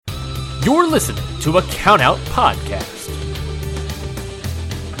You're listening to a Countout Podcast.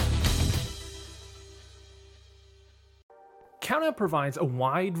 Countout provides a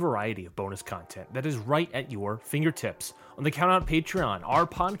wide variety of bonus content that is right at your fingertips. On the Countout Patreon, our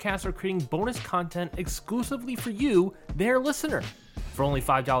podcasts are creating bonus content exclusively for you, their listener. For only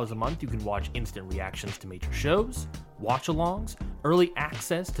 $5 a month, you can watch instant reactions to major shows, watch-alongs, early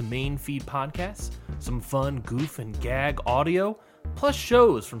access to main feed podcasts, some fun goof and gag audio, plus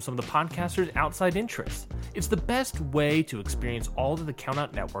shows from some of the podcasters' outside interests. It's the best way to experience all that the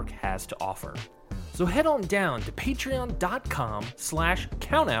Countout Network has to offer. So head on down to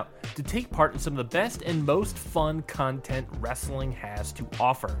patreon.com/countout to take part in some of the best and most fun content wrestling has to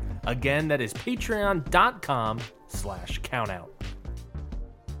offer. Again, that is patreon.com/countout.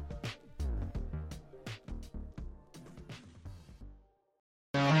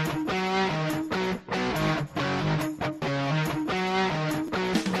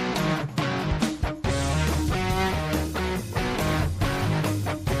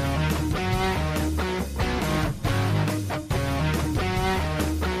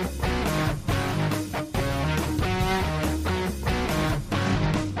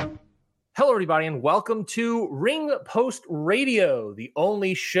 Hello, everybody, and welcome to Ring Post Radio, the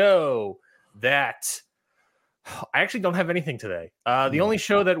only show that I actually don't have anything today. The only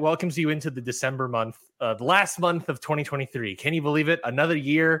show that welcomes you into the December month, the last month of 2023. Can you believe it? Another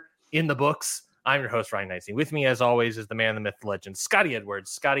year in the books. I'm your host, Ryan Nicey. With me, as always, is the man, the myth, the legend, Scotty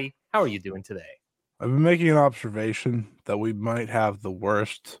Edwards. Scotty, how are you doing today? I've been making an observation that we might have the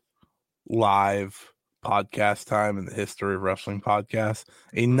worst live podcast time in the history of wrestling podcasts.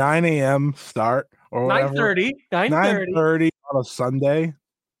 A 9 a.m. start or whatever. 9:30 on a Sunday.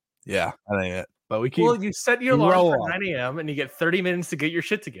 Yeah, that ain't it. But we keep. Well, you set your alarm for 9 a.m. and you get 30 minutes to get your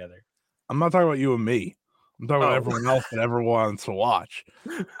shit together. I'm not talking about you and me. I'm talking about everyone else that ever wants to watch.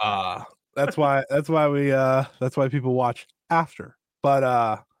 That's why people watch after.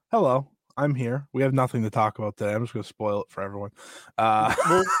 But hello. I'm here. We have nothing to talk about today. I'm just going to spoil it for everyone. Well,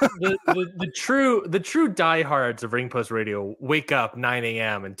 the true diehards of Ring Post Radio wake up 9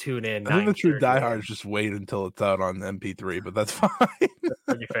 a.m. and tune in. I think the true diehards just wait until it's out on MP3, but that's fine. That's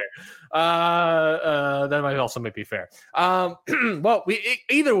pretty fair. That might also be fair. Well,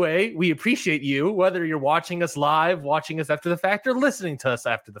 either way, we appreciate you, whether you're watching us live, watching us after the fact, or listening to us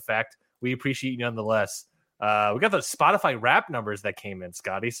after the fact. We appreciate you nonetheless. We got the Spotify rap numbers that came in,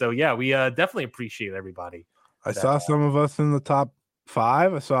 Scotty. So yeah, we definitely appreciate everybody. I saw some of us in the top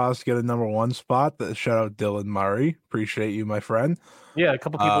 5. I saw us get a number 1 spot. Shout out Dylan Murray. Appreciate you, my friend. Yeah, a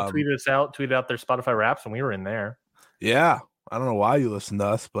couple people tweeted out their Spotify raps, and we were in there. Yeah, I don't know why you listen to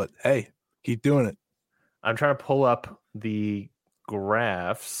us, but hey, keep doing it. I'm trying to pull up the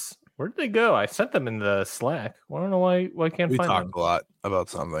graphs. Where did they go? I sent them in the Slack. I don't know why I can't find them. We talked a lot about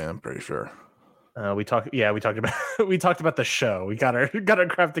something, I'm pretty sure. We talked about the show. We got our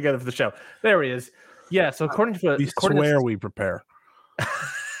crap together for the show. There he is. Yeah. So according to we prepare.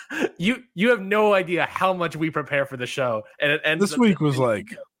 you have no idea how much we prepare for the show, and this week was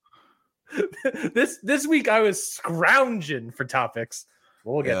like this week I was scrounging for topics.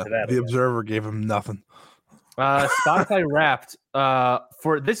 We'll get to that. The Observer gave him nothing. Spotify Wrapped.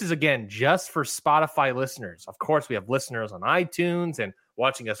 For this is again just for Spotify listeners. Of course, we have listeners on iTunes and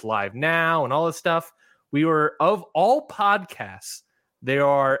watching us live now and all this stuff. We were, of all podcasts, there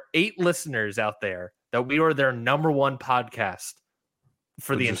are 8 listeners out there that we were their number 1 podcast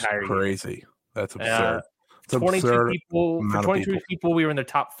for the entire year. Crazy. That's absurd. 22 people. For 22 people, we were in their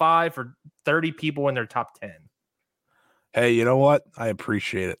top 5. For 30 people, in their top 10. Hey, you know what? I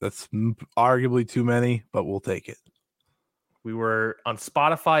appreciate it. That's arguably too many, but we'll take it. We were on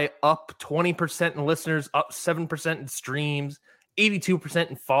Spotify up 20% in listeners, up 7% in streams, 82%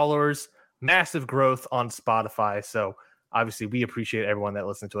 in followers, massive growth on Spotify. So obviously we appreciate everyone that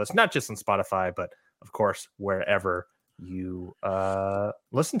listens to us, not just on Spotify, but of course, wherever you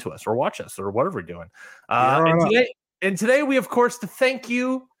listen to us or watch us or whatever we're doing. And today we, of course, to thank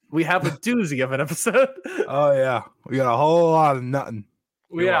you, we have a doozy of an episode. Oh yeah. We got a whole lot of nothing.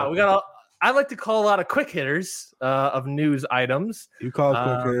 I like to call a lot of quick hitters of news items. You call it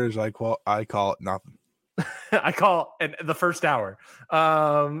quick hitters, I call it nothing. I call it the first hour.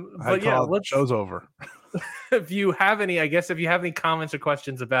 But yeah, show's over. If you have any comments or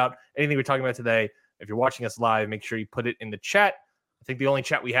questions about anything we're talking about today, if you're watching us live, make sure you put it in the chat. I think the only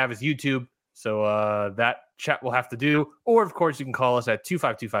chat we have is YouTube. So that chat will have to do. Or, of course, you can call us at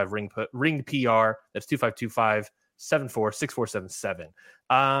 2525 ring PR. That's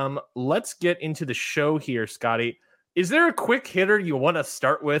 2525-746477. Let's get into the show here, Scotty. Is there a quick hitter you want to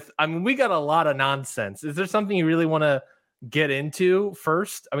start with? I mean, we got a lot of nonsense. Is there something you really want to get into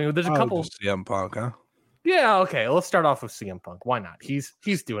first? I mean, there's a couple. Just CM Punk, huh? Yeah, okay. Let's start off with CM Punk. Why not? He's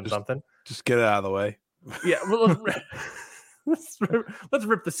doing something. Just get it out of the way. Yeah, well, let's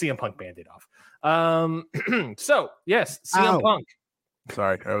rip the CM Punk Band-Aid off. So yes, CM Punk.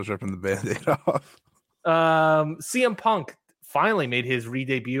 Sorry, I was ripping the Band-Aid off. CM Punk finally made his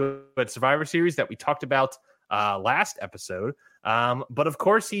re-debut at Survivor Series that we talked about last episode. But of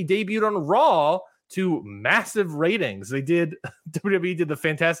course, he debuted on Raw to massive ratings. WWE did the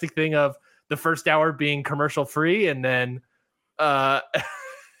fantastic thing of the first hour being commercial free, and then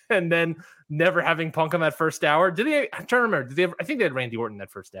never having Punk on that first hour. I'm trying to remember. Did they ever? I think they had Randy Orton that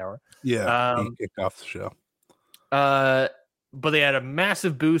first hour. Yeah, he kicked off the show. But they had a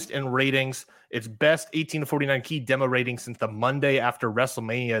massive boost in ratings. Its best 18 to 49 key demo rating since the Monday after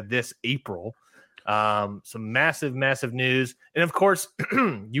WrestleMania this April. Some massive news. And of course,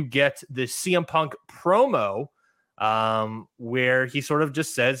 you get the CM Punk promo where he sort of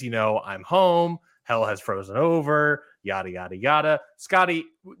just says, I'm home. Hell has frozen over. Yada, yada, yada. Scotty,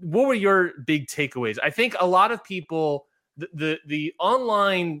 what were your big takeaways? I think a lot of people, the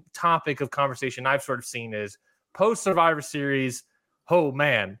online topic of conversation I've sort of seen is post Survivor Series. Oh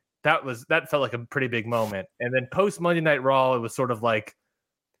man, that felt like a pretty big moment. And then post Monday Night Raw, it was sort of like,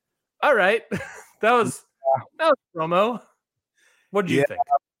 all right, that was promo. What do you think?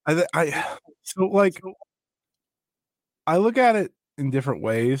 I look at it in different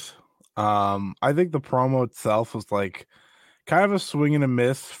ways. I think the promo itself was like kind of a swing and a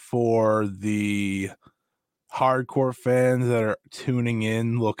miss for the hardcore fans that are tuning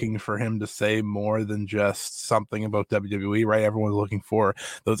in looking for him to say more than just something about WWE, right? Everyone's looking for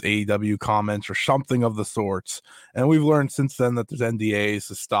those AEW comments or something of the sorts. And we've learned since then that there's NDAs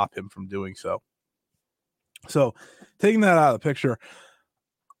to stop him from doing so. So taking that out of the picture,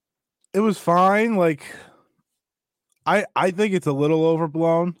 it was fine. Like, I think it's a little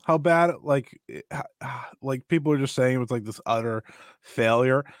overblown how bad, like people are just saying it was like this utter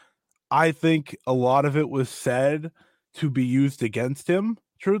failure. I think a lot of it was said to be used against him,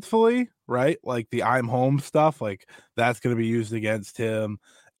 truthfully, right? Like the I'm home stuff, like that's going to be used against him.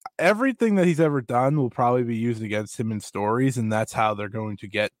 Everything that he's ever done will probably be used against him in stories, and that's how they're going to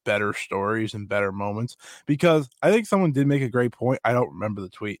get better stories and better moments. Because I think someone did make a great point. I don't remember the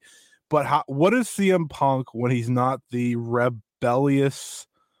tweet, but what is CM Punk when he's not the rebellious,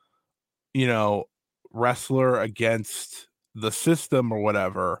 wrestler against the system or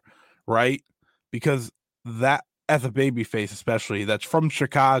whatever? Right? Because that, as a babyface, especially that's from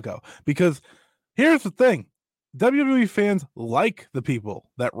Chicago. Because here's the thing, WWE fans like the people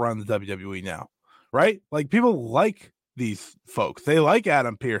that run the WWE now, right? Like people like these folks. They like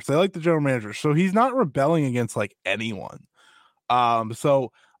Adam Pearce. They like the general manager. So he's not rebelling against like anyone.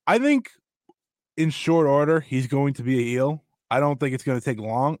 So I think in short order, he's going to be a heel. I don't think it's going to take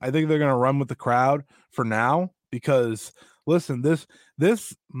long. I think they're going to run with the crowd for now because listen,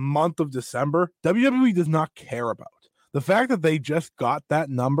 this month of December, WWE does not care about. The fact that they just got that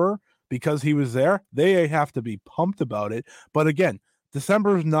number because he was there, they have to be pumped about it. But again,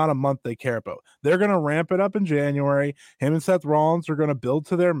 December is not a month they care about. They're going to ramp it up in January. Him and Seth Rollins are going to build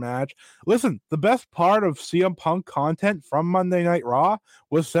to their match. Listen, the best part of CM Punk content from Monday Night Raw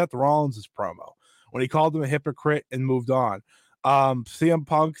was Seth Rollins' promo when he called him a hypocrite and moved on. CM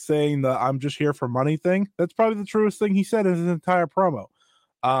Punk saying the I'm just here for money thing, that's probably the truest thing he said in his entire promo.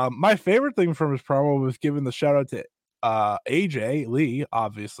 My favorite thing from his promo was giving the shout out to AJ Lee.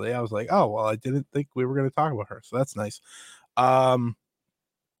 Obviously, I was like, oh well, I didn't think we were going to talk about her, so that's nice. But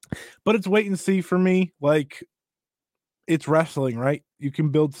it's wait and see for me. Like, it's wrestling, right? You can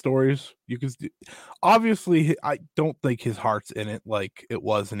build stories. You can obviously, I don't think his heart's in it like it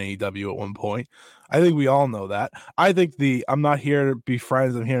was in AEW at one point. I think we all know that. I think I'm not here to be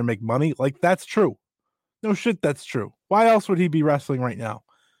friends, I'm here to make money. Like, that's true. No shit, that's true. Why else would he be wrestling right now?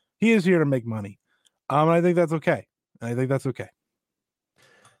 He is here to make money. And I think that's okay.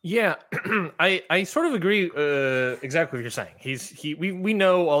 Yeah, I sort of agree exactly what you're saying. We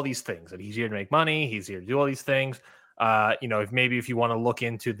know all these things, that he's here to make money, he's here to do all these things. If you want to look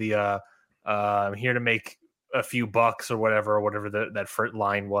into the I'm here to make a few bucks or whatever that first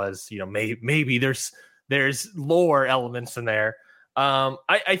line was, maybe there's lore elements in there.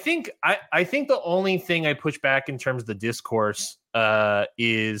 I think the only thing I push back in terms of the discourse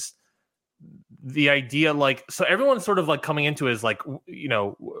is the idea, like, so everyone's sort of like coming into it is like,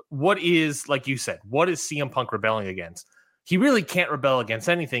 what is, like you said, what is CM Punk rebelling against? He really can't rebel against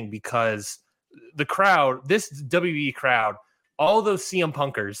anything because the crowd, this WWE crowd, all those CM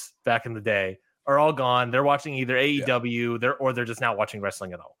Punkers back in the day are all gone. They're watching either AEW, they're just not watching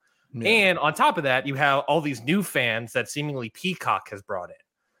wrestling at all. Yeah. And on top of that, you have all these new fans that seemingly Peacock has brought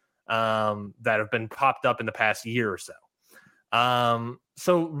in that have been popped up in the past year or so.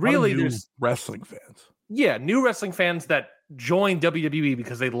 So really there's wrestling fans. Yeah, new wrestling fans that join WWE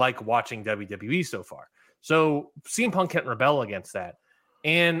because they like watching WWE so far. So CM Punk can't rebel against that.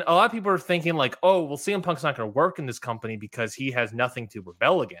 And a lot of people are thinking like, oh, well, CM Punk's not going to work in this company because he has nothing to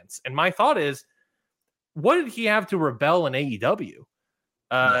rebel against. And my thought is, what did he have to rebel in AEW?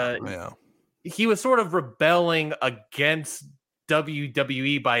 He was sort of rebelling against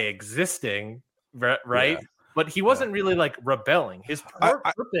WWE by existing, right? Yeah. But he wasn't really like rebelling. His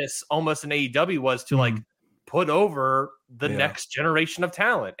purpose almost in AEW was to like put over the next generation of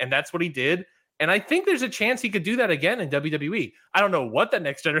talent. And that's what he did. And I think there's a chance he could do that again in WWE. I don't know what that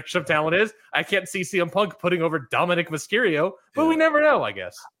next generation of talent is. I can't see CM Punk putting over Dominic Mysterio, but we never know, I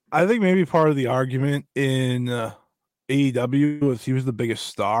guess. I think maybe part of the argument in AEW was he was the biggest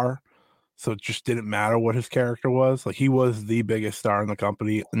star. So it just didn't matter what his character was. Like, he was the biggest star in the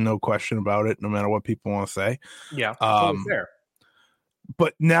company, no question about it, no matter what people want to say. Yeah, totally fair.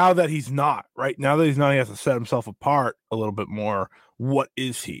 But now that he's not, right? Now that he's not, he has to set himself apart a little bit more. What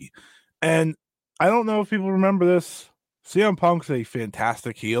is he? And I don't know if people remember this. CM Punk's a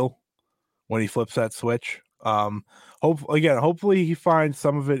fantastic heel when he flips that switch. Hopefully he finds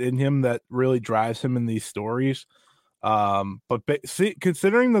some of it in him that really drives him in these stories.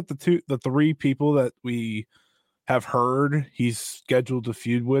 Considering that the three people that we have heard he's scheduled to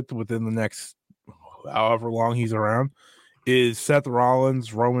feud with within the next however long he's around is Seth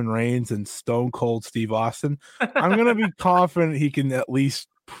Rollins, Roman Reigns, and Stone Cold Steve Austin, I'm gonna be confident he can at least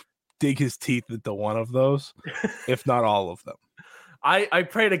dig his teeth into one of those, if not all of them. I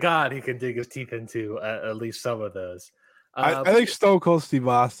pray to God he can dig his teeth into at least some of those. I think Stone Cold Steve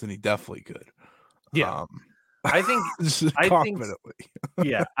Austin, he definitely could. Yeah. I think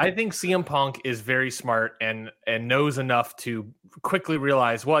CM Punk is very smart and knows enough to quickly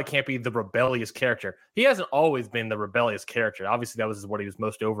realize, well, I can't be the rebellious character. He hasn't always been the rebellious character. Obviously, that was what he was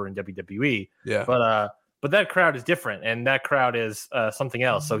most over in WWE. Yeah. But that crowd is different, and that crowd is something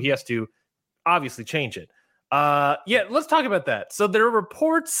else. So he has to obviously change it. Let's talk about that. So there are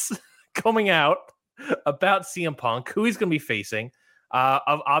reports coming out about CM Punk, who he's going to be facing.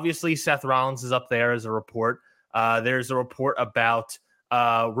 Obviously, Seth Rollins is up there as a report. There's a report about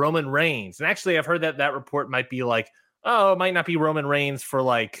Roman Reigns. And actually, I've heard that report might be like, it might not be Roman Reigns for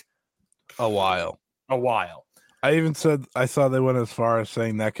like a while. I even said, I saw they went as far as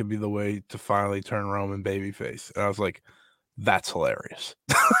saying that could be the way to finally turn Roman babyface. And I was like, that's hilarious.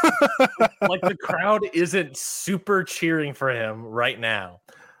 Like, the crowd isn't super cheering for him right now.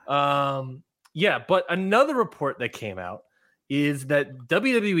 But another report that came out is that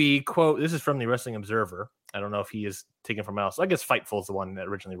WWE, quote, this is from the Wrestling Observer. I don't know if he is taken from else. I guess Fightful is the one that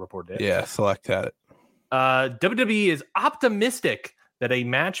originally reported it. Yeah, Select had it. WWE is optimistic that a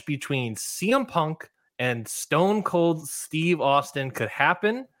match between CM Punk and Stone Cold Steve Austin could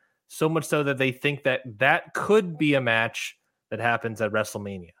happen, so much so that they think that could be a match that happens at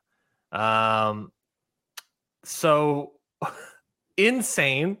WrestleMania. So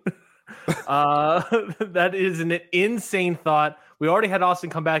insane. That is an insane thought. We already had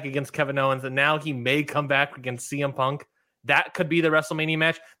Austin come back against Kevin Owens, and now he may come back against CM Punk. That could be the WrestleMania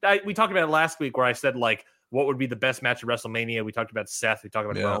match. We talked about it last week where I said, like, what would be the best match at WrestleMania? We talked about Seth. We talked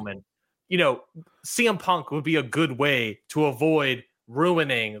about Roman. You know, CM Punk would be a good way to avoid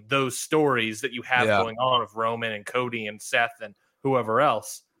ruining those stories that you have going on with Roman and Cody and Seth and whoever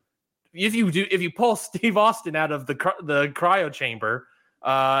else. If you pull Steve Austin out of the cryo chamber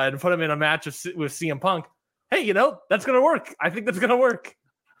and put him in a match with CM Punk, hey, that's going to work. I think that's going to work.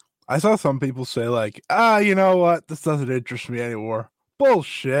 I saw some people say, like, you know what? This doesn't interest me anymore.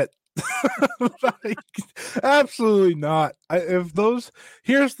 Bullshit. Like, absolutely not.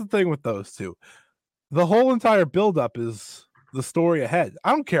 Here's the thing with those two. The whole entire buildup is the story ahead.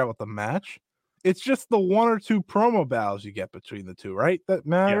 I don't care about the match. It's just the one or two promo battles you get between the two, right? That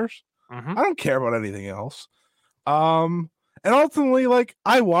matters. Yeah. Mm-hmm. I don't care about anything else. And ultimately, like,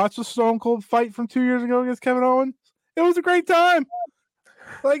 I watched the Stone Cold fight from 2 years ago against Kevin Owens. It was a great time.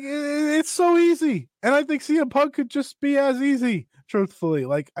 Like, it's so easy. And I think CM Punk could just be as easy, truthfully.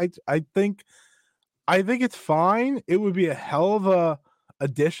 Like, I think it's fine. It would be a hell of a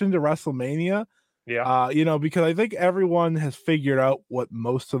addition to WrestleMania. Yeah. Because I think everyone has figured out what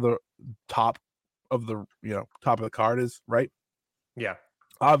most of the top of the card is, right? Yeah.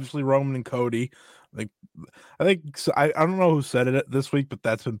 Obviously, Roman and Cody. Like, I think I don't know who said it this week, but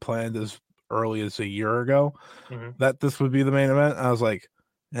that's been planned as early as a year ago that this would be the main event. I was like,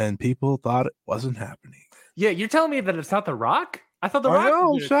 and people thought it wasn't happening. Yeah, you're telling me that it's not The Rock? I thought The Rock.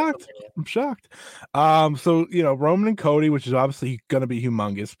 I'm shocked. I'm shocked. So Roman and Cody, which is obviously going to be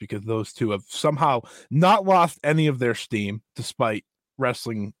humongous because those two have somehow not lost any of their steam despite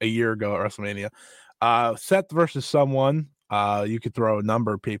wrestling a year ago at WrestleMania. Seth versus someone. You could throw a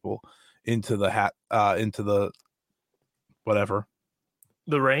number of people into the hat, into the whatever.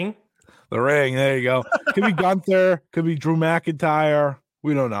 The ring. The ring. There you go. Could be Gunther. Could be Drew McIntyre.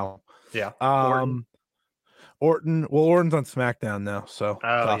 We don't know. Yeah. Orton. Well, Orton's on SmackDown now, so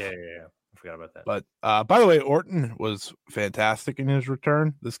tough. Yeah. I forgot about that. But by the way, Orton was fantastic in his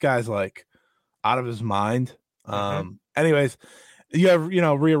return. This guy's like out of his mind. Anyways, you have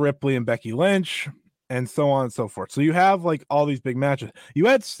Rhea Ripley and Becky Lynch, and so on and so forth. So you have like all these big matches. You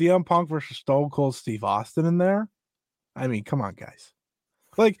had CM Punk versus Stone Cold Steve Austin in there. I mean, come on, guys.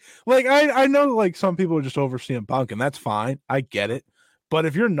 Like I know like some people are just over CM Punk, and that's fine. I get it. But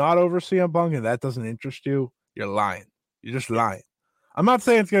if you're not over CM Punk and that doesn't interest you, you're lying. You're just lying. I'm not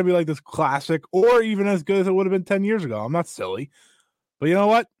saying it's going to be like this classic or even as good as it would have been 10 years ago. I'm not silly. But you know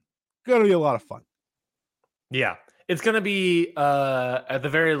what? It's going to be a lot of fun. Yeah. It's going to be, at the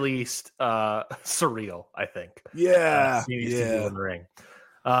very least, surreal, I think. Yeah. In the ring.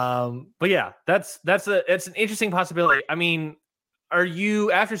 But yeah, it's an interesting possibility. I mean, are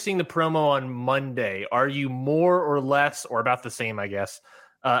you, after seeing the promo on Monday, are you more or less or about the same, I guess,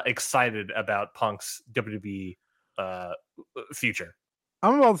 excited about Punk's WWE future?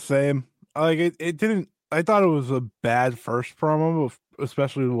 I'm about the same. Like it didn't. I thought it was a bad first promo,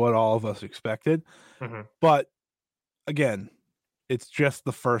 especially what all of us expected. But again, it's just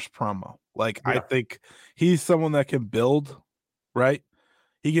the first promo. Like I think he's someone that can build, right?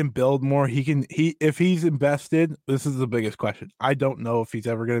 He can build more. If he's invested, this is the biggest question. I don't know if he's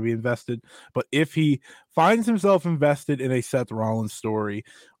ever going to be invested, but if he finds himself invested in a Seth Rollins story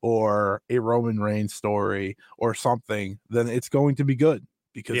or a Roman Reigns story or something, then it's going to be good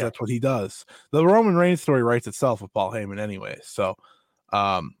because that's what he does. The Roman Reigns story writes itself with Paul Heyman anyway. So,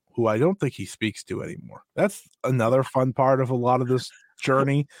 who I don't think he speaks to anymore. That's another fun part of a lot of this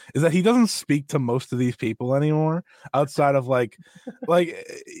journey is that he doesn't speak to most of these people anymore outside of like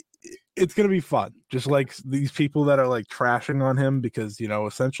it's gonna be fun, just like these people that are like trashing on him because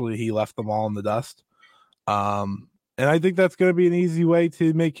essentially he left them all in the dust, and I think that's gonna be an easy way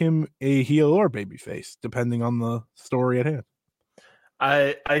to make him a heel or babyface depending on the story at hand.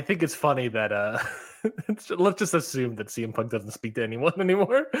 I think it's funny that let's just assume that CM Punk doesn't speak to anyone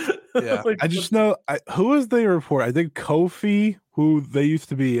anymore. Yeah, I just know who was they report? I think Kofi, who they used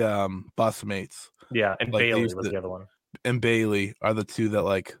to be bus mates. Yeah, and like Bailey was the other one. And Bailey are the two that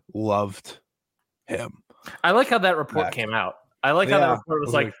like loved him. I like how that report came out. I like how that report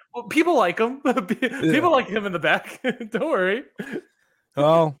was like, well, people like him. People like him in the back. Don't worry.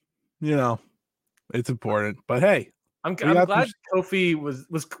 Well, it's important. But hey, I'm glad Kofi was.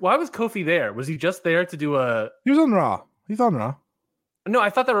 Why was Kofi there? Was he just there to do a? He was on Raw. He's on Raw. No,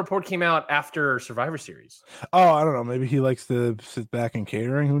 I thought that report came out after Survivor Series. Oh, I don't know. Maybe he likes to sit back in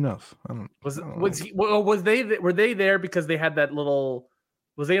catering. Who knows? Were they there because they had that little?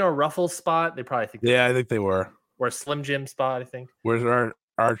 Was they in a Ruffles spot? They probably think. Yeah, I think they were. Or a Slim Jim spot, I think. Where's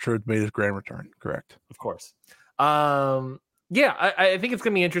Archer made his grand return? Correct. Of course. Yeah, I think it's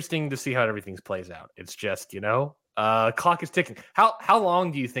gonna be interesting to see how everything plays out. It's just clock is ticking. How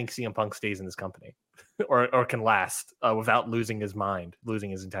long do you think CM Punk stays in this company? Or can last without losing his mind, losing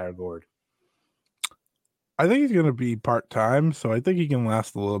his entire gourd? I think he's going to be part-time, so I think he can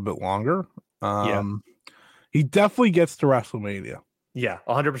last a little bit longer. He definitely gets to WrestleMania. Yeah,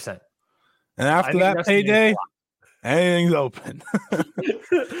 100%. And after that payday, anything's open.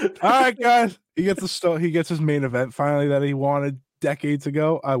 All right, guys. He gets his main event finally that he wanted decades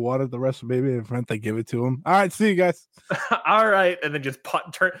ago. I wanted the WrestleMania event. They give it to him. All right, see you guys. All right, and then just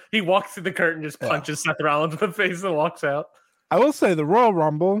he walks through the curtain, just punches Seth Rollins in the face and walks out. I will say the Royal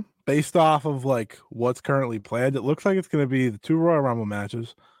Rumble, based off of like what's currently planned, it looks like it's going to be the 2 Royal Rumble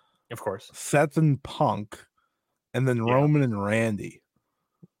matches. Of course. Seth and Punk, and then Roman and Randy.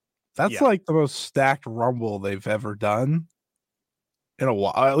 That's like the most stacked Rumble they've ever done in a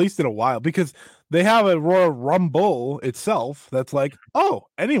while, at least in a while, because they have a Royal Rumble itself that's like, oh,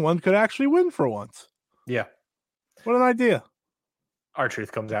 anyone could actually win for once. Yeah. What an idea.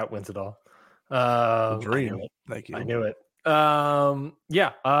 R-Truth comes out, wins it all. Dream. Thank you. I knew it.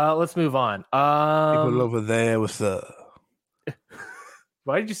 Let's move on. People over there with the.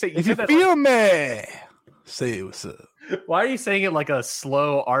 Why did you say? If you feel me, say what's up. Why are you saying it like a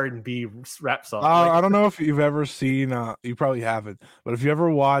slow R&B rap song? I don't know if you've ever seen. You probably haven't, but if you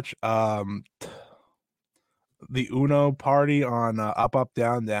ever watch the Uno party on Up Up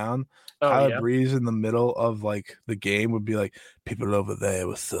Down Down. Tyler Breeze in the middle of like the game would be like, "People over there,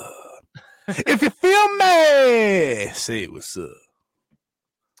 what's up? If you feel me, say what's up."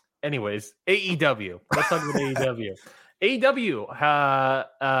 Anyways, AEW. Let's talk about AEW.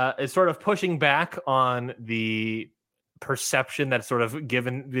 AEW is sort of pushing back on the perception that's sort of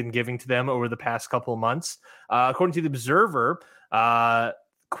been giving to them over the past couple of months. According to the Observer,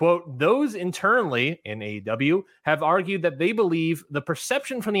 quote, those internally in AEW have argued that they believe the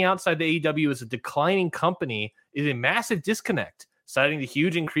perception from the outside that AEW is a declining company is a massive disconnect, citing the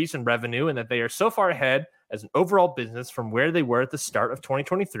huge increase in revenue and that they are so far ahead as an overall business from where they were at the start of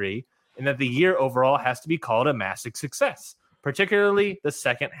 2023, and that the year overall has to be called a massive success, particularly the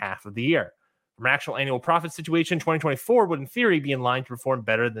second half of the year. From an actual annual profit situation, 2024 would in theory be in line to perform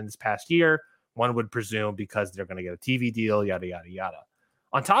better than this past year, one would presume, because they're going to get a TV deal, yada, yada, yada.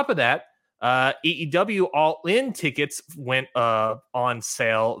 On top of that, AEW All-In tickets went on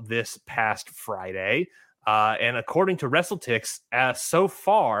sale this past Friday. And according to WrestleTix, so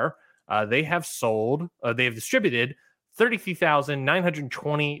far, they have distributed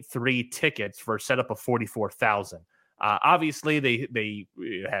 33,923 tickets for a setup of 44,000. Obviously, they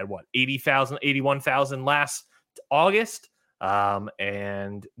had 81,000 last August,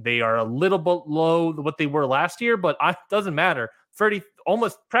 and they are a little below what they were last year, but it doesn't matter.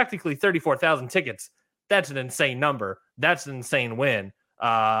 Almost practically 34,000 tickets. That's an insane number. That's an insane win.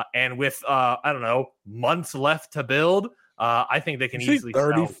 And with months left to build, I think they can easily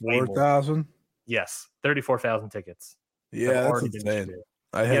sell 34,000. Yes, 34,000 tickets. Yeah, that's insane.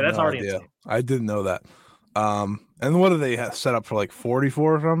 I had no idea. Insane. I didn't know that. And what do they have set up for, like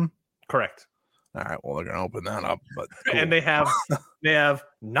 44 or something? Correct. All right, well, they're gonna open that up, but cool. And they have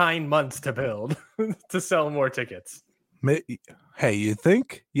 9 months to build to sell more tickets. Hey, you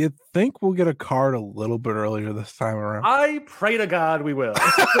think we'll get a card a little bit earlier this time around? I pray to God we will.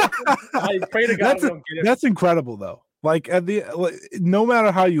 I pray to God we don't get it. That's incredible, though. Like no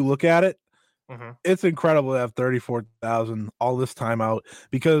matter how you look at it, it's incredible to have 34,000 all this time out,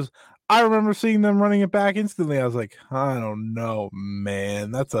 because I remember seeing them running it back instantly. I was like, I don't know,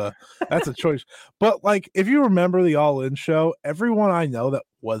 man. That's a choice. But like, if you remember the All-In show, everyone I know that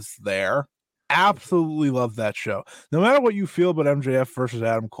was there absolutely loved that show. No matter what you feel about MJF versus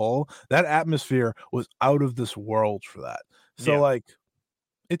Adam Cole, that atmosphere was out of this world for that. So like,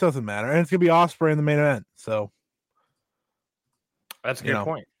 it doesn't matter, and it's gonna be Ospreay in the main event. So that's a good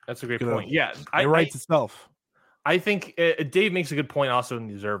point. That's a great point. Yeah, it writes itself. I think Dave makes a good point also in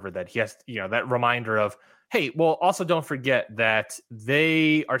the Observer that he has, that reminder of, hey, well, also don't forget that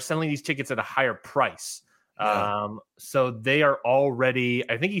they are selling these tickets at a higher price. Yeah. So they are already,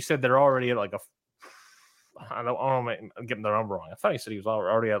 I think he said they're already at like I don't know, I'm getting the number wrong. I thought he said he was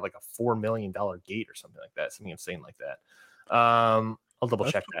already at like a $4 million gate or something like that. Something insane like that. I'll double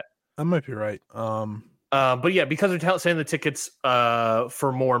check that. That might be right. But yeah, because they're selling the tickets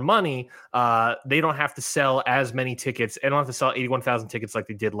for more money, they don't have to sell as many tickets. They don't have to sell 81,000 tickets like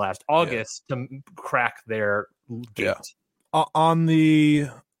they did last August to crack their gate. Yeah. On the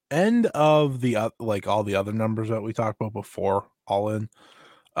end of the like all the other numbers that we talked about before, All In,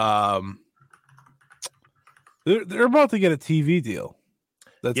 they're about to get a TV deal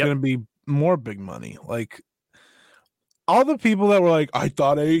that's going to be more big money. Like, all the people that were like, I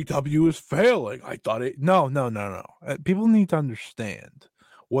thought AEW was failing. No. People need to understand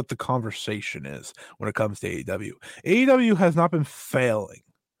what the conversation is when it comes to AEW. AEW has not been failing.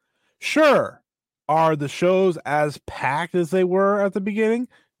 Sure, are the shows as packed as they were at the beginning?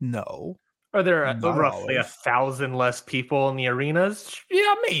 No. Are there roughly 1,000 less people in the arenas?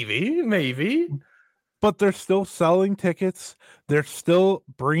 Yeah, maybe. But they're still selling tickets. They're still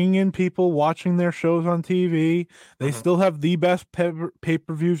bringing in people watching their shows on TV. They still have the best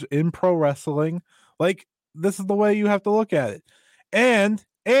pay-per-views in pro wrestling. Like, this is the way you have to look at it. And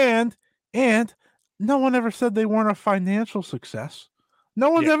no one ever said they weren't a financial success.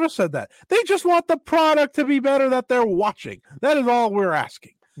 No one's ever said that. They just want the product to be better that they're watching. That is all we're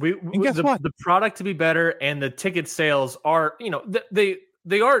asking. And guess what? The product to be better, and the ticket sales are,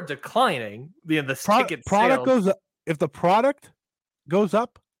 they are declining. The ticket product sales goes up. If the product goes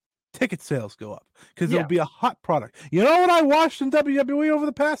up, ticket sales go up, because it'll be a hot product. You know what I watched in WWE over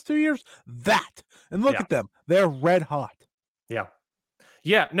the past 2 years? That. And look at them. They're red hot.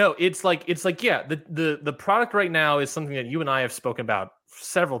 Yeah. No, it's like the product right now is something that you and I have spoken about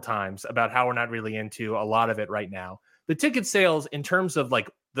several times about how we're not really into a lot of it right now. The ticket sales, in terms of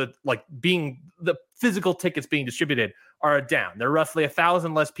being the physical tickets being distributed, are down. There are roughly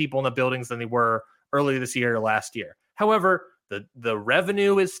 1,000 less people in the buildings than they were earlier this year or last year. However, The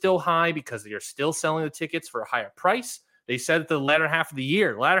revenue is still high because they're still selling the tickets for a higher price. They said the latter half of the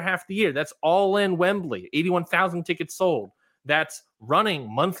year, that's all in Wembley, 81,000 tickets sold. That's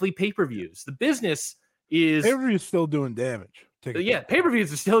running monthly pay-per-views. The business is pay-per-views still doing damage.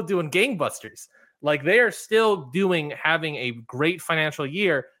 Pay-per-views are still doing gangbusters. Like they are still having a great financial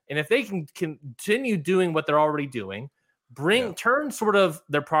year. And if they can continue doing what they're already doing, turn sort of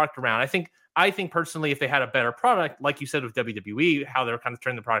their product around. I think personally, if they had a better product, like you said with WWE, how they're kind of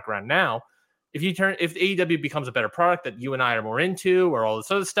turning the product around now, if AEW becomes a better product that you and I are more into, or all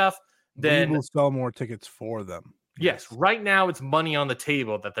this other stuff, then we will sell more tickets for them. Yes, right now it's money on the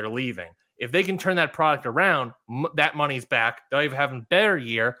table that they're leaving. If they can turn that product around, that money's back. They'll even have a better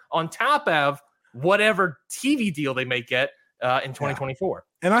year on top of whatever TV deal they may get in 2024.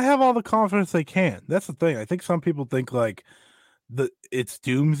 And I have all the confidence they can. That's the thing. I think some people think like it's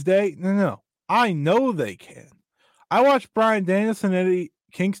doomsday. No. I know they can. I watched Bryan Danielson and Eddie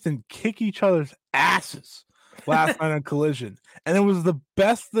Kingston kick each other's asses last night on Collision. And it was the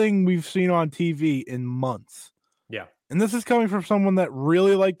best thing we've seen on TV in months. Yeah. And this is coming from someone that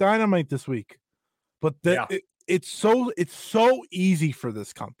really liked Dynamite this week. But it's so easy for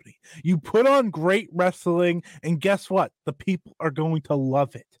this company. You put on great wrestling, and guess what? The people are going to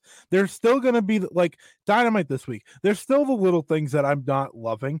love it. There's still going to be like Dynamite this week. There's still the little things that I'm not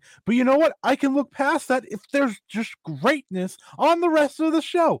loving. But you know what? I can look past that if there's just greatness on the rest of the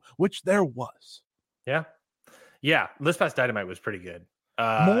show, which there was. Yeah. This past Dynamite was pretty good.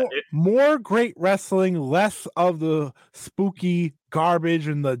 More great wrestling, less of the spooky garbage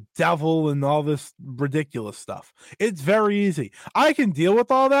and the devil and all this ridiculous stuff. It's very easy. I can deal with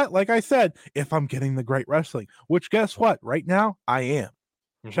all that, like I said, if I'm getting the great wrestling, which guess what? Right now, I am.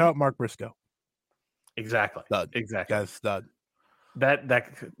 Mm-hmm. Shout out Mark Briscoe. Exactly. Stud. Exactly. Guy's stud. That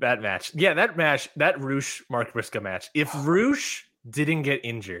match. Yeah, that Roosh Mark Briscoe match. If Roosh didn't get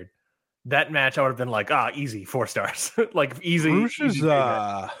injured, that match, I would have been like, easy, 4 stars. Like, easy. Roosh is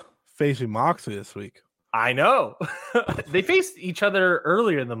facing Moxley this week. I know. They faced each other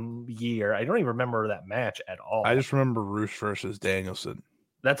earlier in the year. I don't even remember that match at all. I just remember Roosh versus Danielson.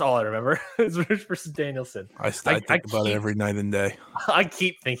 That's all I remember. It's Roosh versus Danielson. I think about it every night and day. I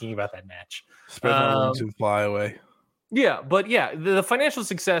keep thinking about that match. Spread my wings and fly away. Yeah, but the financial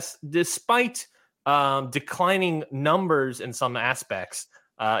success, despite declining numbers in some aspects,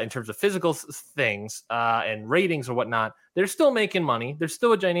 in terms of physical things and ratings or whatnot, they're still making money. There's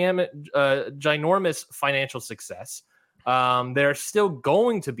still a ginormous financial success. They're still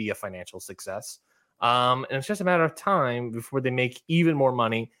going to be a financial success. And it's just a matter of time before they make even more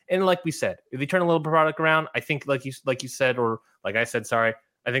money. And like we said, if they turn a little product around, I think like you said, or like I said, sorry,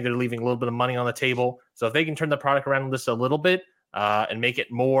 I think they're leaving a little bit of money on the table. So if they can turn the product around just a little bit and make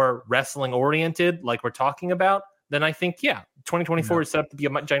it more wrestling oriented, like we're talking about, then I think, 2024 is set up to be a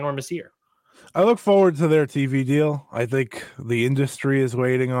ginormous year. I look forward to their TV deal. I think the industry is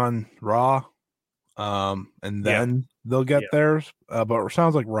waiting on Raw, and then they'll get theirs. But it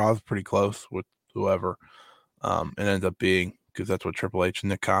sounds like Raw's pretty close with whoever it ends up being, because that's what Triple H and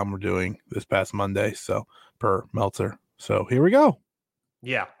Nick Khan were doing this past Monday, so per Meltzer. So here we go.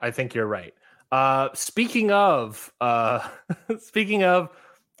 Yeah, I think you're right. Speaking of, I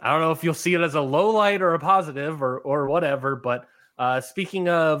don't know if you'll see it as a low light or a positive or whatever, but speaking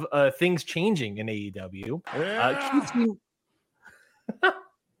of things changing in AEW,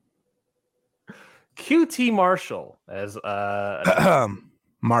 QT Marshall as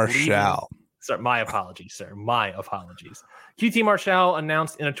Marshall. Sorry, my apologies, sir. My apologies. QT Marshall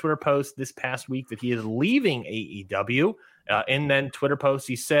announced in a Twitter post this past week that he is leaving AEW. In then Twitter post,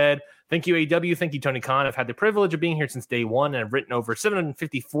 he said, "Thank you, AEW. Thank you, Tony Khan. I've had the privilege of being here since day one, and I've written over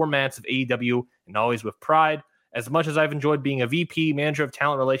 750 formats of AEW, and always with pride. As much as I've enjoyed being a VP, manager of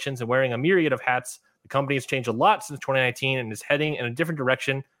talent relations, and wearing a myriad of hats, the company has changed a lot since 2019 and is heading in a different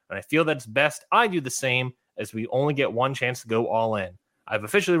direction, and I feel that it's best I do the same, as we only get one chance to go all in. I've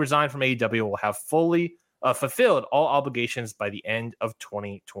officially resigned from AEW and will have fully fulfilled all obligations by the end of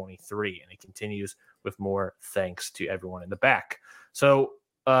 2023. And it continues with more thanks to everyone in the back. So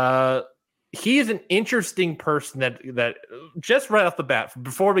he is an interesting person that just right off the bat,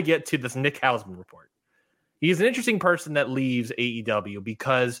 before we get to this Nick Hausman report, he's an interesting person that leaves AEW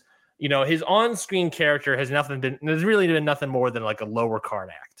because, his on-screen character has really been nothing more than like a lower card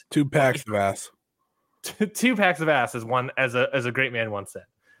act. 2 packs of ass. 2 packs of ass, as a great man once said.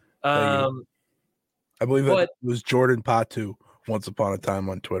 I believe that was Jordan Patu once upon a time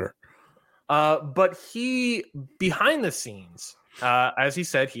on Twitter. But he, behind the scenes, as he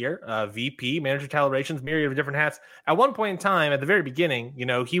said here, VP, manager of talent relations, myriad of different hats. At one point in time, at the very beginning,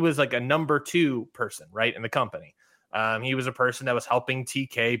 he was like a number 2 person, right, in the company. He was a person that was helping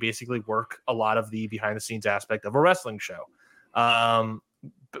TK basically work a lot of the behind the scenes aspect of a wrestling show.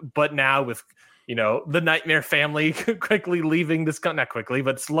 But now with, the Nightmare family quickly leaving this not quickly,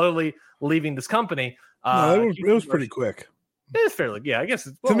 but slowly leaving this company. No, it was pretty quick. It's fairly, I guess.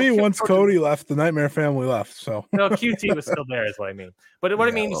 To me, once Cody left, the Nightmare family left. So no, QT was still there, is what I mean. But what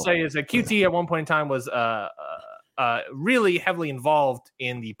I mean to say is that QT at one point in time was really heavily involved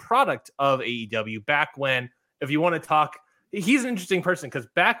in the product of AEW. Back when, if you want to talk, he's an interesting person because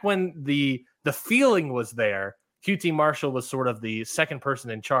back when the feeling was there, QT Marshall was sort of the second person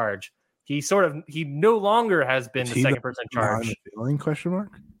in charge. He no longer has been the second person in charge. The feeling, question mark?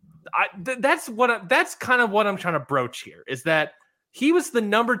 That's kind of what I'm trying to broach here is that he was the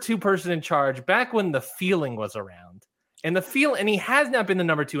number 2 person in charge back when the feeling was around, and he has not been the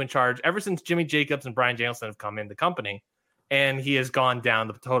number 2 in charge ever since Jimmy Jacobs and Bryan Danielson have come in the company, and he has gone down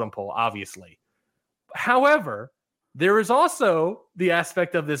the totem pole, obviously. However, there is also the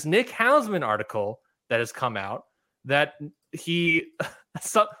aspect of this Nick Hausman article that has come out that he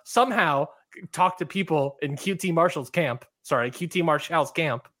somehow talked to people in QT Marshall's camp.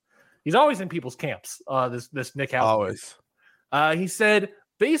 He's always in people's camps. This Nick Hausman. Always. He said,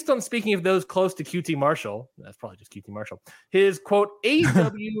 based on speaking of those close to QT Marshall, that's probably just QT Marshall, his quote,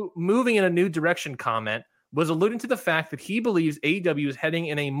 AEW moving in a new direction comment was alluding to the fact that he believes AEW is heading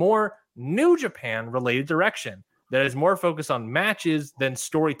in a more New Japan related direction that is more focused on matches than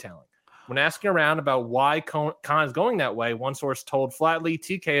storytelling. When asking around about why Khan is going that way, one source told flatly,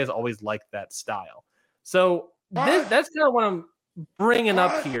 TK has always liked that style. So that's kind of what I'm bringing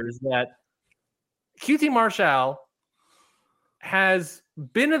up here is that QT Marshall has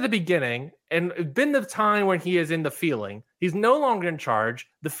been at the beginning and been the time when he is in the feeling. He's no longer in charge.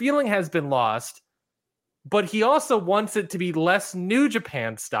 The feeling has been lost, but he also wants it to be less New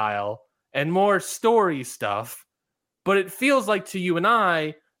Japan style and more story stuff. But it feels like to you and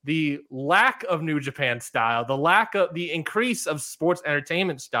I, the lack of New Japan style, the increase of sports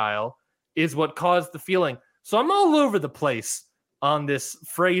entertainment style is what caused the feeling. So I'm all over the place on this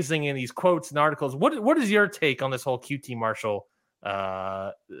phrasing in these quotes and articles. What is your take on this whole QT Marshall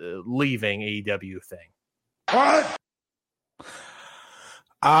leaving AEW thing? What?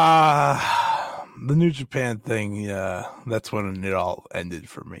 The New Japan thing, yeah, that's when it all ended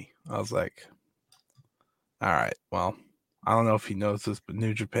for me. I was like, all right, well, I don't know if he knows this, but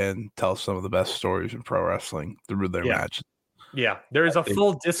New Japan tells some of the best stories in pro wrestling through their matches. Yeah, there is a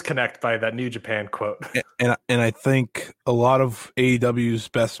full disconnect by that New Japan quote. And I think a lot of AEW's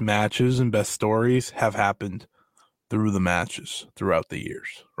best matches and best stories have happened through the matches throughout the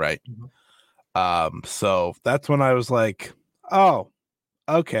years, right? Mm-hmm. So that's when I was like, oh,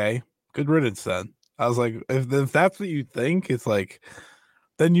 okay, good riddance then. I was like, if that's what you think, it's like,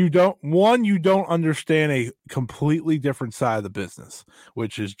 then you don't understand a completely different side of the business,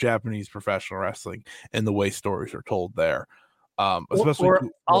 which is Japanese professional wrestling and the way stories are told there. Especially or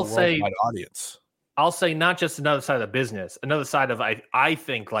I'll say audience. I'll say not just another side of the business, another side of I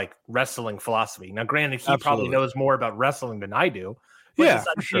think like wrestling philosophy. Now, granted, he probably knows more about wrestling than I do. But yeah,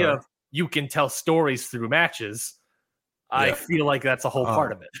 this idea of you can tell stories through matches. Yeah. I feel like that's a whole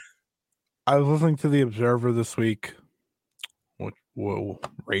part of it. I was listening to The Observer this week,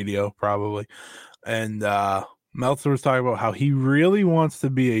 radio probably, and Meltzer was talking about how he really wants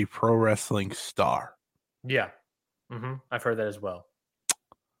to be a pro wrestling star. Yeah. Mm-hmm. I've heard that as well.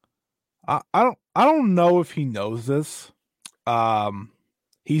 I don't know if he knows this.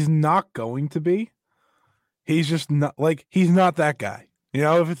 He's not going to be. He's just not he's not that guy. You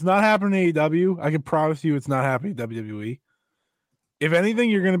know, if it's not happening in AEW, I can promise you it's not happening in WWE. If anything,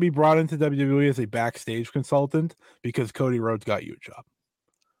 you're going to be brought into WWE as a backstage consultant because Cody Rhodes got you a job.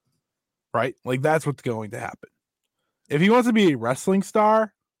 Right? Like that's what's going to happen. If he wants to be a wrestling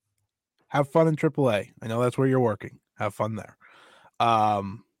star, have fun in AAA. I know that's where you're working. Have fun there.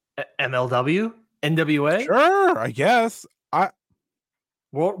 MLW? NWA? Sure, I guess.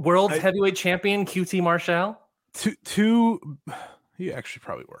 World heavyweight champion QT Marshall? He actually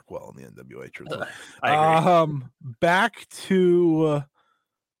probably work well in the NWA. Truthfully. I agree. Back to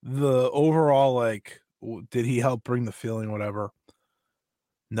the overall, did he help bring the feeling, whatever?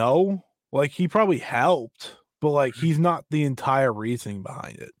 No. He probably helped, but he's not the entire reasoning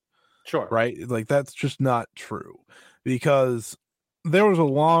behind it. Sure. Right? That's just not true. Because there was a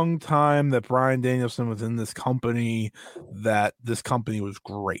long time that Bryan Danielson was in this company, that this company was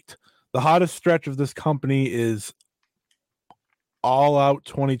great. The hottest stretch of this company is All Out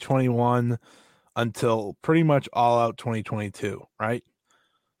 2021 until pretty much All Out 2022, right?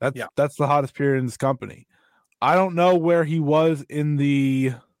 That's the hottest period in this company. I don't know where he was in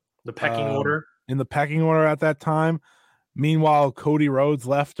the pecking order. in the pecking order at that time. Meanwhile, Cody Rhodes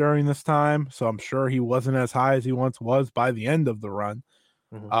left during this time, so I'm sure he wasn't as high as he once was by the end of the run.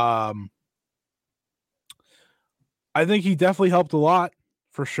 Mm-hmm. I think he definitely helped a lot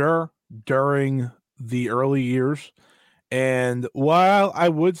for sure during the early years. And while I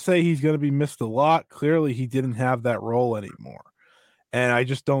would say he's going to be missed a lot, clearly he didn't have that role anymore. And I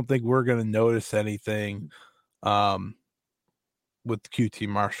just don't think we're going to notice anything with QT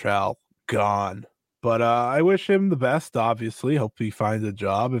Marshall gone. But I wish him the best, obviously. Hope he finds a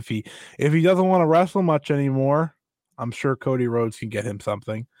job. If he doesn't want to wrestle much anymore, I'm sure Cody Rhodes can get him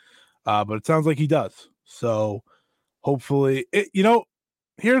something. But it sounds like he does. So hopefully,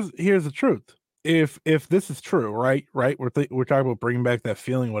 here's the truth. If this is true, right, we're talking about bringing back that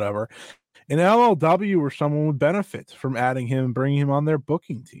feeling, whatever. An LLW where someone would benefit from adding him and bringing him on their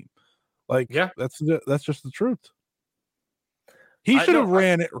booking team, that's just the truth. He should have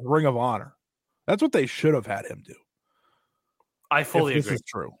ran Ring of Honor. That's what they should have had him do. I fully agree. This is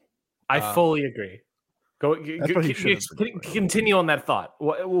true. I fully agree. Continue on that thought.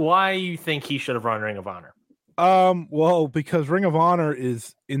 Why you think he should have run Ring of Honor? Well, because Ring of Honor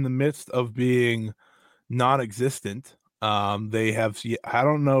is in the midst of being non-existent. They have, I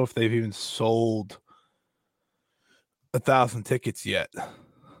don't know if they've even sold 1,000 tickets yet.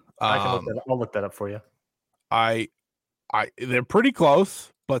 I'll look that up for you. They're pretty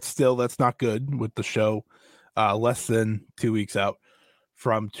close, but still, that's not good with the show less than 2 weeks out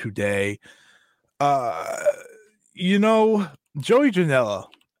from today. Joey Janela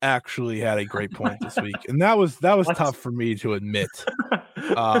actually had a great point this week, and that was tough for me to admit.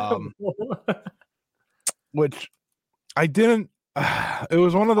 Which I didn't. It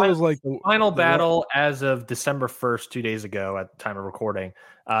was one of those final battle as of December 1st, 2 days ago at the time of recording.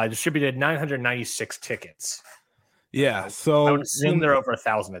 Distributed 996 tickets. Yeah, so I would assume they're over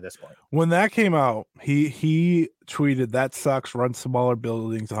 1,000 at this point. When that came out, he tweeted, "That sucks. Run smaller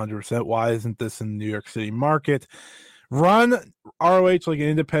buildings 100%. Why isn't this in the New York City market? Run ROH like an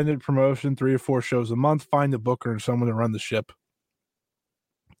independent promotion, 3 or 4 shows a month. Find a booker and someone to run the ship.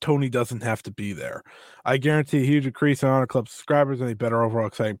 Tony doesn't have to be there. I guarantee a huge increase in Honor Club subscribers and a better overall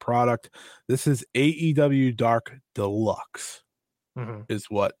exciting product. This is AEW Dark Deluxe," is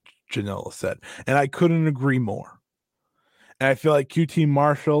what Janela said. And I couldn't agree more. And I feel like QT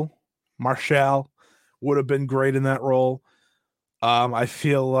Marshall would have been great in that role. I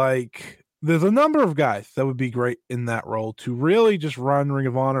feel like there's a number of guys that would be great in that role to really just run Ring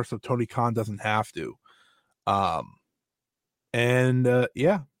of Honor so Tony Khan doesn't have to. I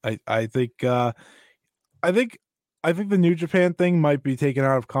think the New Japan thing might be taken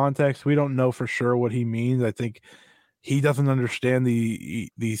out of context. We don't know for sure what he means. I think he doesn't understand the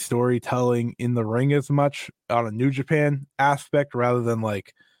storytelling in the ring as much on a New Japan aspect rather than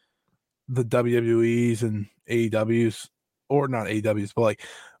like the WWEs and AEWs, or not AEWs, but like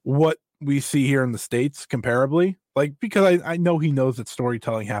what we see here in the States comparably. Like, because I know he knows that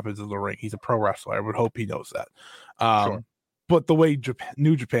storytelling happens in the ring. He's a pro wrestler. I would hope he knows that. Sure. But the way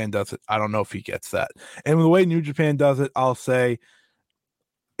New Japan does it, I don't know if he gets that. And the way New Japan does it, I'll say,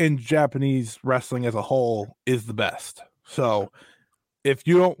 in Japanese wrestling as a whole, is the best. So if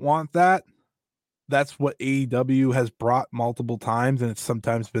you don't want that, that's what AEW has brought multiple times, and it's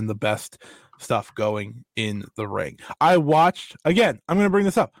sometimes been the best stuff going in the ring. I watched, again, I'm going to bring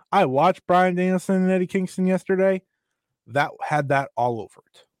this up. I watched Bryan Danielson and Eddie Kingston yesterday. That had that all over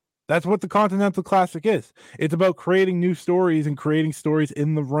it. That's what the Continental Classic is. It's about creating new stories and creating stories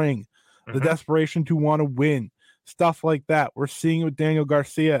in the ring. The desperation to want to win. Stuff like that. We're seeing it with Daniel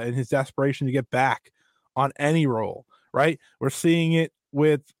Garcia and his desperation to get back on any role, right? We're seeing it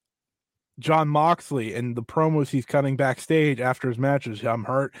with John Moxley and the promos he's cutting backstage after his matches. I'm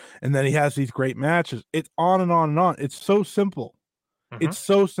hurt. And then he has these great matches. It's on and on and on. It's so simple. It's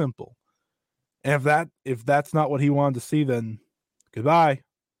so simple. And if that's not what he wanted to see, then goodbye.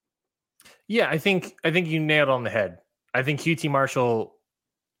 Yeah, I think you nailed it on the head. I think QT Marshall,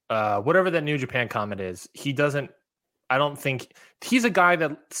 whatever that New Japan comment is, I don't think he's a guy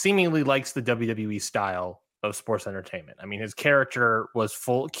that seemingly likes the WWE style of sports entertainment. I mean, his character was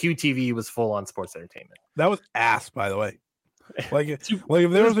QTV was full on sports entertainment. That was ass, by the way. Like if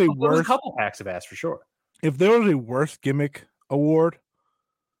there was a couple packs of ass for sure. If there was a worst gimmick award,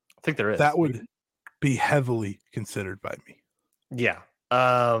 I think there is. That would be heavily considered by me. Yeah.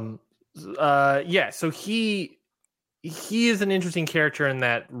 So he is an interesting character in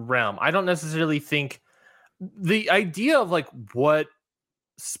that realm. I don't necessarily think the idea of like what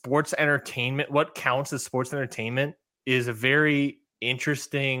counts as sports entertainment is a very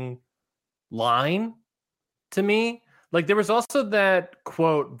interesting line to me, Like there was also that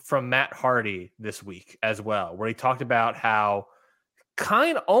quote from Matt Hardy this week as well, where he talked about how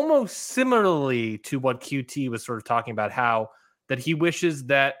almost similarly to what QT was sort of talking about, how that he wishes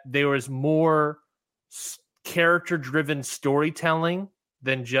that there was more character-driven storytelling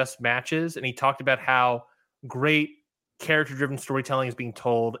than just matches. And he talked about how great character-driven storytelling is being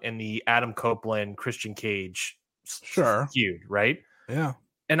told in the Adam Copeland, Christian Cage feud, right? Yeah.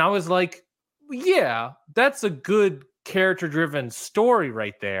 And I was like, yeah, that's a good character-driven story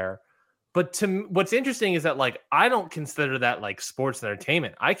right there. But what's interesting is that, like, I don't consider that like sports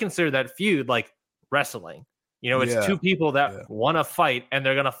entertainment. I consider that feud like wrestling. It's two people that want to fight, and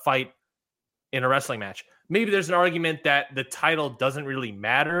they're going to fight in a wrestling match. Maybe there's an argument that the title doesn't really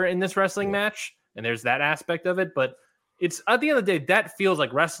matter in this wrestling match, and there's that aspect of it. But it's at the end of the day, that feels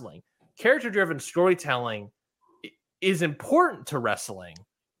like wrestling. Character-driven storytelling is important to wrestling,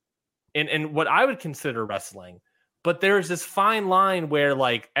 and what I would consider wrestling. But there's this fine line where,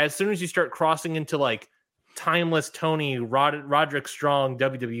 like, as soon as you start crossing into like timeless Tony Roderick Strong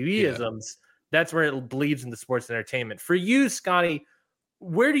WWE-isms, that's where it bleeds into sports entertainment. For you, Scotty,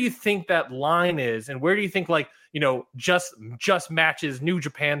 where do you think that line is, and where do you think, like, just matches New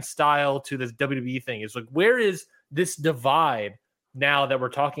Japan style to this WWE thing is? Like, where is this divide now that we're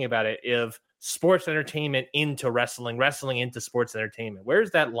talking about it of sports entertainment into wrestling into sports entertainment? Where's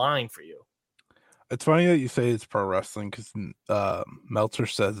that line for you? It's funny that you say it's pro wrestling, because Meltzer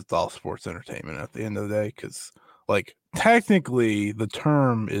says it's all sports entertainment at the end of the day, because, like, technically the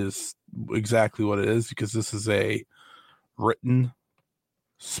term is exactly what it is, because this is a written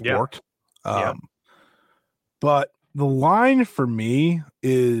sport. But the line for me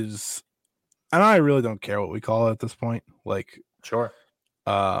is, and I really don't care what we call it at this point, like, sure.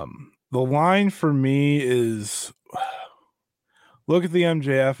 The line for me is, look at the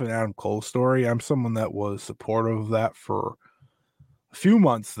MJF and Adam Cole story. I'm someone that was supportive of that for a few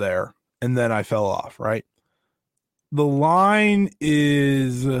months there, and then I fell off, right? The line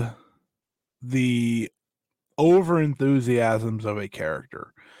is the over enthusiasms of a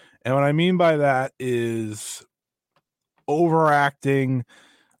character. And what I mean by that is overacting,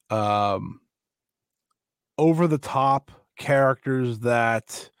 over the top characters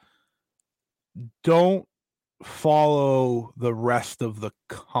that don't follow the rest of the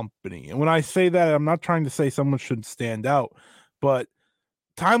company. And when I say that, I'm not trying to say someone should stand out, but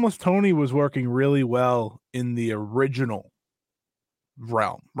Timeless Tony was working really well in the original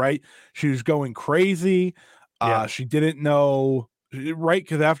realm, right? She was going crazy. She didn't know, right?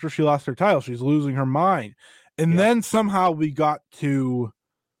 Because after she lost her title, she's losing her mind. And then somehow we got to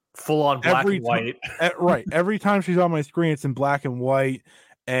full on black and white. Right. Every time she's on my screen, it's in black and white,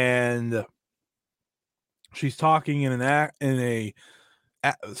 and she's talking in a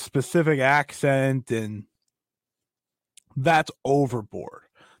specific accent, and that's overboard.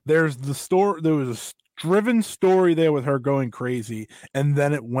 There was a driven story there with her going crazy, and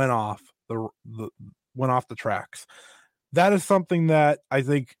then it went off the tracks. That is something that I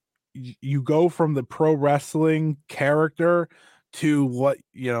think you go from the pro wrestling character to what,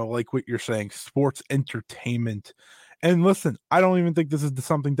 like what you're saying, sports entertainment. And listen, I don't even think this is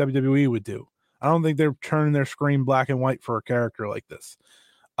something WWE would do. I don't think they're turning their screen black and white for a character like this.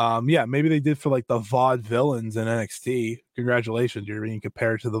 Maybe they did for like the VOD villains in NXT. Congratulations, you're being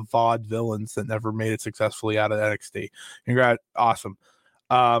compared to the VOD villains that never made it successfully out of NXT. Awesome.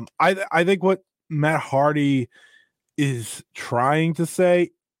 I think what Matt Hardy is trying to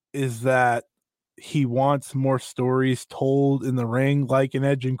say is that he wants more stories told in the ring, like in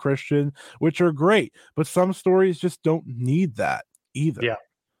Edge and Christian, which are great, but some stories just don't need that either. Yeah.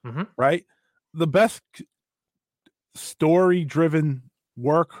 Mm-hmm. Right? The best story-driven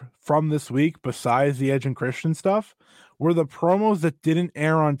work from this week, besides the Edge and Christian stuff, were the promos that didn't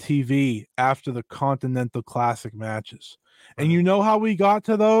air on TV after the Continental Classic matches. And you know how we got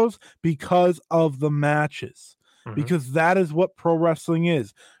to those? Because of the matches. Mm-hmm. Because that is what pro wrestling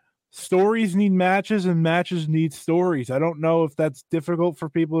is. Stories need matches, and matches need stories. I don't know if that's difficult for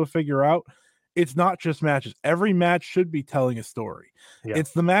people to figure out. It's not just matches. Every match should be telling a story. Yeah.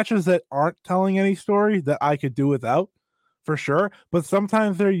 It's the matches that aren't telling any story that I could do without, for sure. But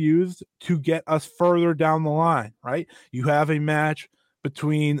sometimes they're used to get us further down the line, right? You have a match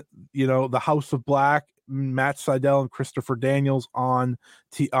between, the House of Black, Matt Sydal and Christopher Daniels on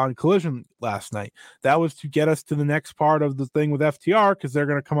Collision last night. That was to get us to the next part of the thing with FTR, because they're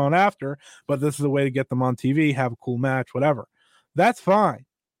going to come on after, but this is a way to get them on TV, have a cool match, whatever. That's fine.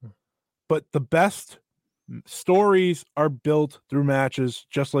 But the best stories are built through matches,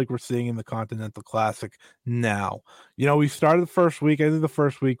 just like we're seeing in the Continental Classic now. We started the first week. I think the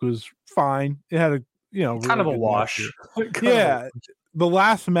first week was fine. It had really kind of a good wash. Yeah. The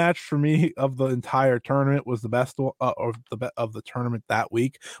last match for me of the entire tournament was the best one, of the tournament that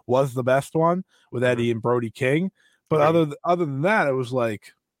week was the best one with Eddie and Brody King. But other than that, it was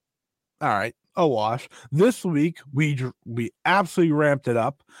like, all right, a wash. This week we absolutely ramped it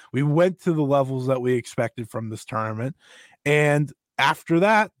up. We went to the levels that we expected from this tournament, and after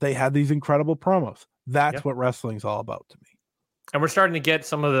that, they had these incredible promos. That's what wrestling's all about to me. And we're starting to get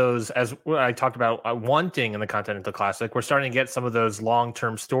some of those, as I talked about wanting in the Continental Classic, we're starting to get some of those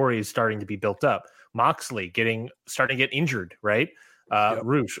long-term stories starting to be built up. Moxley starting to get injured, right?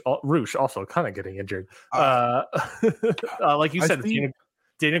 Roosh also kind of getting injured. Like you said,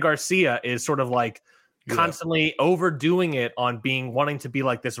 Dana Garcia is sort of like constantly overdoing it on wanting to be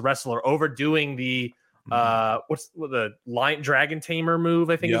like this wrestler, overdoing the what's the dragon tamer move,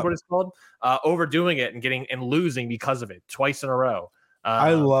 I think is what it's called, overdoing it and losing because of it twice in a row.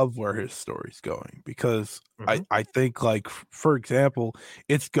 I love where his story's going because I think, like, for example,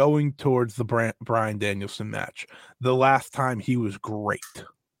 it's going towards the Bryan Danielson match. The last time he was great,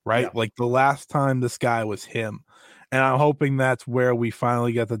 right? Like the last time this guy was him. And I'm hoping that's where we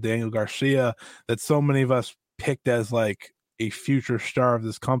finally get the Daniel Garcia that so many of us picked as like a future star of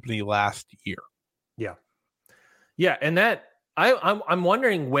this company last year. Yeah, and that I'm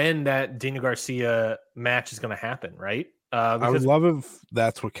wondering when that Daniel Garcia match is going to happen, right? I would love if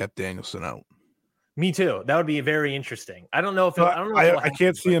that's what kept Danielson out. Me too. That would be very interesting. I don't know if I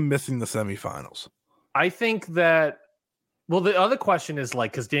can't see him missing the semifinals. I think that. Well, the other question is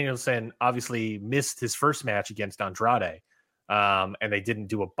like, because Danielson obviously missed his first match against Andrade, and they didn't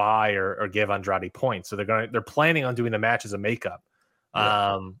do a bye or give Andrade points, so they're planning on doing the match as a makeup.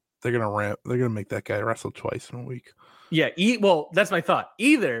 They're gonna make that guy wrestle twice in a week. Yeah, well, that's my thought.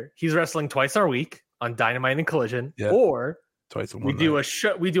 Either he's wrestling twice a week on Dynamite and Collision, or twice we do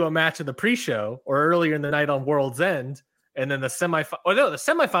a match in the pre-show or earlier in the night on World's End, and then the semifinals. Oh no, the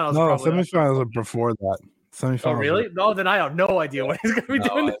semifinals. No, semifinals are before that. Semifinals. Oh really? No, then I have no idea what he's gonna be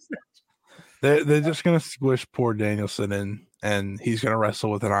doing this match. They're just gonna squish poor Danielson in, and he's gonna wrestle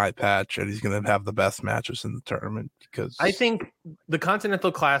with an eye patch, and he's gonna have the best matches in the tournament. Because I think the Continental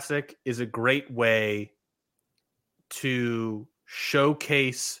Classic is a great way to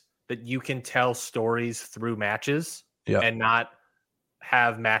showcase that you can tell stories through matches and not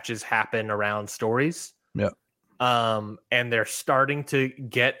have matches happen around stories. And they're starting to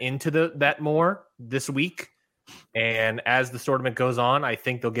get into that more this week. And as the tournament goes on, I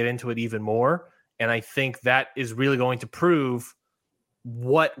think they'll get into it even more. And I think that is really going to prove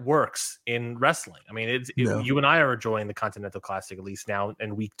what works in wrestling. I mean, you and I are enjoying the Continental Classic, at least now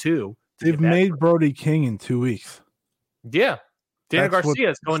in week 2. They've made Brody King in 2 weeks. Yeah. Daniel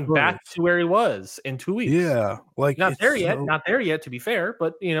Garcia is going back to where he was in 2 weeks. Yeah. Like, not there yet, to be fair,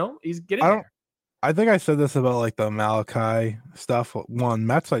 but he's getting there. I think I said this about like the Malachi stuff. One,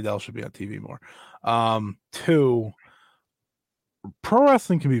 Matt Sydal should be on TV more. 2, pro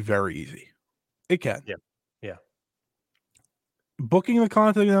wrestling can be very easy. It can. Yeah. Booking the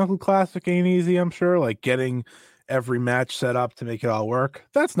Continental Classic ain't easy, I'm sure. Like getting every match set up to make it all work.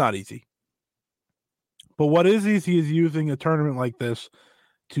 That's not easy. But what is easy is using a tournament like this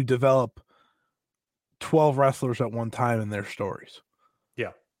to develop 12 wrestlers at one time in their stories. Yeah.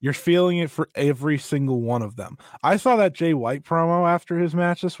 You're feeling it for every single one of them. I saw that Jay White promo after his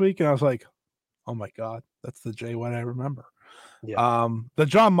match this week, and I was like, oh my God, that's the Jay White I remember. Yeah. The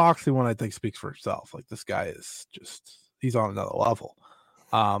John Moxley one, I think, speaks for itself. Like, this guy is just, he's on another level.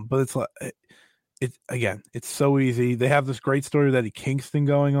 But it's like, it's so easy. They have this great story with Eddie Kingston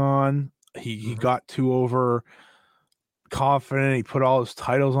going on. He got too over confident. He put all his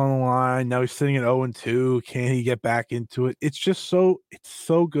titles on the line. Now he's sitting at 0-2. Can he get back into it? It's just so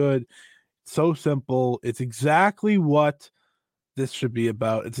good, so simple. It's exactly what this should be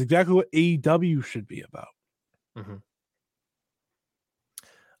about. It's exactly what AEW should be about.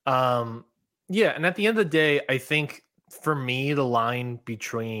 Yeah, and at the end of the day, I think for me, the line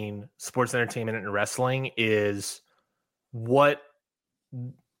between sports entertainment and wrestling is what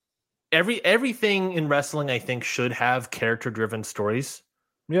everything in wrestling, I think, should have character-driven stories.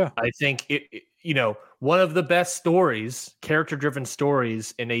 Yeah. I think one of the best stories, character-driven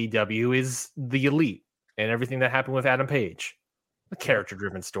stories in AEW is the Elite and everything that happened with Adam Page. A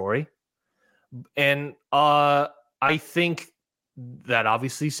character-driven story. And I think that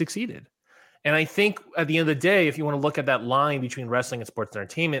obviously succeeded. And I think at the end of the day, if you want to look at that line between wrestling and sports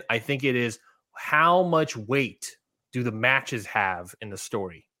entertainment, I think it is how much weight do the matches have in the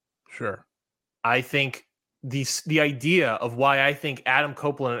story? Sure. I think the idea of why I think Adam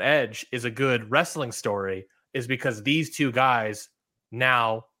Copeland and Edge is a good wrestling story is because these two guys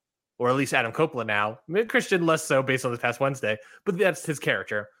now, or at least Adam Copeland now, Christian less so based on this past Wednesday, but that's his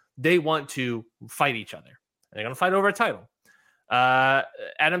character. They want to fight each other. They're going to fight over a title.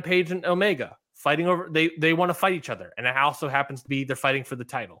 Adam Page and Omega fighting over, they want to fight each other. And it also happens to be they're fighting for the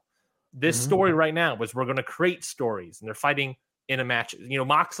title. This story right now was we're going to create stories, and they're fighting in a match.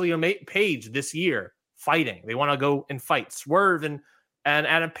 Moxley and Page this year fighting. They want to go and fight. Swerve and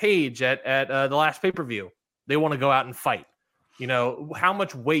Adam Page at the last pay-per-view. They want to go out and fight. How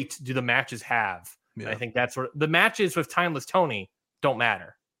much weight do the matches have? Yeah. I think that's the matches with Timeless Tony don't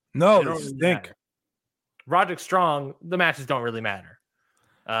matter. No, they stink. Roderick Strong, the matches don't really matter.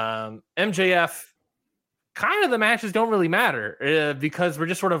 MJF, kind of the matches don't really matter because we're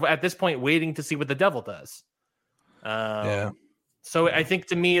just sort of at this point waiting to see what the devil does. So I think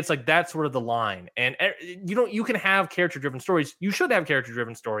to me, it's like that's sort of the line. And you can have character-driven stories. You should have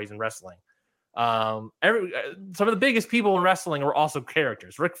character-driven stories in wrestling. Some of the biggest people in wrestling are also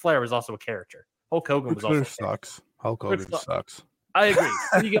characters. Ric Flair was also a character. Hulk Hogan was also sucks. Hulk Hogan sucks. I agree.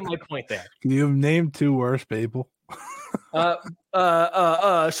 You get my point there. Can you name two worse people? Shawn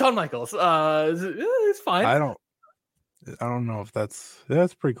Michaels. It's fine. I don't know if that's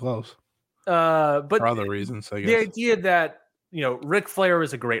pretty close. But for other reasons, I guess. The idea that Ric Flair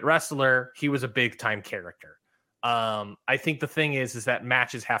is a great wrestler. He was a big time character. I think the thing is that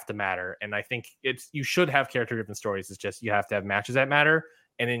matches have to matter, and I think you should have character driven stories. It's just you have to have matches that matter.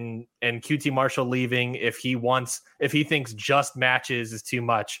 And QT Marshall leaving, if he thinks just matches is too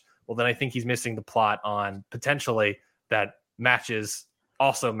much, well, then I think he's missing the plot on potentially that matches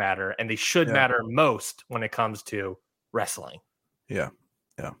also matter, and they should matter most when it comes to wrestling. Yeah.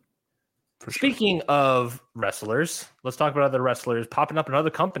 Speaking of wrestlers, let's talk about other wrestlers popping up in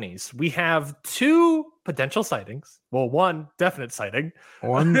other companies. We have two potential sightings. Well, one definite sighting.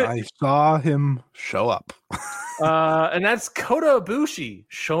 One, I saw him show up. And that's Kota Ibushi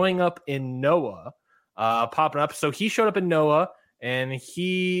showing up in Noah, popping up. So he showed up in Noah, and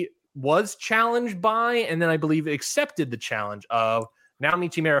he was challenged by, and then I believe accepted the challenge of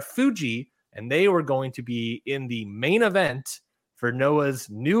Naomichi Marufuji, and they were going to be in the main event for Noah's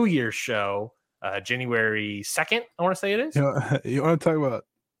New Year's show, January 2nd, I want to say it is. You want to talk about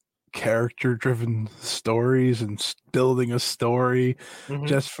character-driven stories and building a story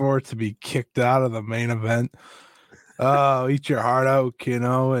just for it to be kicked out of the main event? Oh, eat your heart out,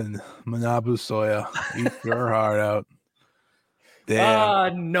 Kino and Manabu Soya. Eat your heart out.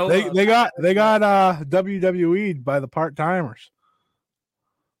 Damn. No, they got WWE'd by the part-timers.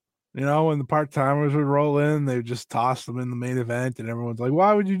 When the part-timers would roll in, they would just toss them in the main event, and everyone's like,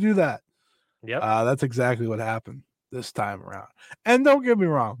 why would you do that? Yep. That's exactly what happened this time around. And don't get me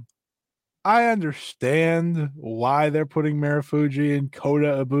wrong, I understand why they're putting Marufuji and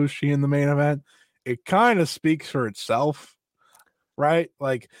Kota Ibushi in the main event. It kind of speaks for itself, right?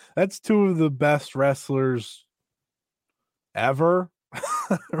 Like, that's two of the best wrestlers ever,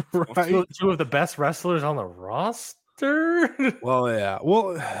 right? Two of the best wrestlers on the roster? Well, yeah.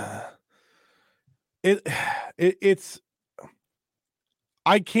 Well, it's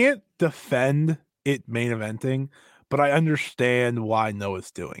I can't defend it main eventing, but I understand why Noah's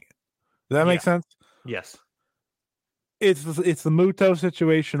doing it. Does that make sense? Yes. It's the Muto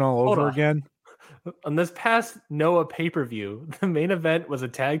situation all over again. On this past Noah pay-per-view, the main event was a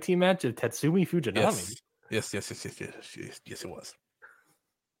tag team match of Tatsumi Fujinami. Yes, it was.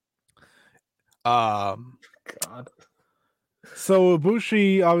 God. So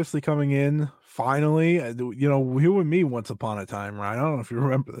Ibushi obviously coming in finally. You and me once upon a time, right? I don't know if you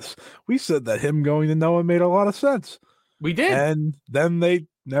remember this. We said that him going to Noah made a lot of sense. We did, and then they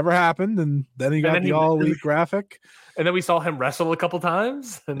never happened, and then he got the All Elite graphic, and then we saw him wrestle a couple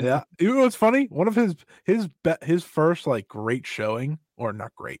times. And... yeah, it was funny. One of his first like great showing, or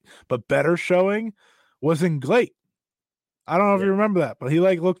not great, but better showing, was in Glate. I don't know if you remember that, but he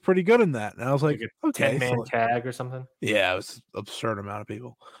looked pretty good in that. And I was like okay, 10-man tag or something. Yeah, it was an absurd amount of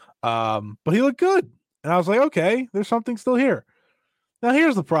people. But he looked good. And I was like, okay, there's something still here. Now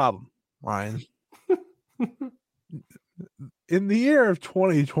here's the problem, Ryan. In the year of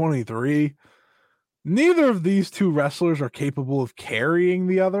 2023, neither of these two wrestlers are capable of carrying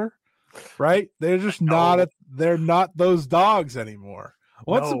the other, right? They're just they're not those dogs anymore.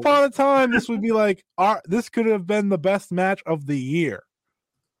 Once upon a time, this would be like, this could have been the best match of the year.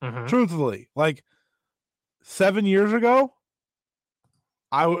 Truthfully, like 7 years ago,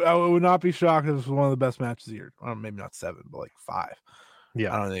 I would not be shocked if this was one of the best matches of the year. Well, maybe not 7, but like 5.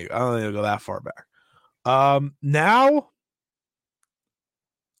 Yeah, I don't think it'll go that far back. Now,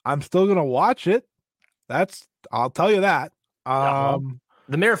 I'm still gonna watch it. I'll tell you that. The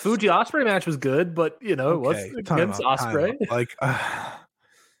Marufuji Ospreay match was good, but it was against Ospreay. Like,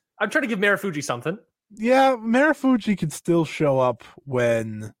 I'm trying to give Marufuji something. Yeah, Marufuji can still show up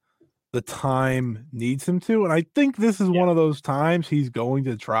when the time needs him to, and I think this is one of those times he's going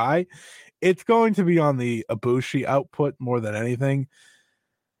to try. It's going to be on the Ibushi output more than anything,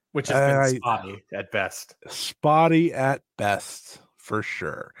 which has been spotty at best. Spotty at best, for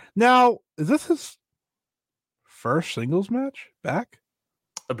sure. Now, is this his first singles match back?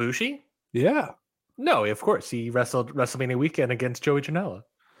 Ibushi? Yeah. No, of course. He wrestled WrestleMania weekend against Joey Janela.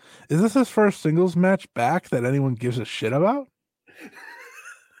 Is this his first singles match back that anyone gives a shit about?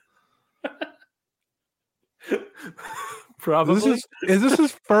 Probably. Is this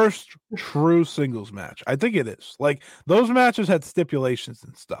his first true singles match? I think it is. Like, those matches had stipulations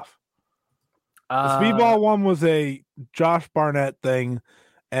and stuff. The Speedball one was a Josh Barnett thing,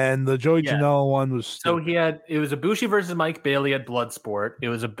 and the Joey Janela one was stupid. So it was Ibushi versus Mike Bailey at Bloodsport. It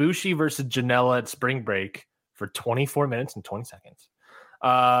was Ibushi versus Janela at Spring Break for 24 minutes and 20 seconds.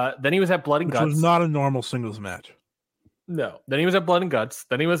 Then he was at Blood and Guts. Which was not a normal singles match. No. Then he was at Blood and Guts.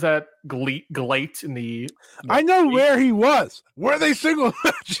 Then he was at Glate in the... I know where he was. Where are they single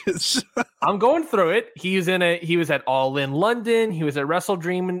matches? I'm going through it. He was at All In London. He was at Wrestle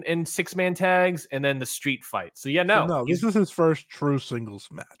Dream in 6-man tags, and then the Street Fight. So this is his first true singles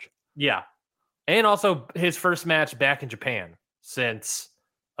match. Yeah. And also his first match back in Japan since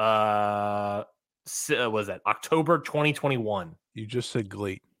was that October 2021. You just said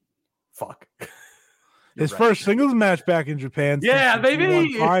Glate. Fuck. His first singles match back in Japan. Yeah,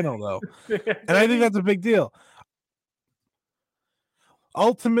 baby. Final though, and I think that's a big deal.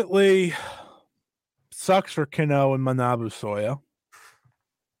 Ultimately, sucks for Kano and Manabu Soya.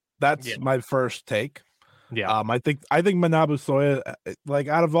 That's my first take. Yeah. I think Manabu Soya, like,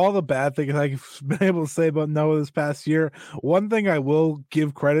 out of all the bad things I've been able to say about Noah this past year, one thing I will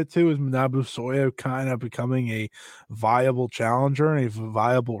give credit to is Manabu Soya kind of becoming a viable challenger and a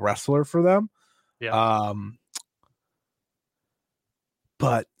viable wrestler for them. Yeah.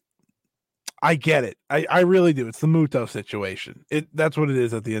 But I get it. I really do. It's the Muto situation. That's what it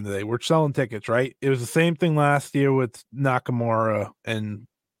is at the end of the day. We're selling tickets, right? It was the same thing last year with Nakamura and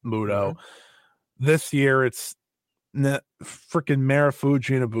Muto. Mm-hmm. This year it's freaking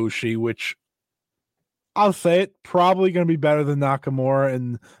Marufuji and Ibushi, which I'll say it, probably going to be better than Nakamura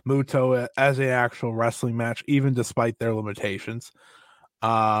and Muto as an actual wrestling match, even despite their limitations.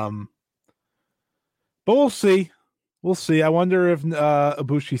 But we'll see. We'll see. I wonder if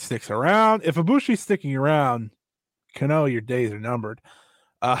Ibushi sticks around. If Ibushi's sticking around, Kano, your days are numbered.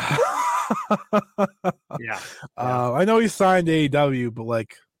 Yeah. I know he signed AEW, but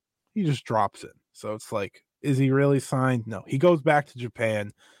like, he just drops it. So it's like, is he really signed? No. He goes back to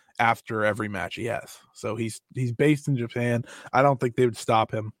Japan after every match he has. So he's based in Japan. I don't think they would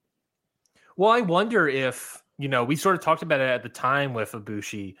stop him. Well, I wonder if, we sort of talked about it at the time with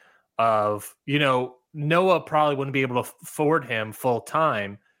Ibushi of, Noah probably wouldn't be able to afford him full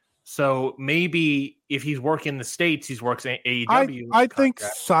time. So maybe if he's working in the States, he's working at AEW. I think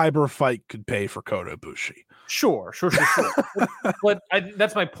Cyber Fight could pay for Kota Ibushi. Sure. But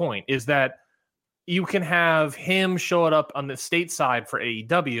that's my point, is that you can have him show it up on the state side for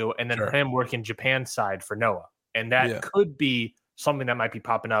AEW and then him working Japan side for Noah. And that could be something that might be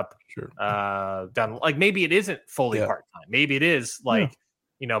popping up down. Like, maybe it isn't fully part-time. Maybe it is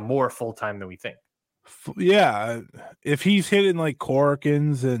more full-time than we think. Yeah, if he's hitting like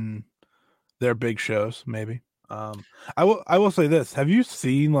Corkins and their big shows, maybe. I will say this: have you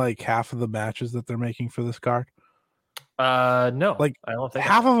seen like half of the matches that they're making for this card? No, like I don't think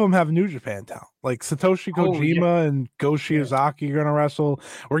half of them have New Japan talent. Like Satoshi Kojima and Go Shiozaki are gonna wrestle.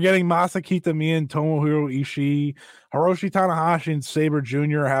 We're getting Masakita Miya and Tomohiro Ishii, Hiroshi Tanahashi and Sabre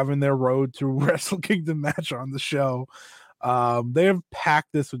Jr. are having their road to Wrestle Kingdom match on the show. They have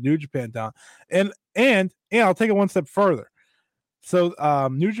packed this with New Japan talent, and I'll take it one step further. So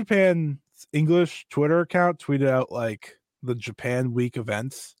New Japan's English Twitter account tweeted out like the Japan Week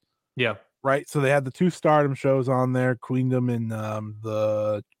events. Yeah. Right. So they had the 2 Stardom shows on there, Queendom and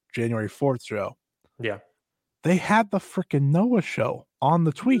the January 4th show. Yeah. They had the freaking Noah show on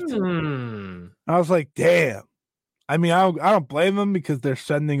the tweet. I was like, damn. I mean, I don't blame them because they're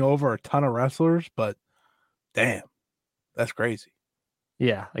sending over a ton of wrestlers, but damn, that's crazy.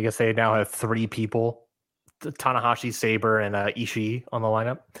 Yeah, I guess they now have 3 people: Tanahashi, Sabre, and Ishii on the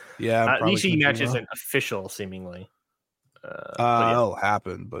lineup. Yeah, the Ishii match isn't official, seemingly. It'll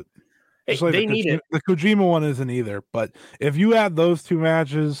happen, but like they need it. The Kojima one isn't either. But if you add those 2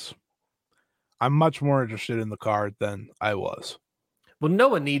 matches, I'm much more interested in the card than I was. Well,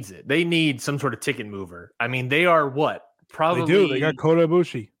 Noah needs it. They need some sort of ticket mover. I mean, they are what? Probably they do. They got Kota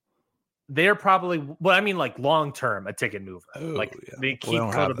Ibushi. they're probably, well, I mean, like long term, a ticket mover. They keep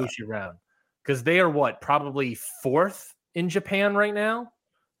Kota Ibushi around because they are probably 4th in Japan right now.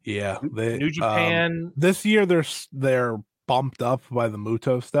 Yeah, New Japan. This year they're bumped up by the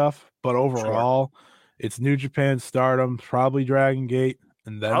Muto stuff, but overall, it's New Japan, Stardom, probably Dragon Gate,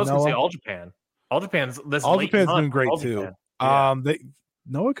 and then I was going to say All Japan. All Japan's doing great too. Yeah.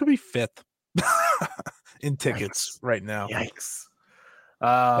 Noah could be 5th in tickets right now. Yikes!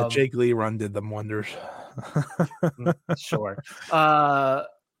 That Jake Lee run did them wonders. Sure.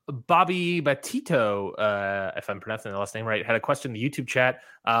 Bobby Batito, if I'm pronouncing the last name right, had a question in the YouTube chat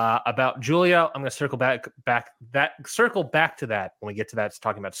about Julia. I'm going to circle back to that when we get to that. It's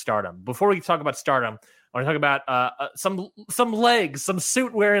talking about Stardom. Before we talk about Stardom, I want to talk about some legs, some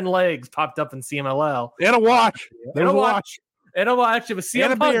suit wearing legs popped up in CMLL and a watch. And a watch. It was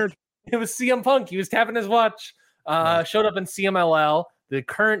CM Punk. Beard. It was CM Punk. He was tapping his watch. Showed up in CMLL. The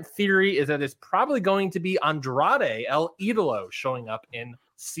current theory is that it's probably going to be Andrade El Idolo showing up in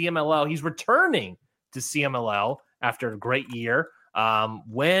CMLL. He's returning to CMLL after a great year.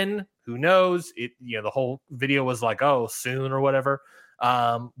 When? Who knows? The whole video was like, oh, soon or whatever.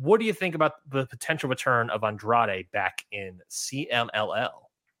 What do you think about the potential return of Andrade back in CMLL?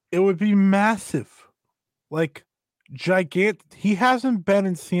 It would be massive. Like, gigantic. He hasn't been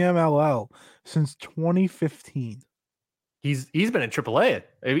in CMLL since 2015. He's been in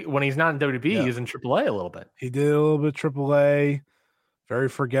AAA. When he's not in WWE, he's in AAA a little bit. He did a little bit AAA. Very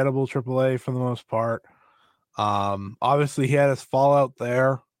forgettable AAA for the most part. Obviously, he had his fallout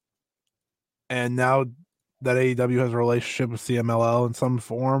there. And now that AEW has a relationship with CMLL in some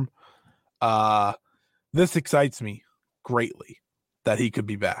form, this excites me greatly that he could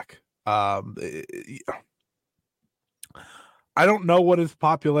be back. I don't know what his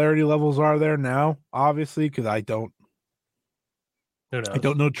popularity levels are there now, obviously, because I don't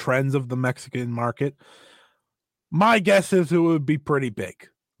know trends of the Mexican market. My guess is it would be pretty big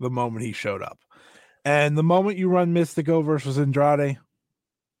the moment he showed up. And the moment you run Mystico versus Andrade,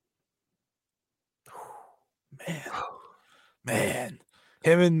 man,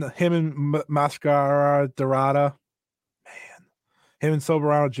 him and Mascara Dorada, man, him and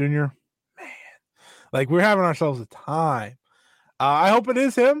Soberano Jr., man, like we're having ourselves a time. I hope it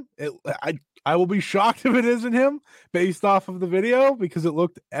is him. I will be shocked if it isn't him based off of the video because it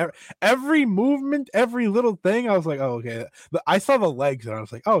looked every movement, every little thing. I was like, oh, okay. I saw the legs and I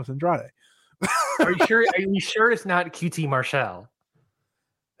was like, oh, it's Andrade. Are you sure it's not QT Marshall?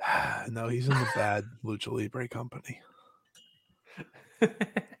 No, he's in the bad Lucha Libre company.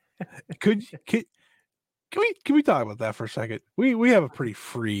 Can we talk about that for a second? We have a pretty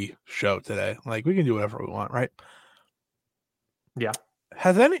free show today. Like we can do whatever we want, right? Yeah.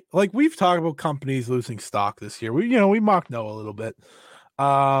 We've talked about companies losing stock this year. We mocked Noah a little bit.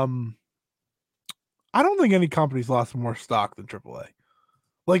 I don't think any company's lost more stock than AAA.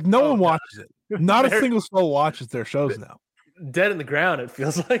 Like no one watches it. Not a single soul watches their shows now. Dead in the ground. It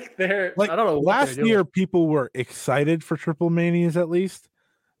feels like they're like I don't know. Last year, people were excited for Triple Manias at least.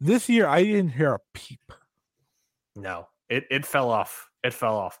 This year, I didn't hear a peep. No, it fell off. It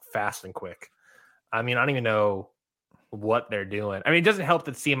fell off fast and quick. I mean, I don't even know what they're doing. I mean, it doesn't help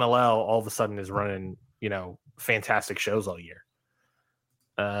that CMLL all of a sudden is running, fantastic shows all year.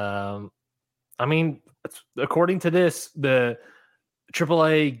 I mean, according to this, the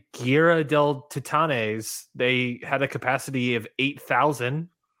AAA Guerra del Titanes, they had a capacity of 8,000.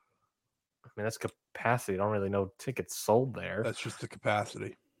 I mean, that's capacity. I don't really know tickets sold there. That's just the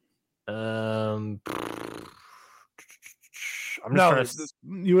capacity. You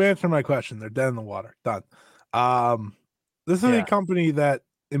answered my question. They're dead in the water. Done. This is a company that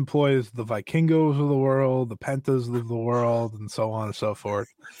employs the Vikingos of the world, the Pentas of the world, and so on and so forth.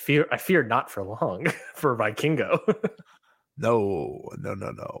 I fear not for long for Vikingo. No.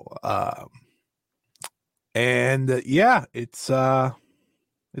 It's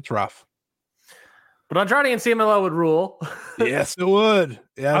rough. But Andrade and CMLL would rule. Yes, it would.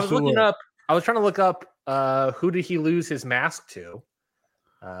 Yes, I was trying to look up who did he lose his mask to?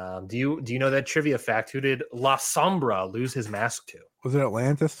 Do you know that trivia fact? Who did La Sombra lose his mask to? Was it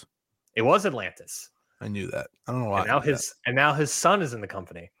Atlantis? It was Atlantis. I knew that. I don't know why. And now his son is in the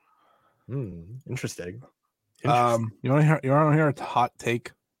company. Interesting. You want to hear a hot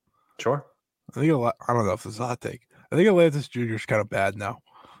take? Sure. I don't know if this is a hot take. I think Atlantis Jr. is kind of bad now.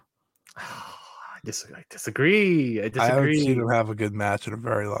 I disagree. I haven't seen him have a good match in a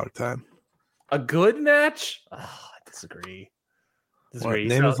very long time. A good match? I disagree.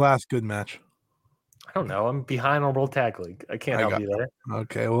 Name his last good match. I don't know. I'm behind on World Tag League. I can't help you there.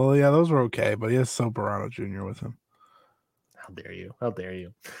 Okay. Well, yeah, those were okay, but he has Soberano Jr. with him. How dare you? How dare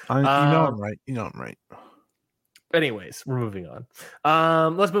you? I'm right. I'm right. Anyways, we're moving on.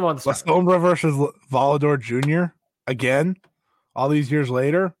 Let's move on to Sombra versus Volador Jr. again, all these years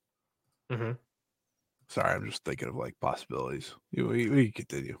later. Mm-hmm. Sorry, I'm just thinking of like possibilities. We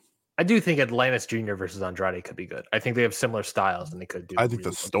continue. I do think Atlantis Jr. versus Andrade could be good. I think they have similar styles and they could do. I think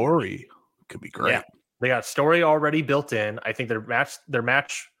the story could be great. Yeah, they got story already built in. I think the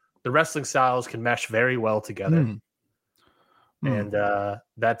wrestling styles can mesh very well together. And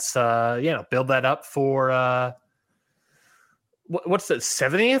that's build that up for what's the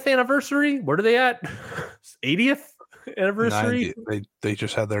 70th anniversary? Where are they at? 80th anniversary? 90th. They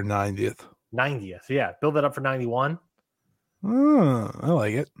just had their 90th. 90th, yeah. Build that up for 91. I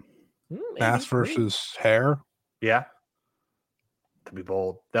like it. Mask versus hair. Yeah. Could be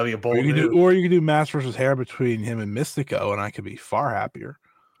bold. That'd be a bold or you could do Mask versus hair between him and Mystico, and I could be far happier.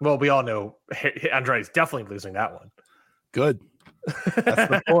 Well, we all know Andrade's definitely losing that one. Good. That's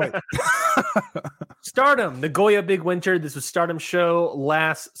the point. Stardom, Nagoya Big Winter. This was Stardom show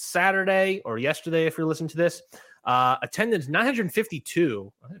last Saturday or yesterday, if you're listening to this. Attendance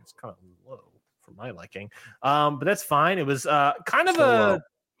 952. I think it's kind of low for my liking, but that's fine. It was kind of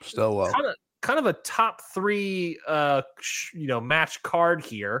still low. Kind of a top 3 match card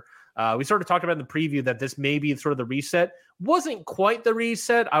here. We sort of talked about in the preview that this may be sort of the reset. Wasn't quite the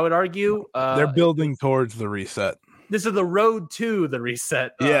reset, I would argue. They're building towards the reset. This is the road to the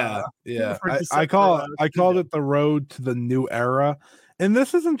reset. Yeah. I called it the road to the new era. And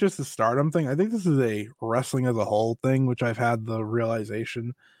this isn't just a Stardom thing. I think this is a wrestling as a whole thing, which I've had the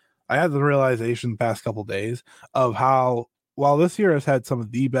realization. I had the realization the past couple days of how, while this year has had some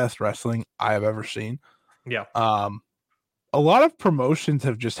of the best wrestling I have ever seen. Yeah. A lot of promotions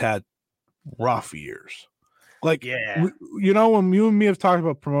have just had rough years. Like, when you and me have talked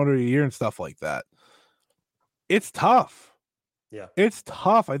about promoter of the year and stuff like that, it's tough. Yeah. It's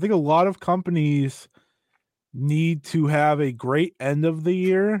tough. I think a lot of companies need to have a great end of the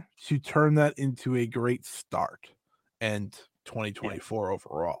year to turn that into a great start and 2024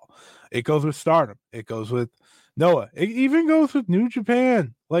 overall. It goes with Stardom. It goes with Noah. It even goes with New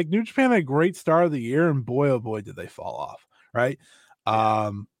Japan. Like, New Japan had a great start of the year, and boy, oh boy, did they fall off, right?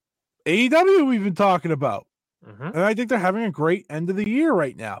 AEW we've been talking about. And I think they're having a great end of the year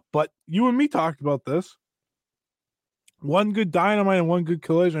right now. But you and me talked about this. One good Dynamite and one good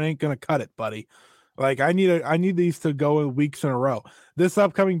Collision ain't gonna cut it, buddy. Like, I need these to go in weeks in a row. This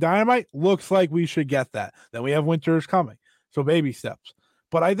upcoming Dynamite looks like we should get that. Then we have Winter's coming, so baby steps.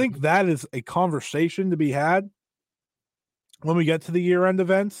 But I think that is a conversation to be had when we get to the year-end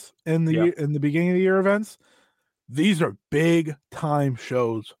events in the beginning of the year events. These are big time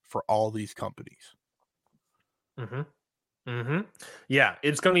shows for all these companies. Yeah,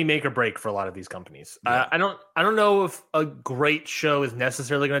 it's going to be make or break for a lot of these companies. I don't know if a great show is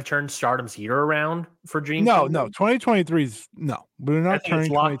necessarily going to turn Stardom's year around for Dream. No, 2023 is no. We're not turning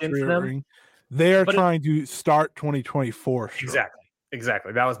 2023 around. They are trying to start 2024. Sure.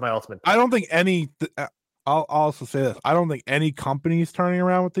 Exactly. That was my ultimate point. I don't think any. I'll also say this. I don't think any company is turning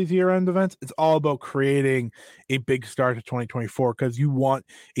around with these year-end events. It's all about creating a big start to 2024 because you want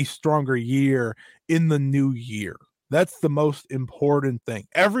a stronger year in the new year. That's the most important thing.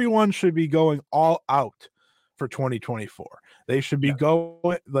 Everyone should be going all out for 2024. They should be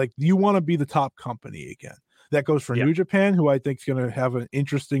going like, you want to be the top company again. That goes for New Japan, who I think is going to have an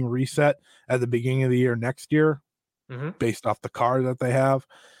interesting reset at the beginning of the year next year, based off the card that they have.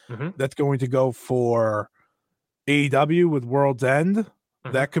 That's going to go for AEW with World's End.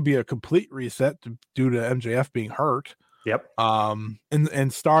 That could be a complete reset due to MJF being hurt.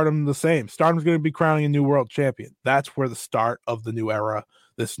 And Stardom the same. Stardom's going to be crowning a new world champion. That's where the start of the new era,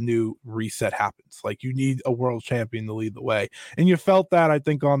 this new reset happens. Like, you need a world champion to lead the way. And you felt that, I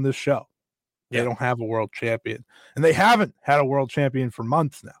think, on this show. They don't have a world champion. And they haven't had a world champion for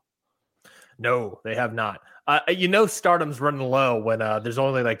months now. No, they have not. Stardom's running low when there's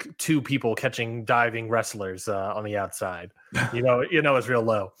only like 2 people catching diving wrestlers on the outside. It's real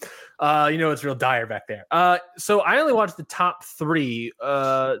low. It's real dire back there. So I only watched the top 3.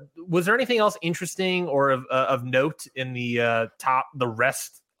 Was there anything else interesting or of note in the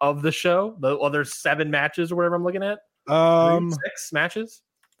rest of the show? The other 7 matches or whatever I'm looking at. 6 matches.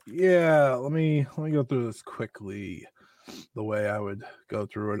 Yeah, let me go through this quickly. The way I would go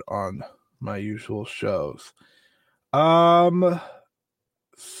through it on my usual shows. Sayori,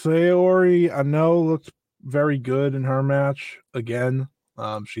 I know, looked very good in her match again.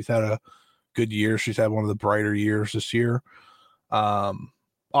 She's had a good year. She's had one of the brighter years this year.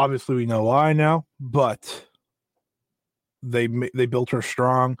 Obviously we know why now, but they built her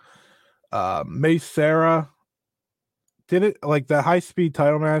strong. May Sarah did it like the high speed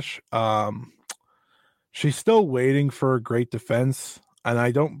title match. She's still waiting for a great defense, and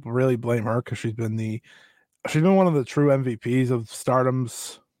I don't really blame her because she's been one of the true MVPs of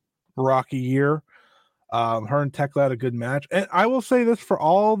Stardom's rocky year. Her and Tekla had a good match, and I will say this for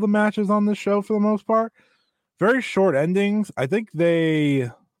all the matches on this show for the most part, very short endings. I think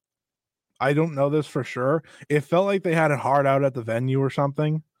I don't know this for sure. It felt like they had it hard out at the venue or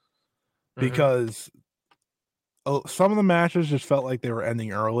something because some of the matches just felt like they were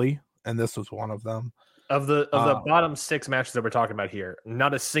ending early, and this was one of them. Of the bottom 6 matches that we're talking about here,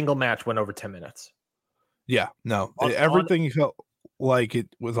 not a single match went over 10 minutes. Yeah, no. Everything felt like it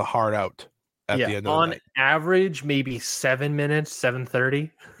was a hard out at the end of the night. On average, maybe 7 minutes,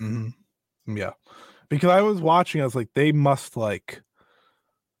 7:30. Yeah. Because I was watching, I was like, they must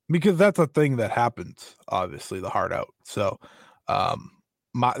because that's a thing that happens, obviously, the hard out. So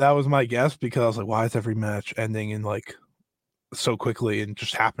that was my guess, because I was like, why is every match ending in so quickly and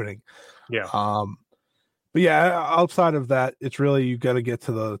just happening? Yeah. But yeah, outside of that, it's really, you got to get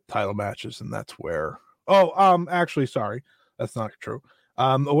to the title matches, and that's where. Actually, sorry, that's not true.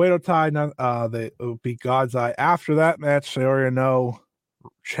 Oedo Tai, they beat God's Eye. After that match, Saori Anou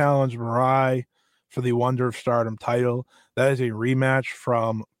challenged Mirai for the Wonder of Stardom title. That is a rematch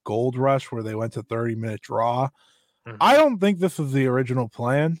from Gold Rush, where they went to 30-minute draw. I don't think this was the original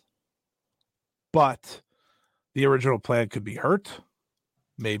plan, but the original plan could be hurt.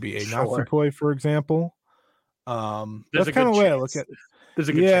 Maybe a Natsupoi, for example. That's kind of the way I look at it. There's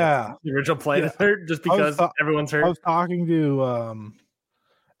a good chance the original plan is hurt just because everyone's hurt. I was talking to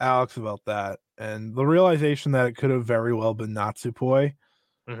Alex about that, and the realization that it could have very well been Natsupoi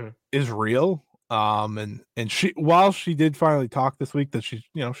is real. And she, while she did finally talk this week that she's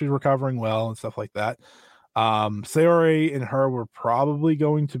recovering well and stuff like that, Saori and her were probably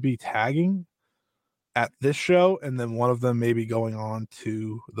going to be tagging at this show, and then one of them maybe going on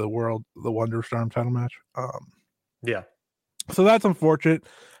to the Wonder of Stardom title match. Yeah. So that's unfortunate.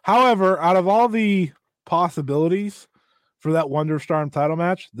 However, out of all the possibilities for that Wonder of Stardom title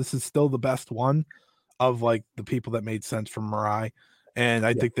match, this is still the best one of the people that made sense for Mirai. And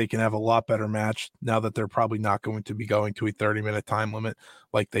I think they can have a lot better match now that they're probably not going to be going to a 30-minute time limit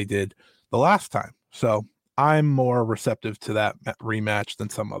like they did the last time. So I'm more receptive to that rematch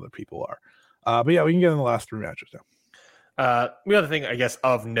than some other people are. But yeah, we can get in the last 3 matches now. The other thing, I guess,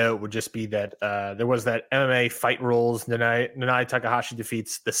 of note would just be that there was that MMA Fight Rules. Nanae Takahashi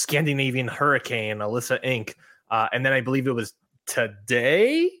defeats the Scandinavian Hurricane, Alyssa Inc. And then I believe it was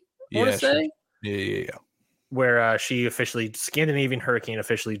today, Yeah. Where Scandinavian Hurricane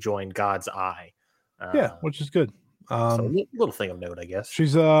officially joined God's Eye. Which is good. So a little thing of note, I guess.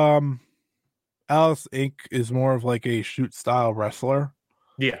 She's Alice Inc. is more of a shoot style wrestler.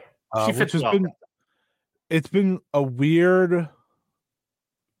 Yeah. She fits well. It's been a weird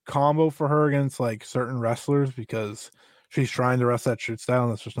combo for her against certain wrestlers, because she's trying to wrestle that shoot style,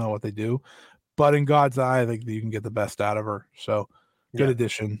 and that's just not what they do. But in God's Eye, I think that you can get the best out of her. So good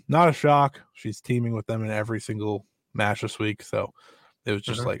addition. Not a shock. She's teaming with them in every single match this week. So it was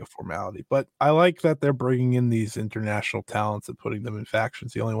just a formality. But I like that they're bringing in these international talents and putting them in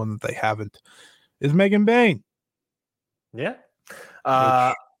factions. The only one that they haven't is Megan Bain. Yeah.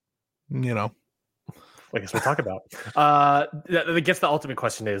 Which, I guess we'll talk about. I guess the ultimate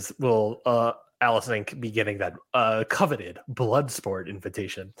question is, will Alice Inc. be getting that coveted Bloodsport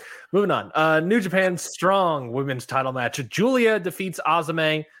invitation? Moving on. New Japan Strong women's title match. Julia defeats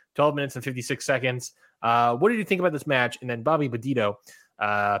Azumi, 12 minutes and 56 seconds. What did you think about this match? And then Bobby Petito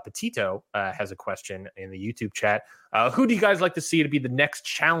has a question in the YouTube chat. Who do you guys like to see to be the next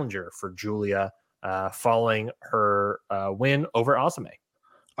challenger for Julia following her win over Azumi?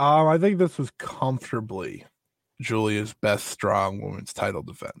 I think this was comfortably Julia's best strong women's title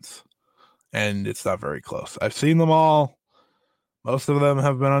defense, and it's not very close. I've seen them all. Most of them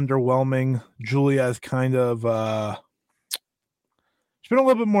have been underwhelming. Julia is kind of she's been a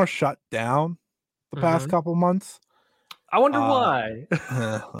little bit more shut down the past couple months. I wonder why.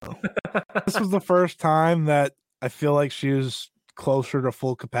 This was the first time that I feel like she was closer to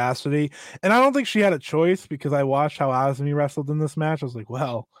full capacity, and I don't think she had a choice, because I watched how Azumi wrestled in this match. I was like,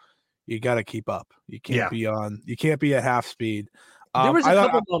 well, you got to keep up. You can't be at half speed. There was a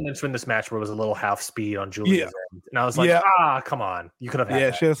couple moments in this match where it was a little half speed on Julia's end, and I was like, come on, you could have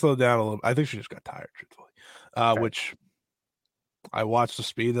had that. She had to slow down a little. I think she just got tired, truthfully. Which I watched the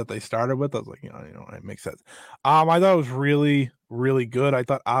speed that they started with. I was like, it makes sense. I thought it was really, really good. I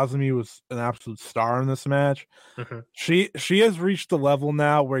thought Azumi was an absolute star in this match. She has reached the level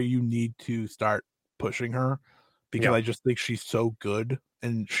now where you need to start pushing her, because I just think she's so good,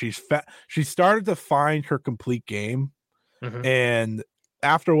 and she started to find her complete game. And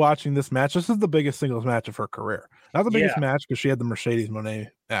after watching this match, this is the biggest singles match of her career. Not the biggest match because she had the Mercedes Moné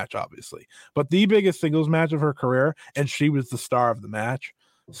match, obviously, but the biggest singles match of her career, and she was the star of the match.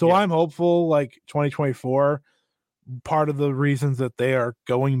 So I'm hopeful, like 2024, part of the reasons that they are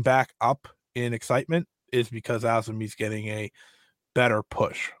going back up in excitement is because Azumi's getting a better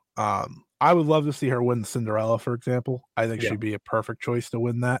push. I would love to see her win the Cinderella, for example. I think she'd be a perfect choice to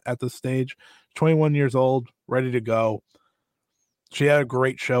win that at this stage. 21 years old, ready to go. She had a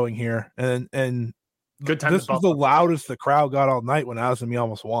great showing here, and good time. This was the loudest the crowd got all night when Azumi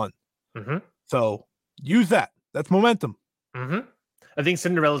almost won. So use that. That's momentum. I think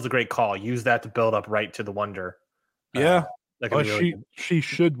Cinderella's a great call. Use that to build up right to the Wonder. Yeah, she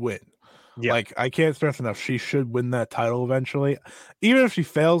should win. Yeah. Like, I can't stress enough, she should win that title eventually. Even if she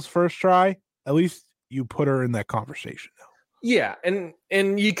fails first try, at least you put her in that conversation now. Yeah, and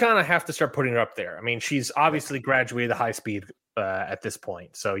you kind of have to start putting her up there. I mean, she's obviously graduated high speed at this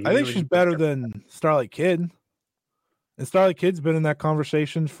point. So I think she's better than Starlight Kid. And Starlight Kid's been in that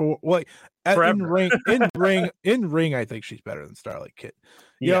conversation for in ring. I think she's better than Starlight Kid.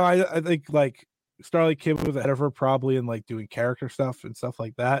 You know, I think like Starlight Kid was ahead of her probably in like doing character stuff and stuff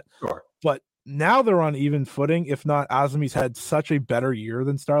like that. Sure. But now they're on even footing. If not, Azumi's had such a better year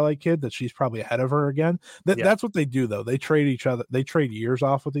than Starlight Kid that she's probably ahead of her again. That's what they do, though. They trade each other. They trade years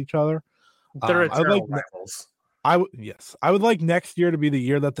off with each other. They're eternal rivals. I would like next year to be the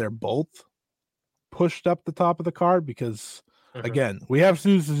year that they're both pushed up the top of the card because, again, we have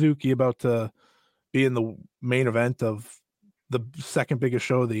Suzuki about to be in the main event of the second biggest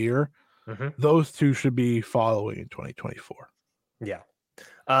show of the year. Those two should be following in 2024. Yeah.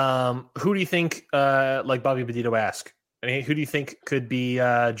 Who do you think, like Bobby Badito asked, who do you think could be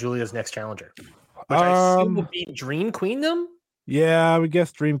Julia's next challenger? Which I assume would be Dream Queendom? Yeah, I would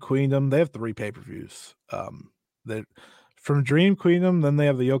guess Dream Queendom. They have 3 pay-per-views. They from Dream Queendom, then they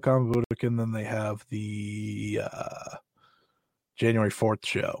have the Yokan Budokan, then they have the January 4th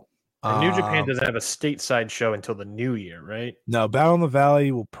show. New Japan doesn't have a stateside show until the new year, right? No, Battle in the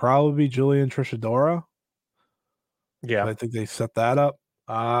Valley will probably be Julia and Trishadora. Yeah. I think they set that up.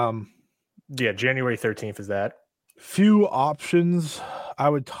 Yeah, January 13th is that. Few options I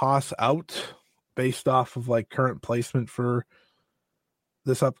would toss out based off of like current placement for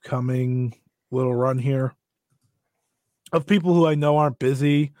this upcoming little run here of people who I know aren't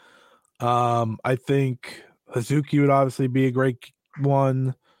busy. I think Hazuki would obviously be a great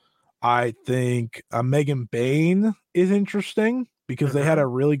one. I think Megan Bain is interesting because they had a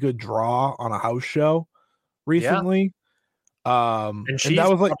really good draw on a house show recently. And she's that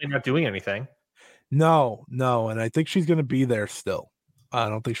was probably not doing anything. No, and I think she's going to be there still. I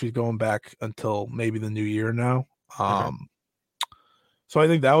don't think she's going back until maybe the new year now. So I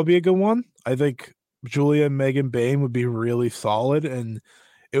think that would be a good one. I think Julia and Megan Bain would be really solid, and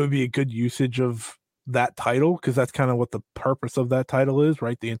it would be a good usage of that title because that's kind of what the purpose of that title is,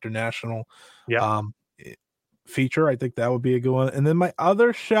 right? The international feature. I think that would be a good one. And then my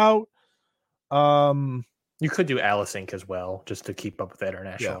other shout, you could do Alice Inc. as well, just to keep up with the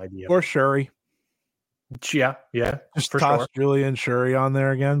international idea. Or Shuri. Yeah. Just toss Julia and Shuri on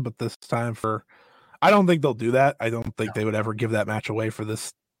there again, but this time I don't think they'll do that. I don't think they would ever give that match away for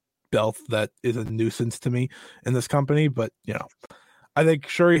this belt that is a nuisance to me in this company. But, I think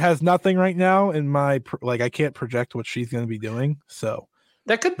Shuri has nothing right now in my, I can't project what she's going to be doing. So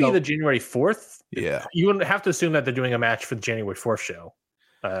that could be the January 4th. Yeah. You wouldn't have to assume that they're doing a match for the January 4th show.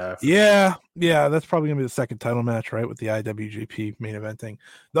 Yeah, that's probably gonna be the second title match, right, with the IWGP main eventing.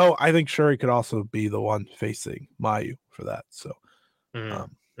 Though I think Shuri could also be the one facing Mayu for that. So,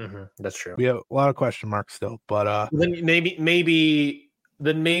 that's true. We have a lot of question marks still, but then maybe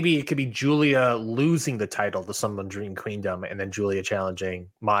it could be Julia losing the title to someone Dream Queendom, and then Julia challenging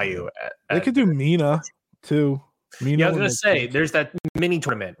Mayu. They could do Mina too. I was gonna say there's that mini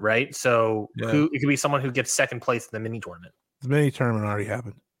tournament, right? So it could be someone who gets second place in the mini tournament. The mini tournament already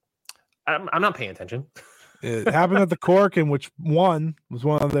happened. I'm not paying attention. It happened at the Cork, in which one was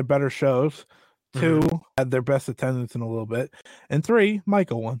one of their better shows. 2 had their best attendance in a little bit, and 3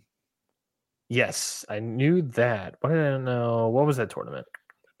 Michael won. Yes, I knew that. What did I know? What was that tournament?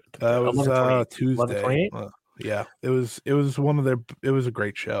 It was Tuesday. Yeah, it was one of their. It was a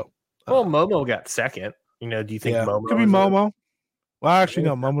great show. Well, Momo got second. Do you think Momo could be Momo? Well, actually,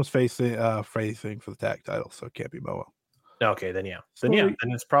 no. Momo's facing for the tag title, so it can't be Momo. Okay, then then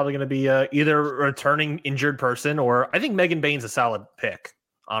it's probably going to be either a returning injured person, or I think Megan Bain's a solid pick.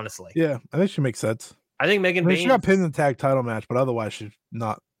 Honestly, yeah, I think she makes sense. I think Megan Bain. She got pinned in the tag title match, but otherwise she's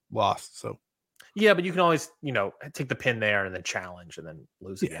not lost. So yeah, but you can always take the pin there and then challenge and then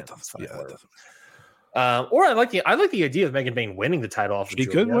lose again. Or I like the idea of Megan Bayne winning the title off of She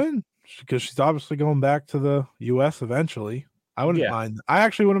Julia. could win because she's obviously going back to the U.S. eventually. I wouldn't mind. I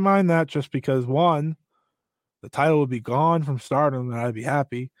actually wouldn't mind that just because, one, the title would be gone from Stardom and I'd be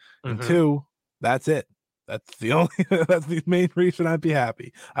happy. And two, that's it. That's the main reason I'd be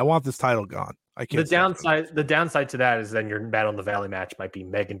happy. I want this title gone. I can't. The downside to that is then your Battle in the Valley match might be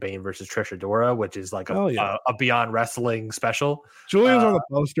Megan Bayne versus Trish Adora, which is like a Beyond Wrestling special. Julia's on the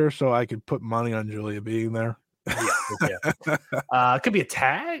poster, so I could put money on Julia being there. It could be a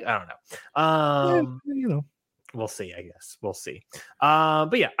tag. I don't know. We'll see. I guess we'll see.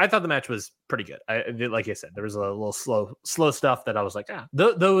 But yeah, I thought the match was pretty good. Like I said, there was a little slow stuff that I was like,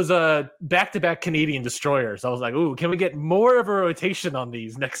 those back-to-back Canadian destroyers. I was like, ooh, can we get more of a rotation on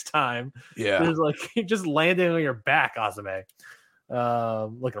these next time? Yeah, there's like just landing on your back, Azumi.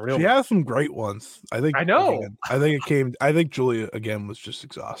 Looking real. She has some great ones. I know. Again, I think Julia again was just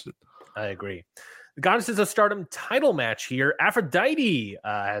exhausted. I agree. The Goddesses of Stardom title match here. Aphrodite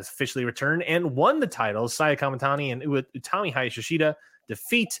has officially returned and won the titles. Saya Kamatani and Utami Hayashishida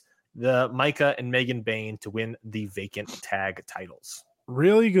defeat the Micah and Megan Bayne to win the vacant tag titles.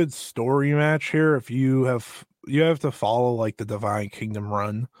 Really good story match here. If you have to follow like the Divine Kingdom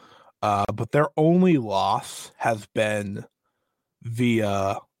run, but their only loss has been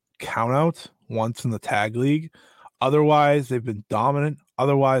via countout once in the tag league. Otherwise, they've been dominant.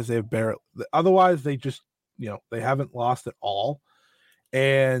 Otherwise, they just, they haven't lost at all.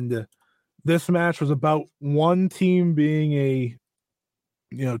 And this match was about one team being a,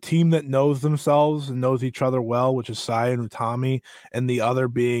 team that knows themselves and knows each other well, which is Saya and Utami, and the other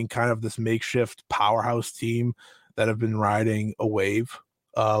being kind of this makeshift powerhouse team that have been riding a wave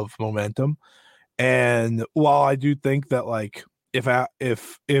of momentum. And while I do think that like if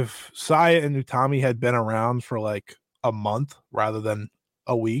Saya and Utami had been around for like a month rather than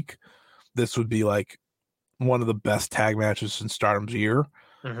a week, this would be like one of the best tag matches in Stardom's year.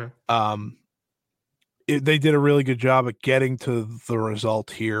 They did a really good job at getting to the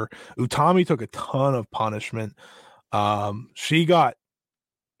result here. Utami took a ton of punishment. She did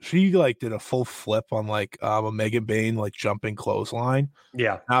a full flip on like a Megan Bayne like jumping clothesline.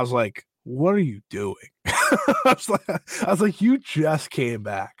 Yeah, and I was like, what are you doing? I was like, you just came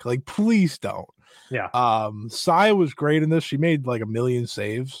back. Like, please don't. Yeah. Saya was great in this. She made like 1 million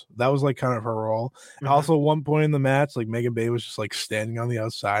saves. That was like kind of her role. Also, at one point in the match, like Megan Bayne was just like standing on the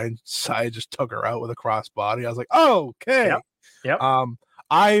outside, and Saya just took her out with a crossbody. I was like, oh, okay. Yep.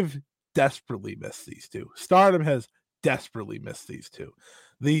 I've desperately missed these two. Stardom has desperately missed these two.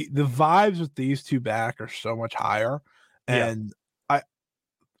 The vibes with these two back are so much higher, and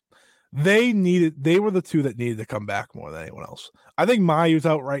they were the two that needed to come back more than anyone else. I think Mayu's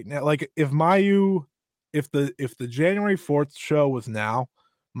out right now. Like if the January 4th show was now,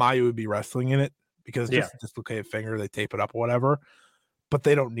 Mayu would be wrestling in it because just a dislocated finger, they tape it up or whatever, but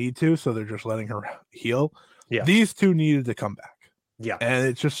they don't need to, so they're just letting her heal. Yeah. These two needed to come back. Yeah. And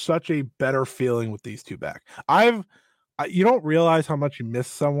it's just such a better feeling with these two back. You don't realize how much you miss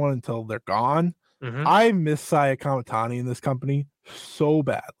someone until they're gone. I miss Saya Kamatani in this company so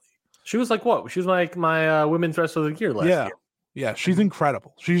badly. She was like what? She was like my women's wrestler of the year last year. Yeah, she's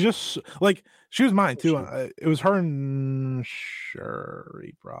incredible. She's just like she was mine too. It was her and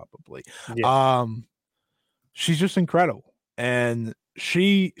Sherry probably. Yeah. She's just incredible, and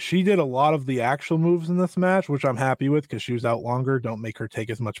she did a lot of the actual moves in this match, which I'm happy with because she was out longer. Don't make her take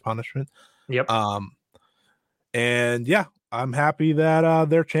as much punishment. Yep. And yeah, I'm happy that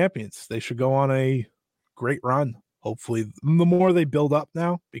they're champions. They should go on a great run. Hopefully, the more they build up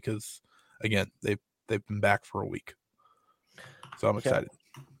now, because again, they've been back for a week, so I'm excited.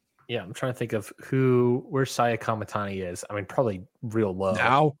 Yeah, I'm trying to think of where Saya Kamatani is. I mean, probably real low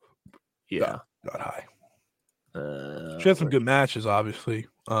now. Yeah, not high. She had some good matches, obviously,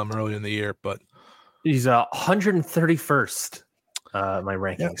 early in the year, but he's 131st. My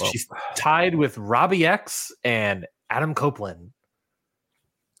rankings. Yeah, well, she's tied with Robbie X and Adam Copeland.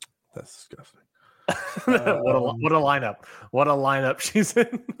 That's disgusting. What a lineup she's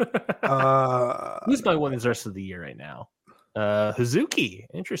in. Who's my women's rest of the year right now? Hazuki.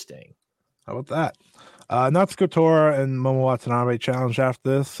 Interesting. How about that? Natsuko Tora and Momo Watanabe challenged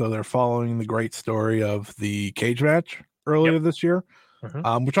after this, so they're following the great story of the cage match earlier this year,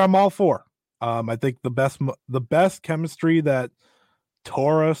 which I'm all for. I think the best chemistry that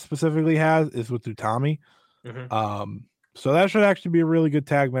Tora specifically has is with Utami. So that should actually be a really good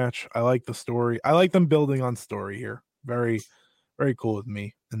tag match. I like the story. I like them building on story here. Very, very cool with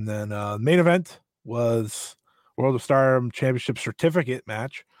me. And then main event was World of Stardom Championship Certificate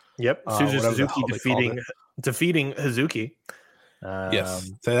match. Yep. Suzuki defeating Hazuki.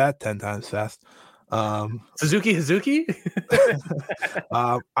 Yes. Say that 10 times fast. Suzuki Hazuki.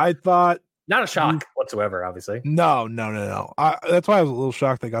 I thought not a shock whatsoever, obviously. No. That's why I was a little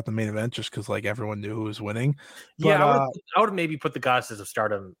shocked they got the main event, just because like everyone knew who was winning. But, I would have maybe put the Goddesses of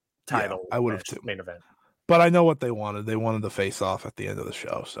Stardom title. I would have too. Main event. But I know what they wanted. They wanted the face off at the end of the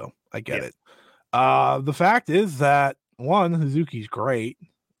show, so I get it. The fact is that one, Hazuki's great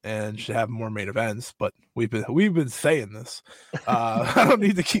and should have more main events, but we've been saying this. I don't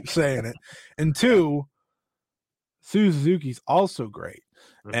need to keep saying it. And two, Suzuki's also great.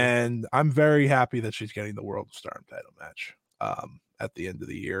 Mm-hmm. And I'm very happy that she's getting the World of Stardom title match at the end of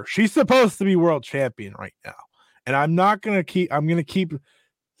the year. She's supposed to be world champion right now. And I'm going to keep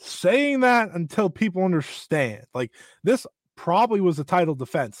saying that until people understand. Like, this probably was a title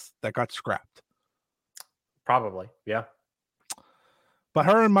defense that got scrapped. Probably, yeah. But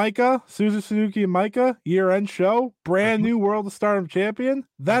her and Maika, Suzuki and Maika, year-end show, brand new World of Stardom champion.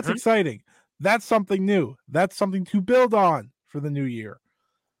 That's exciting. That's something new. That's something to build on for the new year.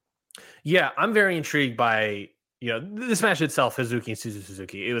 Yeah, I'm very intrigued by, this match itself, Hazuki and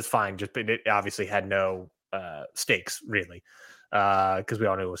Suzuki. It was fine, just it obviously had no stakes, really, because we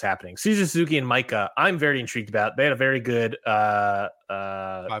all knew what was happening. Suzuki and Maika, I'm very intrigued about. They had a very good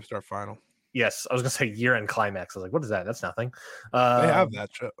 5-star final. Yes, I was going to say year-end climax. I was like, what is that? That's nothing. They have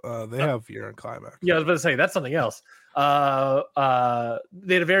that show. They have year-end climax. Yeah, I was about to say, that's something else. They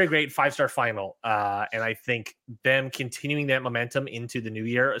had a very great 5-star final. And I think them continuing that momentum into the new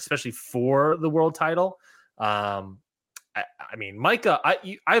year, especially for the world title. I mean, Maika,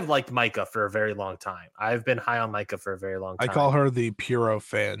 I've liked Maika for a very long time. I've been high on Maika for a very long time. I call her the Puro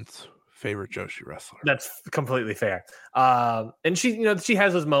fans' favorite Joshi wrestler. That's completely fair. And she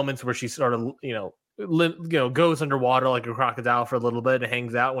has those moments where she sort of, goes underwater like a crocodile for a little bit and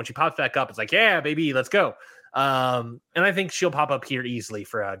hangs out. When she pops back up, it's like, yeah, baby, let's go. And I think she'll pop up here easily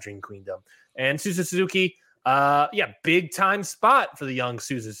for Dream Queendom. And Suzuki, big time spot for the young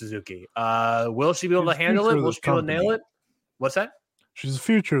Suzuki. Will she be able to handle it? Will she be able to nail it? What's that? She's the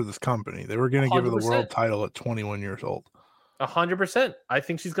future of this company. They were going to give her the world title at 21 years old. 100%. I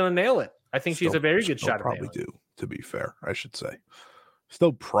think she's going to nail it. I think she's a very good shot at nailing it. Probably do, to be fair, I should say.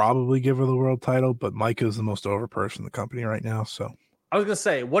 Still probably give her the world title, but Maika is the most over person in the company right now. So I was going to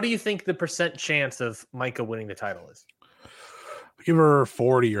say, what do you think the % chance of Maika winning the title is? I give her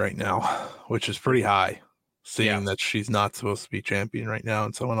 40 right now, which is pretty high, seeing that she's not supposed to be champion right now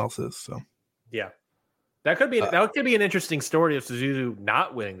and someone else is. So yeah, that could be an interesting story of Suzuki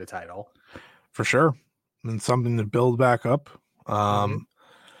not winning the title for sure, and something to build back up.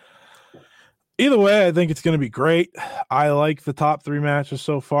 Either way, I think it's going to be great. I like the top 3 matches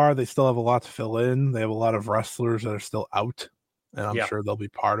so far. They still have a lot to fill in. They have a lot of wrestlers that are still out, and I'm sure they'll be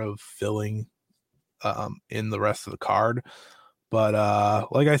part of filling in the rest of the card. But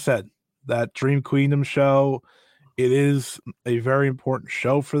like I said, that Dream Queendom show, it is a very important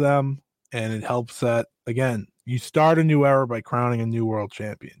show for them, and it helps that, again, you start a new era by crowning a new world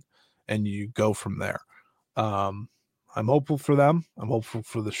champion, and you go from there. I'm hopeful for them. I'm hopeful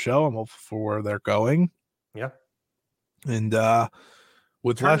for the show. I'm hopeful for where they're going. Yeah. And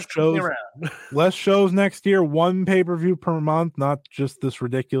with less shows next year, 1 pay-per-view per month, not just this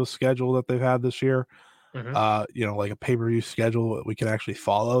ridiculous schedule that they've had this year. Like a pay-per-view schedule that we can actually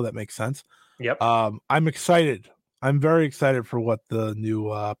follow. That makes sense. Yep. I'm excited. I'm very excited for what the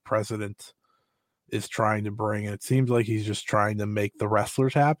new president is trying to bring. And it seems like he's just trying to make the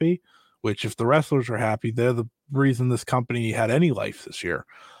wrestlers happy, which if the wrestlers are happy, they're the reason this company had any life this year.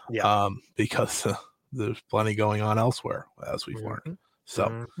 Yeah. Because there's plenty going on elsewhere, as we've learned.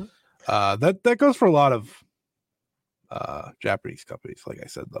 So that goes for a lot of Japanese companies. Like I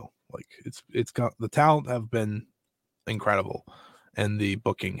said, though, like it's got the talent have been incredible, and the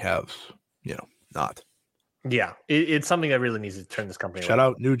booking have not. Yeah, it's something that really needs to turn this company. Shout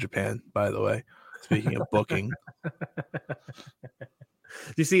out New Japan, by the way. Speaking of booking.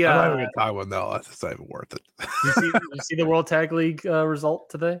 You see, I'm not even gonna talk about no. That's not even worth it. you see the World Tag League result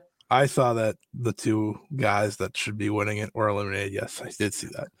today? I saw that the 2 guys that should be winning it were eliminated. Yes, I did see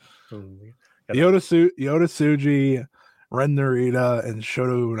that. Yota Tsuji, Ren Narita, and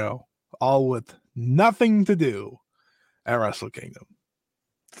Shota Uno, all with nothing to do at Wrestle Kingdom.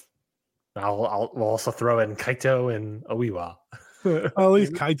 We'll also throw in Kaito and Oiwa. Well, at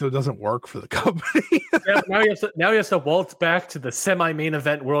least Kaito doesn't work for the company. now he has to waltz back to the semi-main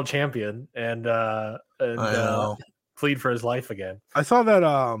event world champion and plead for his life again. I saw that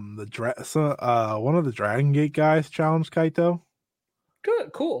one of the Dragon Gate guys challenged Kaito.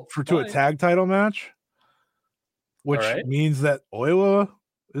 Good, cool. To a tag title match, which means that Oiwa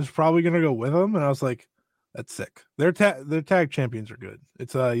is probably going to go with him. And I was like, that's sick. Their tag champions are good.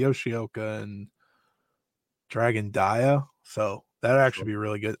 It's Yoshioka and Dragon Dia. So that'd actually be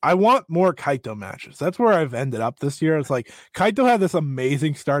really good. I want more Kaito matches. That's where I've ended up this year. It's like Kaito had this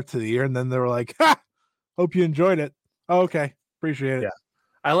amazing start to the year, and then they were like, "Ha! Hope you enjoyed it." Oh, okay, appreciate it. Yeah,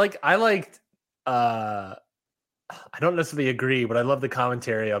 I liked. I don't necessarily agree, but I love the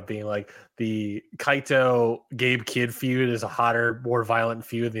commentary of being like the Kaito Gabe Kidd feud is a hotter, more violent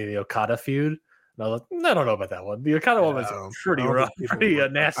feud than the Okada feud. And I was like, I don't know about that one. The Okada one was pretty rough, pretty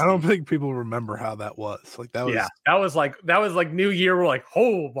nasty. I don't think people remember how that was. Like that was that was like New Year. We're like,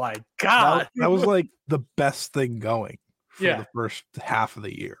 oh my god, that was like the best thing going for the first half of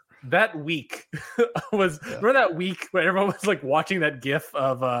the year. That week remember that week when everyone was like watching that gif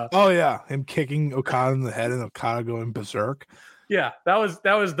of him kicking Okada in the head and Okada going berserk. Yeah, that was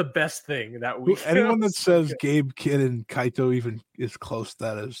the best thing that week. Anyone that says Gabe Kidd and Kaito even is close to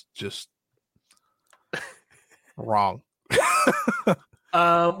that is just wrong.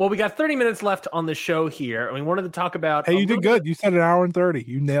 Well, we got 30 minutes left on the show here, and we wanted to talk about. Hey, you did good. You said an hour and 30.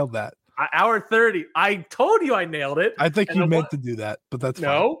 You nailed that. Hour 30. I told you I nailed it. I think you meant to do that, but that's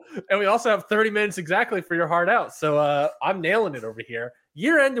fine. And we also have 30 minutes exactly for your heart out. So I'm nailing it over here.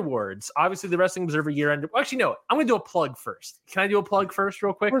 Year-end awards. Obviously, the Wrestling Observer year-end. Actually, no. I'm going to do a plug first. Can I do a plug first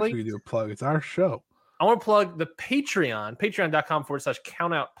real quickly? Of course we do a plug. It's our show. I want to plug the Patreon,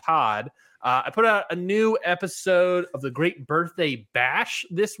 patreon.com/countoutpod. I put out a new episode of the Great Birthday Bash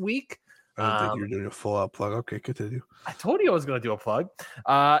this week. I don't think you're doing a full-out plug. Okay, continue. I told you I was going to do a plug.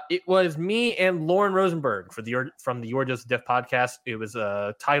 It was me and Lauren Rosenberg from the Your Joseph Death podcast. It was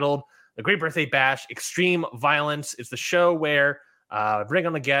titled The Great Birthday Bash, Extreme Violence. It's the show where I bring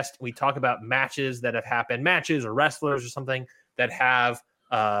on a guest. We talk about matches that have happened, matches or wrestlers or something that have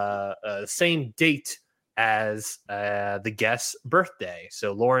same date as the guest's birthday.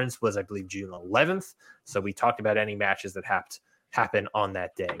 So Lauren's was, I believe, June 11th. So we talked about any matches that happen on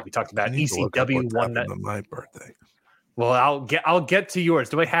that day. We talked about ECW one night. On my birthday. Well, I'll get to yours.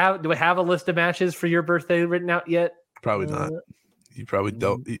 Do I have a list of matches for your birthday written out yet? Probably not. You probably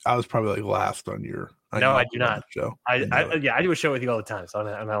don't. I was probably like last on your. No, I do not. Show. I do a show with you all the time, so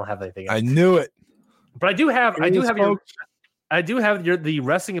I don't have anything else. I knew it. But I do have the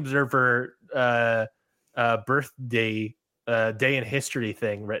Wrestling Observer birthday day in history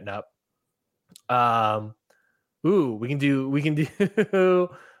thing written up. We can do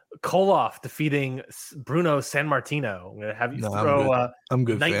Koloff defeating Bruno Sammartino. I'm gonna have you throw I'm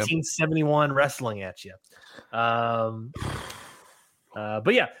good 1971 fam. Wrestling at you.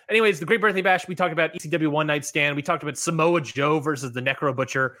 But yeah, anyways, the Great Birthday Bash. We talked about ECW One Night Stand. We talked about Samoa Joe versus the Necro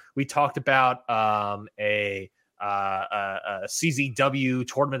Butcher. We talked about a CZW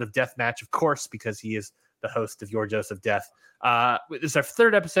Tournament of Death match, of course, because he is the host of Your Joseph Death. This is our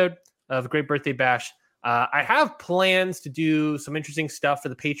third episode of the Great Birthday Bash. I have plans to do some interesting stuff for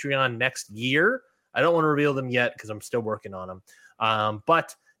the Patreon next year. I don't want to reveal them yet because I'm still working on them.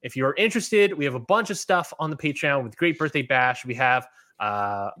 But if you're interested, we have a bunch of stuff on the Patreon with Great Birthday Bash. We have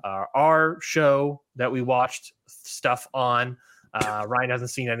our show that we watched stuff on. Ryan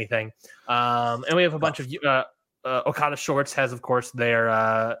hasn't seen anything. And we have a bunch of Okada Shorts has, of course,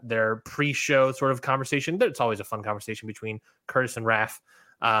 their pre-show sort of conversation. It's always a fun conversation between Curtis and Raph.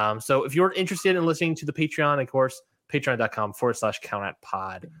 So if you're interested in listening to the Patreon, of course,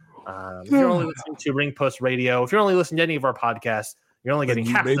 patreon.com/countoutpod. If you're only listening to Ring Post Radio, if you're only listening to any of our podcasts, you're only getting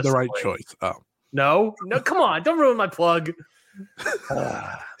half. You made the right choice. Oh. No, come on, don't ruin my plug.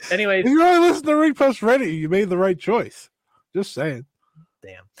 Anyways, if you only listen to Ring Post Radio, you made the right choice. Just saying.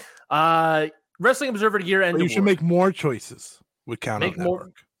 Damn. Wrestling Observer year-end. You should make more choices with Count Out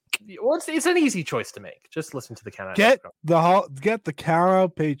Network. Well, it's an easy choice to make. Just listen to the Count Out. Get the Count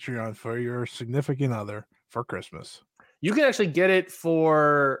Out Patreon for your significant other for Christmas. You can actually get it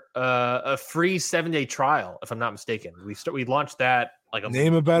for a free 7-day trial, if I'm not mistaken. We launched that like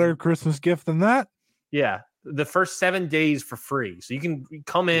name a better Christmas gift than that. Yeah, the first 7 days for free, so you can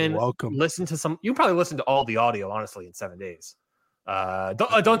come in, listen to some. You probably listen to all the audio, honestly, in 7 days.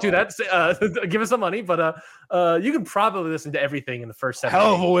 Don't do that. Give us some money, but you can probably listen to everything in the first 7 days.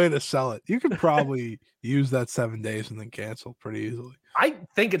 Hell of a way to sell it. You could probably use that 7 days and then cancel pretty easily. I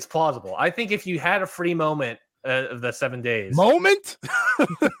think it's plausible. I think if you had a free moment of the 7 days, the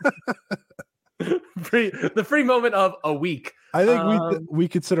free moment of a week. I think we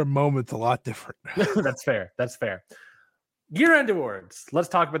consider moments a lot different. That's fair. Year-end awards. Let's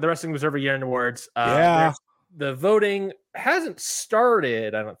talk about the Wrestling Observer year-end awards. The voting hasn't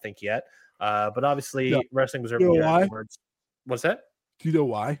started, I don't think yet. But obviously, Wrestling Observer year-end awards. What's that? Do you know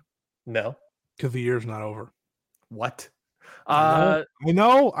why? No. Because the year's not over. What? I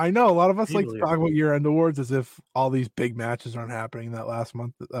know. A lot of us like to talk about year-end awards as if all these big matches aren't happening that last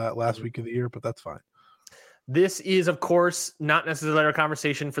week of the year, but that's fine. This is, of course, not necessarily our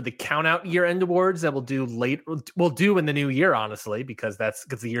conversation for the count out year-end awards that we'll do in the new year, honestly, because the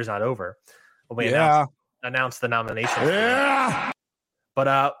year's not over. When we announce the nominations. Yeah.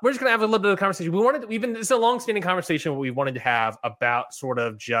 But we're just gonna have a little bit of a conversation. This is a long-standing conversation we wanted to have about sort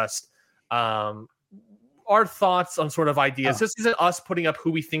of just our thoughts on sort of ideas. This isn't us putting up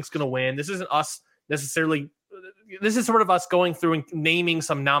who we think's gonna win. This isn't us necessarily. This is sort of us going through and naming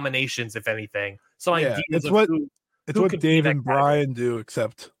some nominations, if anything. So it's what Dave and Brian do,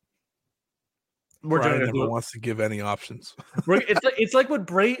 except Brian never wants to give any options. It's like what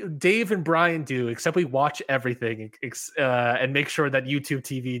Dave and Brian do, except we watch everything and make sure that YouTube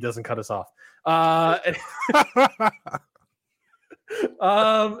TV doesn't cut us off.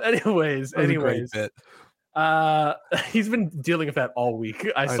 Anyways, he's been dealing with that all week.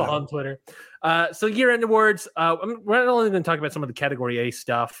 I saw on Twitter. So year-end awards. We're not only going to talk about some of the Category A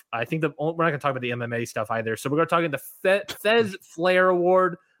stuff. I think we're not going to talk about the MMA stuff either. So we're going to talk about the Fez Flair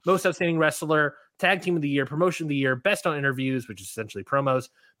Award, Most Outstanding Wrestler, Tag Team of the Year, Promotion of the Year, Best on Interviews, which is essentially promos,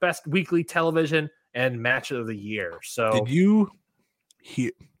 Best Weekly Television, and Match of the Year. So did you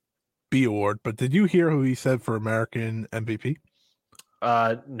hear B award? But did you hear who he said for American MVP?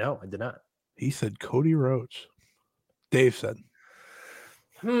 No, I did not. He said Cody Rhodes. Dave said.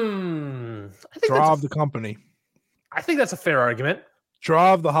 Draw of the company. I think that's a fair argument.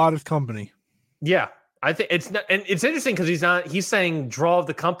 Draw of the hottest company. Yeah, I think it's not, and it's interesting because he's saying draw of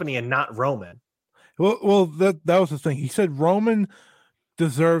the company and not Roman. Well, that was the thing. He said Roman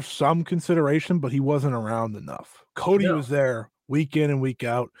deserves some consideration, but he wasn't around enough. Cody was there week in and week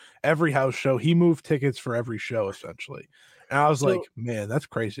out, every house show. He moved tickets for every show essentially, and I was like, man, that's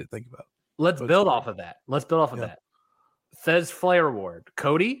crazy to think about. Let's build off of that. Fez Flair Award.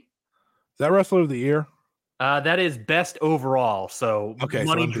 Cody? Is that Wrestler of the Year? That is best overall. So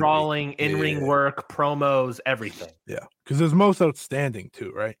money drawing, in-ring work, promos, everything. Yeah, because there's most outstanding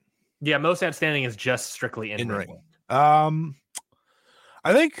too, right? Yeah, most outstanding is just strictly in-ring. I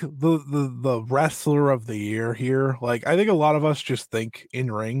think the Wrestler of the Year here, like I think a lot of us just think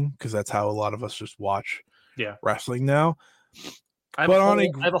in-ring because that's how a lot of us just watch wrestling now. I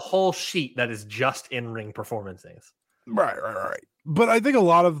have a whole sheet that is just in-ring performances. Right. But I think a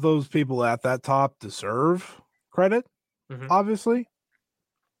lot of those people at that top deserve credit, obviously.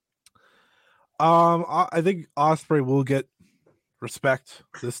 I think Ospreay will get respect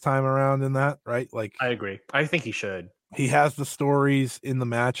this time around in that, right? Like I agree. I think he should. He has the stories in the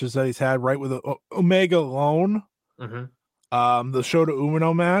matches that he's had, right? With Omega alone. The Shota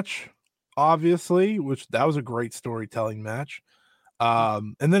Umino match, obviously, which that was a great storytelling match.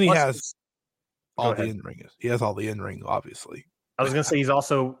 And then he has all the in-ring. He has all the in-ring, obviously. I was going to say he's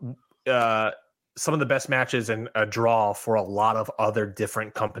also some of the best matches and a draw for a lot of other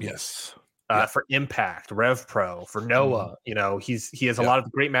different companies. For Impact, Rev Pro, for Noah. You know, he has a lot of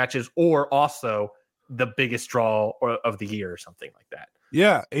great matches, or also the biggest draw of the year or something like that.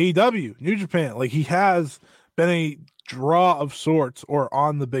 Yeah, AEW, New Japan. Like he has been a draw of sorts or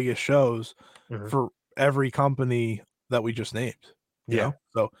on the biggest shows for every company that we just named. You know?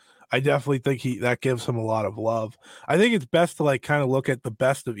 So I definitely think that gives him a lot of love. I think it's best to like kind of look at the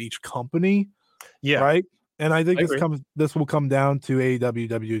best of each company. Yeah. Right. And I think this will come down to AEW,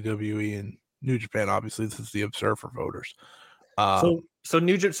 WWE, and New Japan. Obviously, this is the Observer voters. So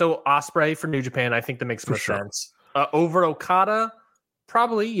Ospreay for New Japan, I think that makes more sense. Over Okada,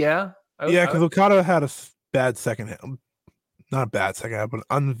 probably, yeah. Yeah, because Okada had a bad second half. Not a bad second half, but an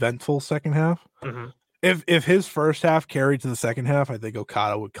uneventful second half. If his first half carried to the second half, I think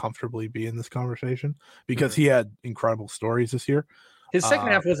Okada would comfortably be in this conversation because he had incredible stories this year. His second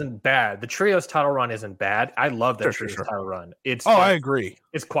half wasn't bad. The Trios title run isn't bad. I love that Trios title run. I agree.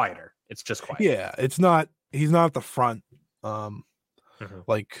 It's quieter. It's just quiet. Yeah, it's not. He's not at the front,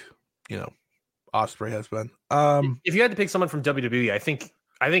 like Ospreay has been. If you had to pick someone from WWE, I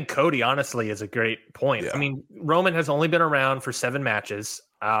think Cody honestly is a great point. I mean, Roman has only been around for 7 matches.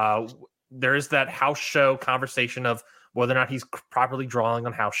 There's that house show conversation of whether or not he's properly drawing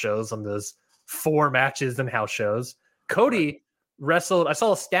on house shows on those 4 matches and house shows. Cody wrestled. I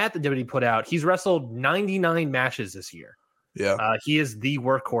saw a stat that WWE put out. He's wrestled 99 matches this year. Yeah, he is the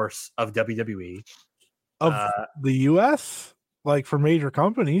workhorse of WWE of the US, like for major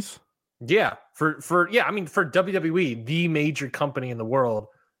companies. Yeah, for WWE, the major company in the world,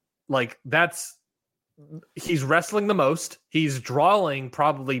 like he's wrestling the most. He's drawing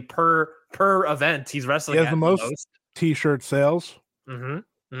probably per event. He's wrestling. He has the most t-shirt sales.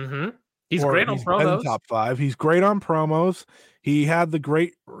 He's great on promos. Top 5. He's great on promos. He had the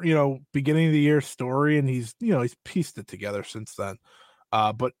great, beginning of the year story, and he's pieced it together since then.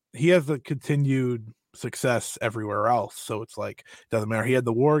 But he has the continued success everywhere else. So it's like, doesn't matter. He had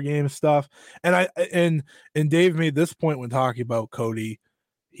the War Games stuff. And Dave made this point when talking about Cody.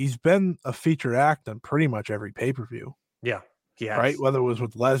 He's been a featured act on pretty much every pay-per-view. Yeah, he has. Right? Whether it was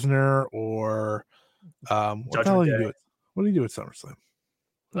with Lesnar or what the hell did he do it? What did he do at SummerSlam?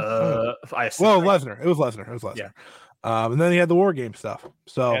 Lesnar. It was Lesnar. Yeah. And then he had the War Game stuff.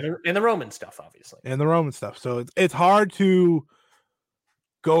 So and the Roman stuff, obviously. And the Roman stuff. So it's hard to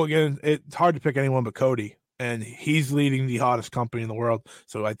go again. It's hard to pick anyone but Cody. And he's leading the hottest company in the world.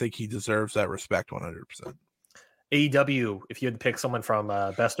 So I think he deserves that respect 100%. AEW, if you had to pick someone from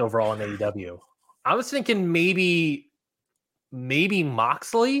best overall in AEW, I was thinking maybe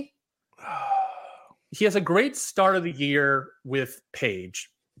Moxley. He has a great start of the year with Paige.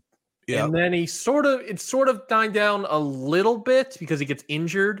 Yep. And then it's sort of died down a little bit because he gets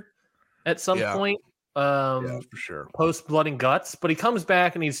injured at some point. For sure. Post Blood and Guts, but he comes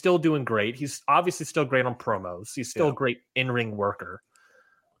back and he's still doing great. He's obviously still great on promos. He's still a great in-ring worker.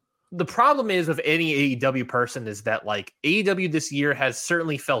 The problem is with any AEW person is that like AEW this year has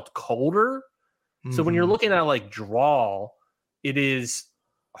certainly felt colder. Mm-hmm. So when you're looking at like draw, it is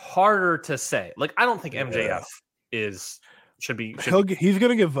harder to say. Like I don't think MJF should be. He's going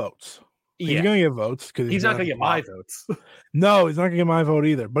to get votes. He's going to get votes because he's not going to get my votes. No, he's not going to get my vote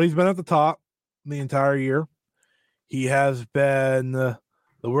either. But he's been at the top the entire year. He has been the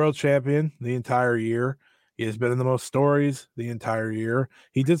world champion the entire year. He has been in the most stories the entire year.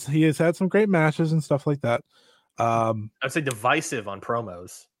 He has had some great matches and stuff like that. I'd say divisive on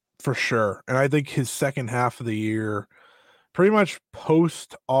promos for sure. And I think his second half of the year, pretty much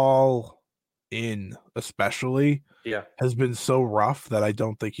post All In, especially, has been so rough that I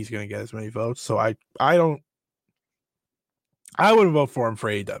don't think he's going to get as many votes. So I wouldn't vote for him for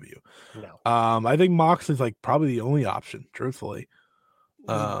AEW. No. I think Moxley's like probably the only option, truthfully.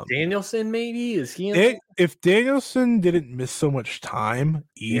 Danielson, maybe? Is he if Danielson didn't miss so much time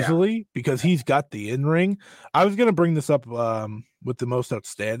easily because he's got the in-ring. I was gonna bring this up with the most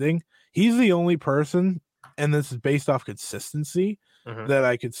outstanding. He's the only person, and this is based off consistency, that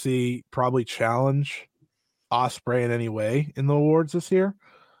I could see probably challenge Ospreay in any way in the awards this year.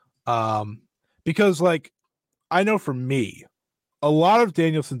 Because like I know for me, a lot of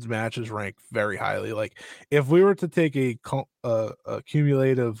Danielson's matches rank very highly. Like if we were to take a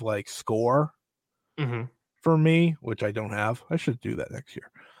cumulative like score for me, which I don't have, I should do that next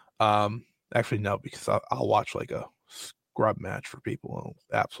year. Actually no, because I'll watch like a scrub match for people and I'll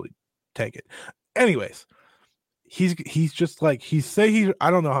absolutely take it. Anyways, he's just like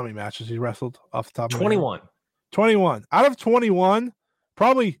I don't know how many matches he wrestled off the top of 21. 21 out of 21,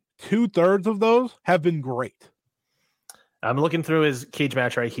 probably 2/3 of those have been great. I'm looking through his cage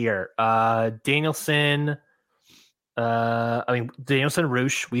match right here. Danielson,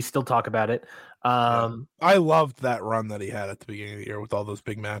 Roosh. We still talk about it. I loved that run that he had at the beginning of the year with all those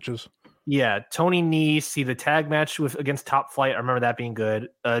big matches. Yeah, Tony Nese, the tag match against Top Flight. I remember that being good.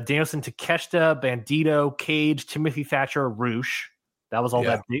 Danielson, Takeshita, Bandito, Cage, Timothy Thatcher, Roosh. That was all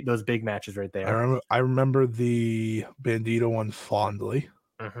those big matches right there. I remember the Bandito one fondly.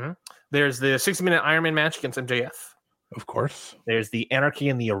 There's the 60-minute Iron Man match against MJF. Of course. There's the Anarchy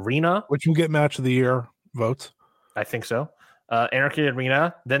in the Arena, which will get match of the year votes. I think so. Anarchy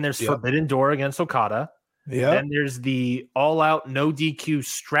Arena. Then there's Forbidden Door against Okada. Yeah. Then there's the All Out No DQ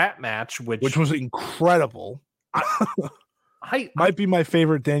strap match, which was incredible. Might be my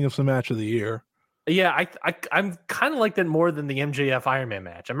favorite Danielson match of the year. Yeah, I'm kind of like that more than the MJF Iron Man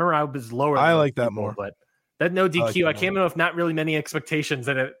match. I remember I was lower. I like that more, but that No DQ, I came in with not really many expectations,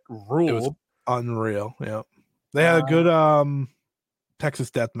 and it ruled. It was unreal. Yeah. They had a good Texas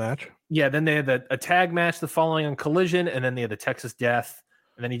Death match. Yeah, then they had a tag match the following on Collision, and then they had the Texas Death,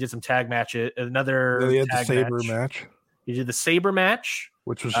 and then he did some tag matches. Another they had the Saber match. He did the Saber match,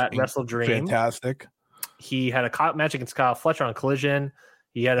 which was at Wrestle Dream. Fantastic. He had a match against Kyle Fletcher on Collision.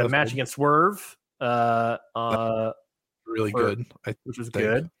 He had a match against Swerve. Really good, which was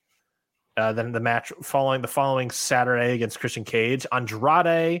good. Then the match the following Saturday against Christian Cage.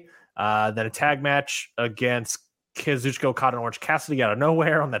 Andrade. Then a tag match against Kazuchika Okada and Orange Cassidy out of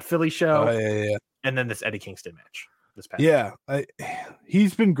nowhere on that Philly show. And then this Eddie Kingston match.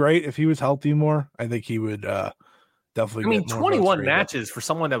 He's been great. If he was healthy more, I think he would definitely. I mean, 21 matches for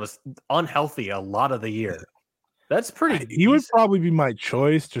someone that was unhealthy a lot of the year. That's pretty. He would probably be my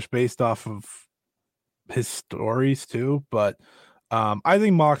choice just based off of his stories too. But I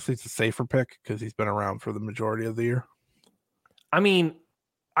think Moxley's a safer pick because he's been around for the majority of the year. I mean,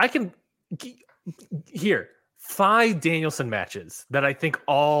 I can here 5 Danielson matches that I think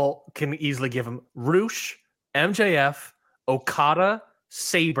all can easily give him: Roosh, MJF, Okada,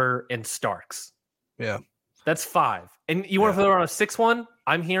 Saber, and Starks. Yeah. That's 5. And you want to throw on a 6th one?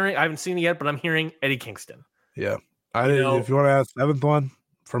 I haven't seen it yet, but I'm hearing Eddie Kingston. Yeah. If you want to add a 7th one,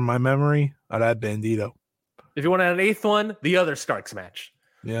 from my memory, I'd add Bandito. If you want to add an 8th one, the other Starks match.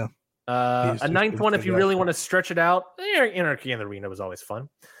 Yeah. A 9th one, if you really want to stretch it out, Anarchy in the Arena was always fun.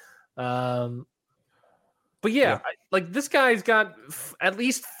 But this guy's got at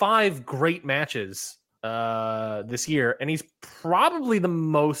least 5 great matches this year, and he's probably the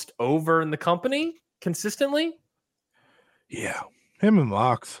most over in the company consistently. Yeah, him and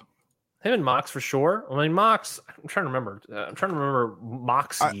Mox for sure. I mean, Mox. I'm trying to remember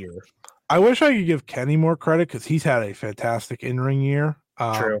Mox year. I wish I could give Kenny more credit because he's had a fantastic in-ring year.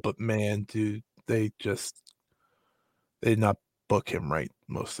 True. But man, dude, they did not book him right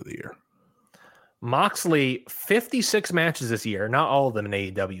most of the year. Moxley, 56 matches this year, not all of them in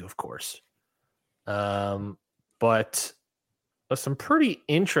AEW, of course. But some pretty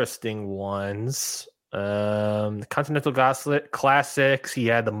interesting ones. The Continental Classics. He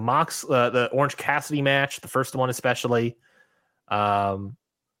had the Orange Cassidy match, the first one especially. I'm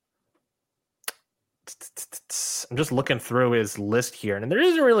just looking through his list here, and there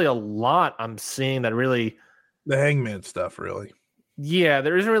isn't really a lot I'm seeing that really. The Hangman stuff, really. Yeah,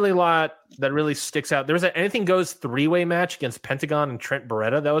 there isn't really a lot that really sticks out. There was an Anything Goes 3-way match against Pentagon and Trent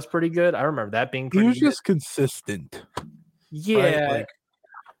Beretta. That was pretty good. I remember that being pretty good. He was just consistent. Yeah.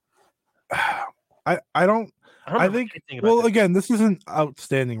 Right? I think, well, again, this isn't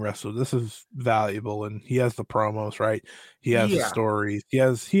outstanding wrestler. This is valuable, and he has the promos, right? He has the stories. He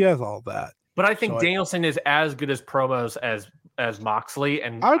has all that. But I think Danielson is as good as promos as Moxley,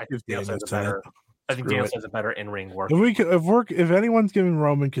 and I think Danielson's better. I think Danielson's a better in-ring worker. If anyone's giving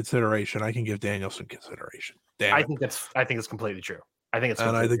Roman consideration, I can give Danielson consideration. I think it's completely true. I think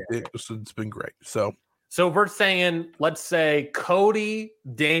Danielson's been great. So we're saying, let's say Cody,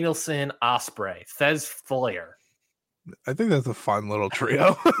 Danielson, Ospreay, Thez Flair. I think that's a fun little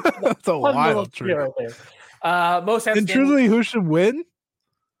trio. That's a wild trio. Right there. And truly, who should win?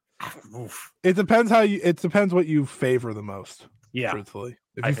 It depends what you favor the most. Yeah. Truthfully.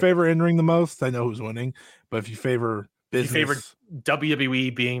 If you favor in-ring the most, I know who's winning. But if you favor business, you favor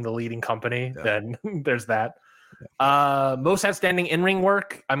WWE being the leading company, then there's that. Yeah. Most outstanding in-ring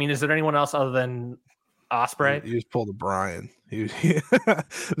work. I mean, is there anyone else other than Ospreay? He just pulled a Brian.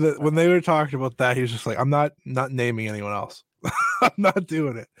 When they were talking about that, he was just like, "I'm not naming anyone else. I'm not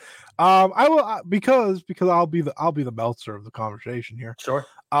doing it." I will because I'll be the Meltzer of the conversation here. Sure.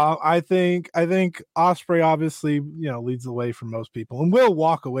 I think Ospreay obviously leads the way for most people and will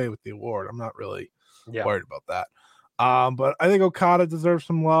walk away with the award. I'm not really worried about that. But I think Okada deserves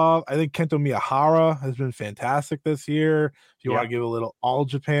some love. I think Kento Miyahara has been fantastic this year. If you want to give a little All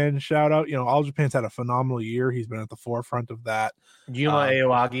Japan shout out, All Japan's had a phenomenal year. He's been at the forefront of that. Yuma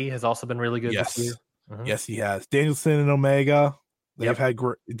Aoyagi has also been really good this year. Mm-hmm. Yes, he has. Danielson and Omega, they've had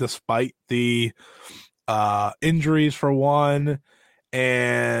great, despite the injuries for one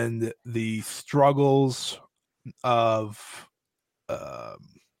and the struggles of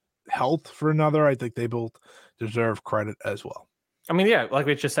health for another. I think they both deserve credit as well. I mean, like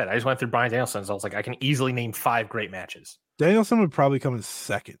we just said, I just went through Bryan Danielson, so I was like, I can easily name 5 great matches. Danielson would probably come in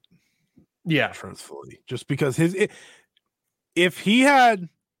second. Yeah, truthfully, just because if he had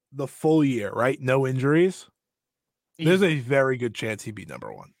the full year, right, no injuries, there's a very good chance he'd be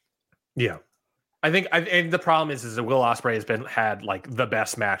number 1. Yeah, I think the problem is that Will Ospreay has had like the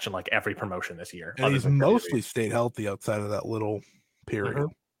best match in like every promotion this year, and he's mostly stayed healthy outside of that little period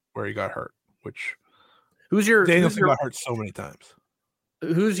where he got hurt. Danielson got hurt so many times.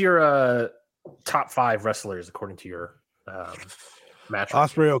 Who's your top 5 wrestlers according to your match?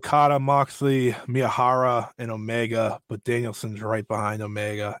 Ospreay, Okada, Moxley, Miyahara, and Omega, but Danielson's right behind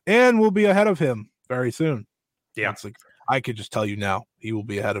Omega and will be ahead of him very soon. Yeah, I could just tell you now, he will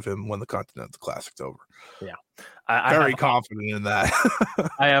be ahead of him when the Continental Classic's over. Yeah, I'm very confident in that.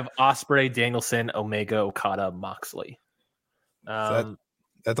 I have Ospreay, Danielson, Omega, Okada, Moxley.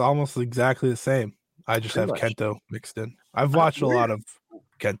 That's almost exactly the same. I just have Kento mixed in. I've watched a lot of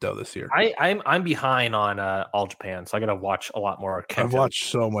Kento this year. I'm behind on All Japan, so I got to watch a lot more Kento. I've watched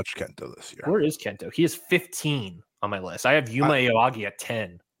so much Kento this year. Where is Kento? He is 15 on my list. I have Yuma Aoyagi at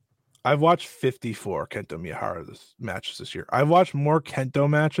 10. I've watched 54 Kento Miyahara matches this year. I've watched more Kento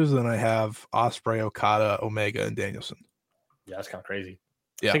matches than I have Ospreay, Okada, Omega, and Danielson. Yeah, that's kind of crazy.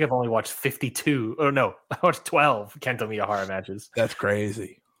 Yeah. I think I've only watched 52. Oh no, I watched 12 Kento Miyahara matches. That's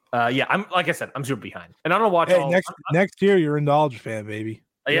crazy. I'm like I said, I'm super behind, and I don't watch. Next year you're into All Japan, baby.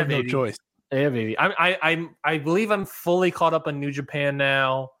 You have no choice. Yeah, baby. I believe I'm fully caught up on New Japan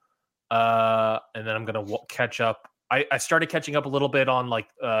now, and then I'm gonna catch up. I started catching up a little bit on like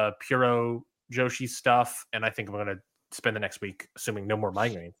Puro Joshi stuff, and I think I'm going to spend the next week, assuming no more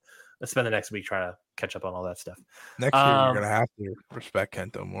migraines, let's spend the next week trying to catch up on all that stuff. Next year, you're going to have to respect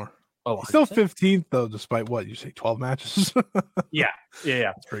Kento more. Oh, he's still 15th, though, despite what? You say 12 matches? Yeah.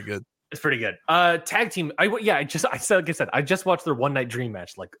 It's pretty good. It's pretty good. Tag team. I just watched their one night dream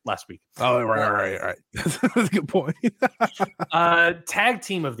match like last week. Oh, right. That's a good point. Tag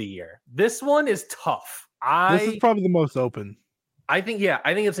team of the year. This one is tough. This is probably the most open. I think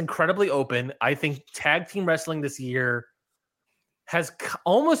it's incredibly open. I think tag team wrestling this year has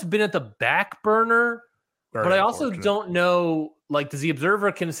almost been at the back burner, but I also don't know. Like, does the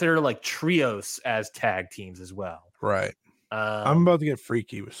Observer consider like trios as tag teams as well? Right. I'm about to get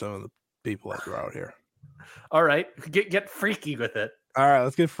freaky with some of the people that are out here. All right, get freaky with it. All right,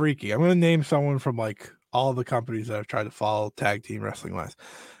 let's get freaky. I'm going to name someone from like all the companies that I've tried to follow tag team wrestling wise.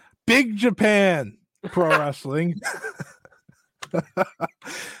 Big Japan Pro Wrestling.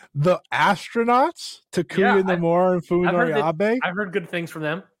 The Astronauts, Takuya Nomura and Funari Abe. I've heard good things from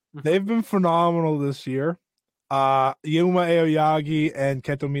them. They've been phenomenal this year. Yuma Aoyagi and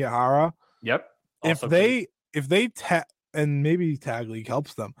Kento Miyahara. Yep. If they and maybe Tag League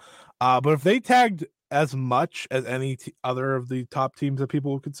helps them, but if they tagged as much as any other of the top teams that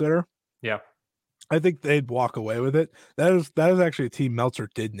people would consider, I think they'd walk away with it. That is actually a team Meltzer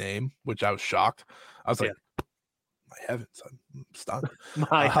did name, which I was shocked. I was like, my heavens, I'm stunned.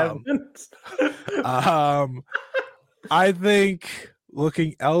 My heavens. I think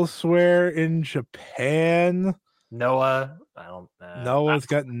looking elsewhere in Japan, Noah's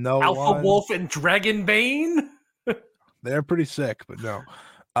got no Alpha Wolf and Dragonbane. They're pretty sick, but no.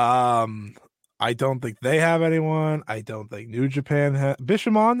 I don't think they have anyone. I don't think New Japan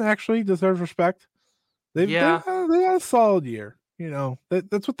Bishamon actually deserves respect. They had a solid year. You know,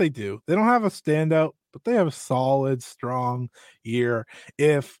 that's what they do. They don't have a standout, but they have a solid, strong year.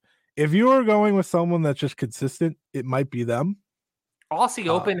 If you are going with someone that's just consistent, it might be them. Aussie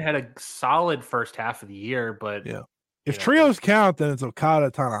Open had a solid first half of the year, but if trios count, then it's Okada,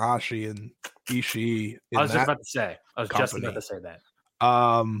 Tanahashi, and Ishii. I was just about to say that.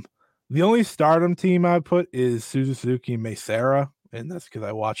 The only Stardom team I put is Suzuki and Meisera, and that's because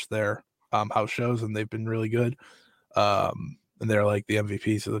I watched their house shows and they've been really good. And they're like the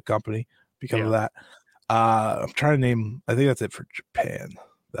MVPs of the company because of that. I'm trying to name. I think that's it for Japan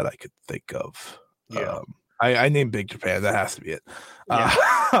that I could think of. I named Big Japan. That has to be it.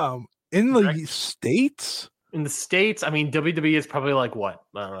 In the States. In the States, I mean, WWE is probably like what?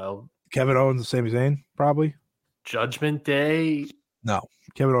 I don't know. Kevin Owens and Sami Zayn, probably. Judgment Day. No,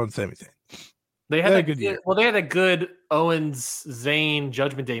 Kevin Owens and Sami Zayn. They had a good year. Well, they had a good Owens Zayn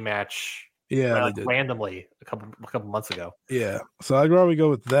Judgment Day match. Yeah, they did. Randomly a couple months ago. Yeah, so I'd probably go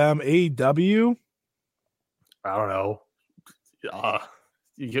with them. AEW. I don't know.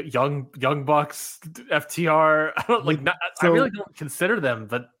 Young Bucks, FTR. I really don't consider them,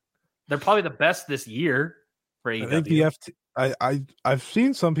 but they're probably the best this year for AEW. I think I've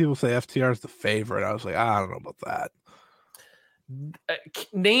seen some people say FTR is the favorite. I was like, I don't know about that.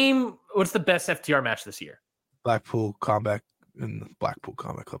 Name what's the best FTR match this year? Blackpool Combat in the Blackpool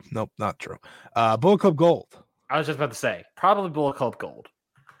Combat Club. Nope, not true. Bullet Club Gold. I was just about to say probably Bullet Club Gold.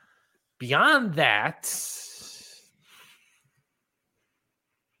 Beyond that,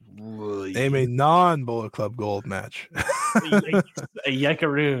 name a non-Bullet Club Gold match.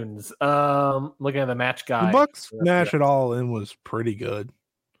 Yankeroons. Looking at the match guide. The Bucks match at All In was pretty good.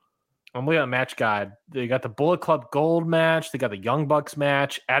 I'm looking at the match guide. They got the Bullet Club Gold match. They got the Young Bucks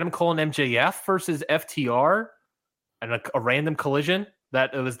match. Adam Cole and MJF versus FTR, and a random collision.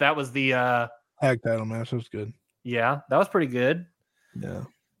 That was the tag title match. That was good. Yeah, that was pretty good. Yeah,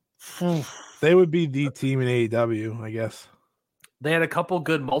 they would be the team in AEW, I guess. They had a couple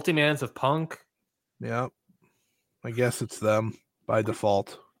good multi-mans of Punk. Yeah, I guess it's them by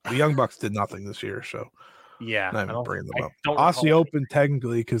default. The Young Bucks did nothing this year, so yeah, I'm not bringing them up. Aussie Open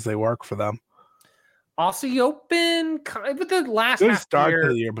technically because they work for them. Aussie Open, but the last good start to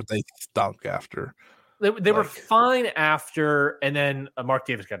the year, but they stunk after. They were fine after, and then Mark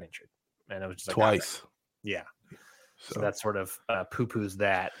Davis got injured, and it was just like, twice. Yeah, so that sort of poo-poos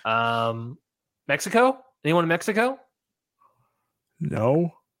that. Mexico? Anyone in Mexico? No,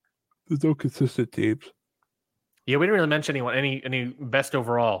 there's no consistent teams. Yeah, we didn't really mention anyone. Any best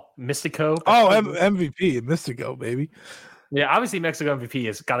overall? Mystico? Oh, MVP, Mystico, baby. Yeah, obviously Mexico MVP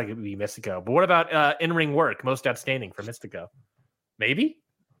has got to be Mystico. But what about in-ring work? Most outstanding for Mystico? Maybe?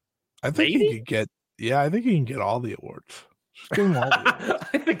 I think he could get. Yeah, I think he can get all the awards. Just give him all the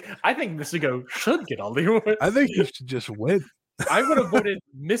awards. I think Mystico should get all the awards. I think he should just win. I would have voted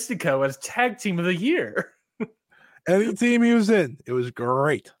Mystico as Tag Team of the Year. Any team he was in, it was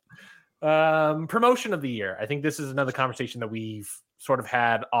great. Promotion of the year. I think this is another conversation that we've sort of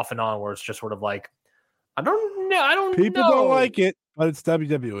had off and on, where it's just sort of like, I don't know. People don't like it, but it's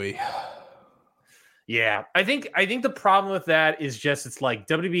WWE. Yeah, I think the problem with that is just it's like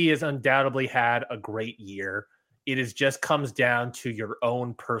WWE has undoubtedly had a great year. It is just comes down to your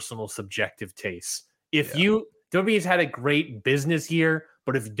own personal subjective tastes. If WWE has had a great business year,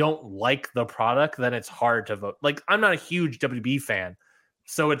 but if you don't like the product, then it's hard to vote. Like, I'm not a huge WWE fan,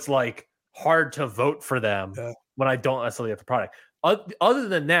 so it's like hard to vote for them when I don't necessarily have the product. Other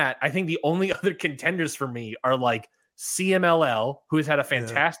than that, I think the only other contenders for me are like CMLL, who has had a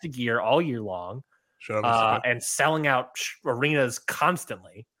fantastic year all year long, and selling out arenas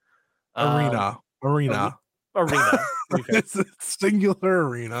constantly. Arena. It's a singular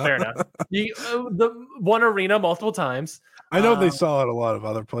arena. Fair enough. The one arena multiple times. I know they sell out a lot of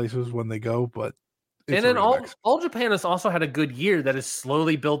other places when they go, but and then all Japan has also had a good year that has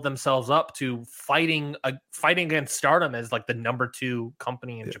slowly built themselves up to fighting against Stardom as like the number 2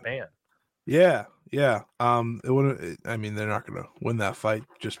 company in Japan. Yeah. It wouldn't. I mean, they're not going to win that fight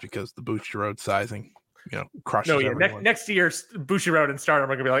just because the Bushiroad sizing, crushes everyone. Next year, Bushiroad and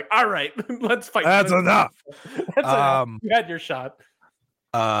Stardom are going to be like, all right, let's fight. That's enough. Enough. You had your shot.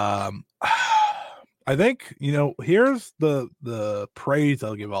 I think, here's the praise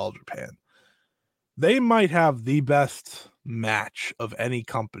I'll give All Japan. They might have the best match of any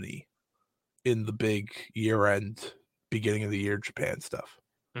company in the big year-end, beginning of the year Japan stuff.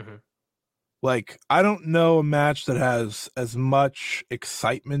 Mm-hmm. Like, I don't know a match that has as much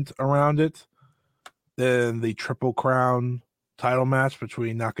excitement around it than the Triple Crown title match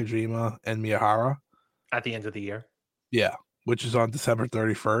between Nakajima and Miyahara. At the end of the year. Yeah, which is on December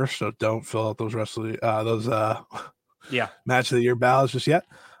 31st, so don't fill out those match of the year ballots just yet.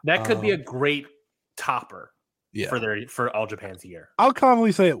 That could be a great topper for All Japan's year. I'll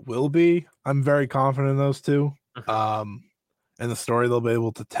confidently say it will be. I'm very confident in those two. Mm-hmm. And the story they'll be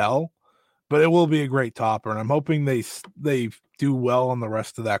able to tell. But it will be a great topper, and I'm hoping they do well on the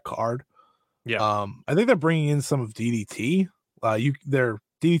rest of that card. Yeah. I think they're bringing in some of DDT. They're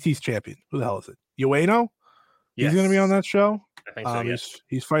DDT's champion. Who the hell is it? Ueno? He's going to be on that show. I think so, yes.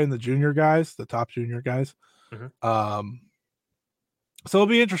 He's fighting the junior guys, the top junior guys. Mm-hmm. So it'll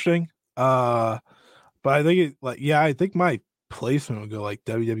be interesting. But I think I think my placement would go like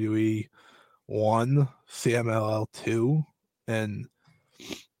WWE 1, CMLL 2, and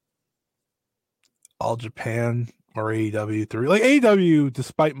All Japan or AEW 3. Like AEW,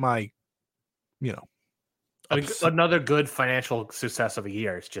 despite my, another good financial success of a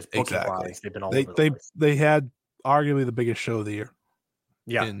year. It's just booking wise, they've been all over the place. They had arguably the biggest show of the year.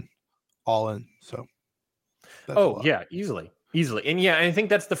 Yeah, all in. So. Easily. And I think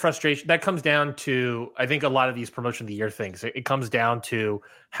that's the frustration that comes down to. I think a lot of these promotion of the year things. It comes down to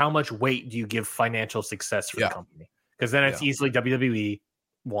how much weight do you give financial success for the company? Because then it's easily WWE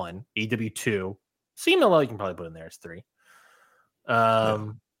 1, AEW 2. CMLL you can probably put in there as 3.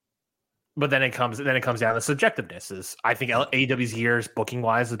 But then it comes down to subjectiveness. I think AEW's years booking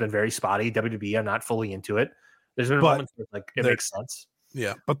wise has been very spotty. WWE, I'm not fully into it. There's been moments where it makes sense.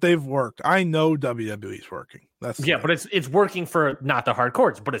 Yeah, but they've worked. I know WWE's working. But it's working for not the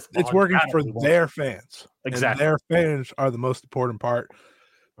hardcores, but it's working for their fans. Exactly, and their fans are the most important part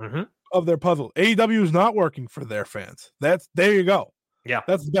mm-hmm. of their puzzle. AEW is not working for their fans. There you go. Yeah,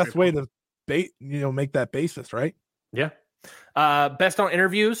 that's the best way to make that basis, right? Yeah. Best on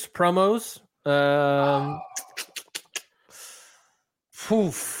interviews, promos.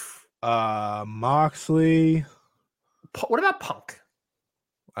 Moxley. What about Punk?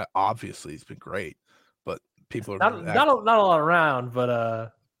 Obviously, he's been great, but people are not a lot around.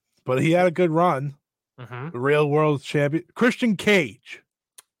 But he had a good run. Mm-hmm. The real world champion, Christian Cage.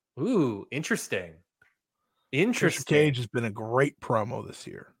 Ooh, interesting. Christian Cage has been a great promo this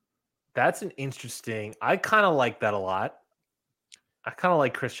year. That's an interesting. I kind of like that a lot. I kind of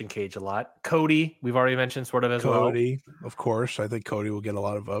like Christian Cage a lot. Cody, we've already mentioned sort of as well. Cody, of course. I think Cody will get a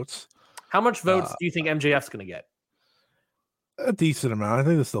lot of votes. How much votes do you think MJF's going to get? A decent amount. I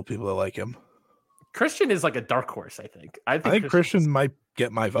think there's still people that like him. Christian is like a dark horse, I think. I think Christian might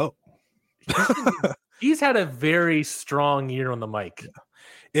get my vote. He's had a very strong year on the mic. Yeah.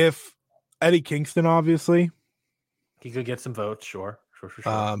 If Eddie Kingston, obviously. He could get some votes, sure.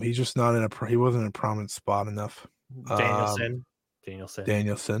 He's just not he wasn't in a prominent spot enough.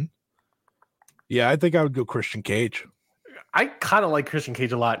 Danielson. Yeah, I think I would go Christian Cage. I kind of like Christian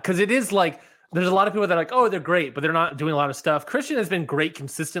Cage a lot because it is like there's a lot of people that are like, oh, they're great, but they're not doing a lot of stuff. Christian has been great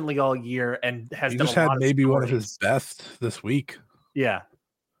consistently all year and has done had maybe one of his best this week. Yeah,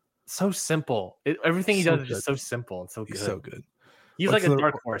 so simple. Everything he does is just so simple and so good. He's so good. He's like a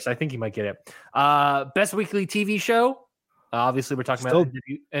dark horse. I think he might get it. Best weekly TV show. Obviously, we're talking about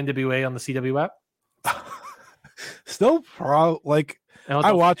NWA on the CW app. Still,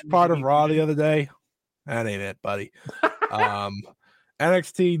 I watched part of Raw the other day. That ain't it, buddy.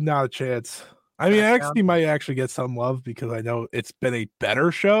 NXT, not a chance. I mean, NXT might actually get some love because I know it's been a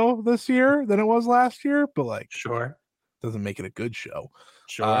better show this year than it was last year, but sure, doesn't make it a good show.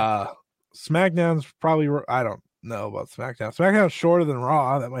 Sure. SmackDown's probably, I don't know about SmackDown. SmackDown's shorter than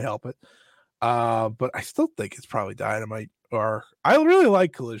Raw. That might help it. But I still think it's probably Dynamite, or I really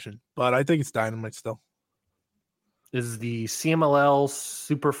like Collision, but I think it's Dynamite still. Is the CMLL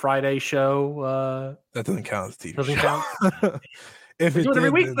Super Friday show? That doesn't count as TV. Doesn't count. If it's every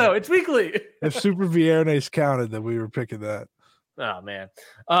week though, it's weekly. If Super Viernes counted, then we were picking that. Oh man,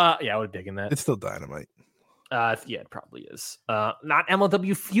 yeah, I would have taken that. It's still Dynamite. Yeah, it probably is. Not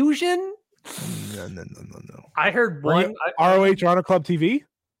MLW Fusion. No. I heard one ROH Honor Club TV.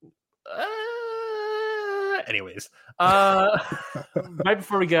 Anyways, right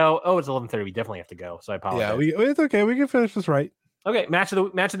before we go, it's 11:30. We definitely have to go, so I apologize. Yeah, it's okay. We can finish this right. Okay, match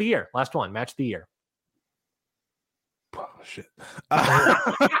of the year. Last one, match of the year. Oh shit. I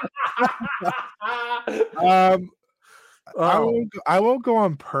won't go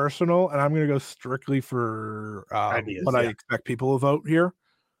on personal, and I'm going to go strictly for what I expect people to vote here.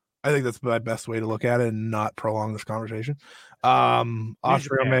 I think that's my best way to look at it and not prolong this conversation.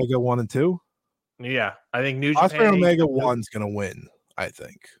 Osprey Omega 1 and 2. Yeah, I think New Japan. Osprey Omega 1's going to win, I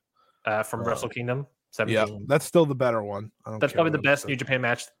think. From Wrestle Kingdom 17. Yeah, that's still the better one. That's probably the best New Japan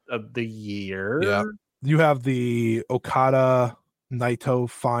match of the year. Yeah. You have the Okada Naito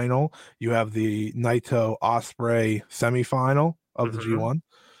final. You have the Naito Osprey semifinal of the G1.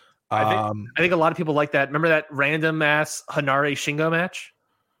 I think a lot of people like that. Remember that random ass Hanare Shingo match?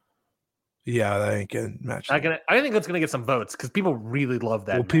 Yeah, that ain't getting matched. I think that's gonna get some votes because people really love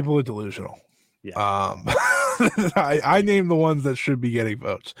that. Well, people are delusional. Yeah. I named the ones that should be getting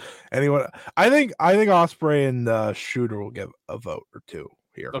votes. Anyone, I think Osprey and Shooter will get a vote or two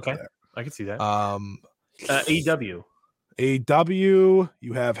here. Okay, I can see that. AEW,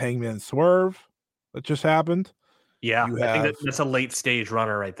 you have Hangman Swerve that just happened. Yeah, I think that's a late stage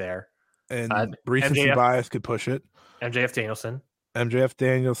runner right there. And recency bias could push it. MJF Danielson,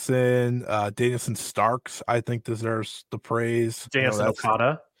 Danielson Starks, I think deserves the praise.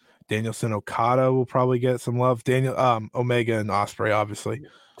 Danielson Okada will probably get some love. Omega and Osprey, obviously,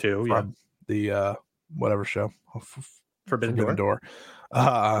 too. From the whatever show, Forbidden Door.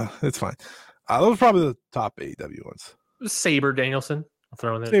 It's fine. Those are probably the top AEW ones. Saber Danielson, I'll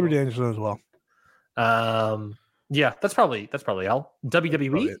throw in there. Saber Danielson as well. Yeah, that's probably all.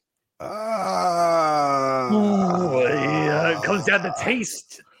 WWE. It comes down to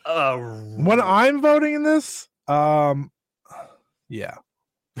taste. When I'm voting in this, yeah.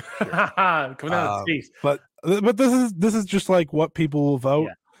 Coming out of taste. But this is just like what people will vote.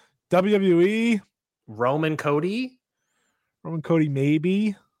 Yeah. WWE, Roman Cody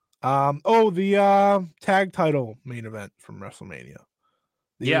maybe. The tag title main event from WrestleMania.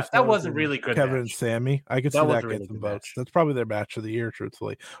 That was a really good Kevin match. And Sammy. I could see that get some votes. That's probably their match of the year,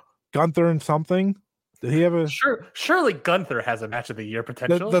 truthfully. Gunther and something. Did he have a surely Gunther has a match of the year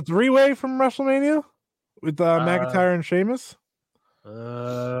potential? The three-way from WrestleMania with McIntyre and Sheamus?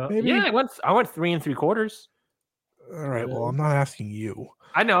 Maybe? Yeah, I went 3 3/4. All right, well, I'm not asking you.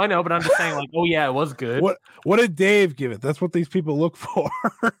 I know, but I'm just saying, it was good. What did Dave give it? That's what these people look for.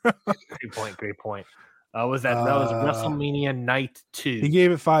 Great point. That was WrestleMania Night 2. He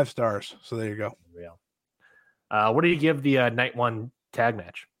gave it 5 stars, so there you go. What did you give the Night 1 tag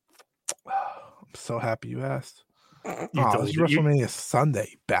match? I'm so happy you asked. This is WrestleMania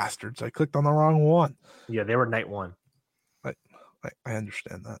Sunday, bastards. I clicked on the wrong one. Yeah, they were Night 1. I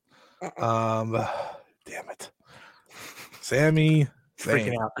understand that. Damn it. Sammy.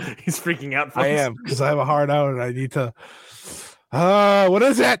 Freaking out. He's freaking out. I am, because I have a hard out and I need to. What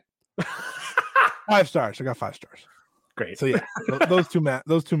is it? 5 stars. I got 5 stars. Great. So yeah, those two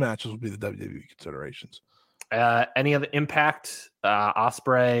matches will be the WWE considerations. Any other Impact?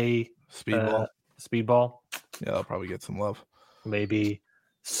 Osprey, Speedball. Yeah, they'll probably get some love. Maybe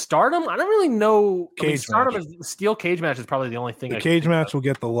Stardom. I don't really know. Stardom is steel cage match is probably the only thing. The cage match will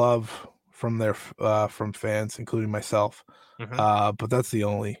get the love from their from fans, including myself. But that's the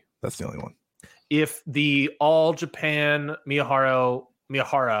only one. If the All Japan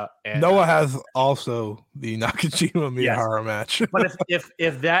Miyahara and Noah has also the Nakajima Miyahara match. But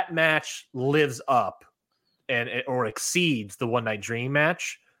if that match lives up or exceeds the One Night Dream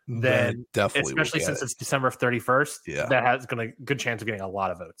match, then definitely, especially since it's December 31st, that has good chance of getting a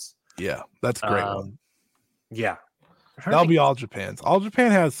lot of votes. Yeah, that's a great one. Yeah, That'll be All Japan's. All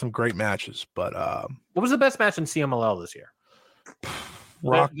Japan has some great matches, but what was the best match in CMLL this year?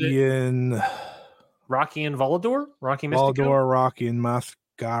 Rocky and Volador? Rocky Mystico? Volador, Rocky and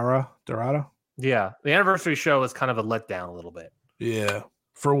Mascara Dorada. Yeah, the anniversary show was kind of a letdown a little bit. Yeah,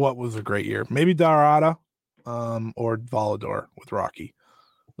 for what was a great year. Maybe Dorada or Volador with Rocky.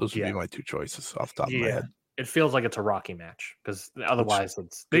 Those would be my two choices off the top of my head. It feels like it's a Rocky match because otherwise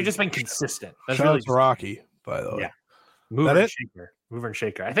they've just been consistent. That's shout out to Rocky, by the way. Yeah. Mover and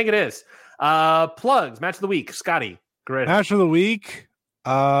shaker. I think it is. Plugs, match of the week. Scotty, great. Match of the week.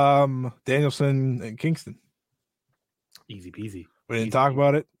 Danielson and Kingston. Easy peasy. We didn't talk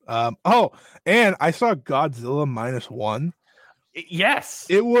about it. And I saw Godzilla -1. Yes.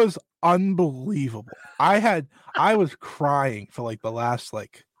 It was unbelievable. I was crying for like the last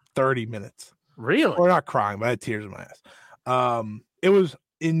 30 minutes. Really? Or not crying, but I had tears in my eyes. It was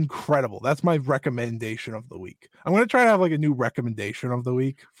incredible. That's my recommendation of the week. I'm going to try to have a new recommendation of the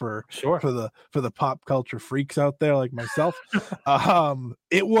week for the pop culture freaks out there like myself.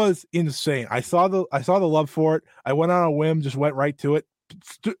 It was insane. I saw the love for it. I went on a whim, just went right to it.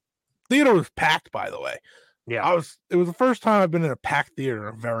 Theater was packed, by the way. Yeah. It was the first time I've been in a packed theater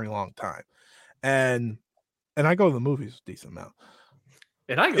in a very long time. And I go to the movies a decent amount.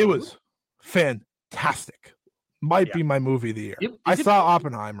 It was fantastic. Might be my movie of the year. I saw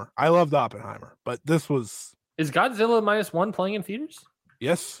Oppenheimer. I loved Oppenheimer, but this was. Is Godzilla -1 playing in theaters?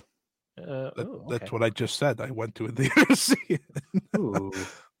 Yes. That's what I just said. I went to a theater to see it. Ooh,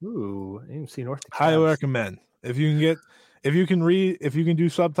 AMC North. Highly recommend. If you can do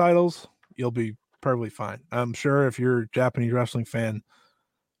subtitles, you'll be perfectly fine. I'm sure if you're a Japanese wrestling fan,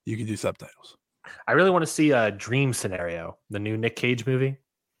 you can do subtitles. I really want to see a Dream Scenario, the new Nick Cage movie.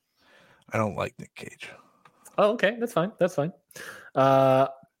 I don't like Nick Cage. Oh, okay. That's fine.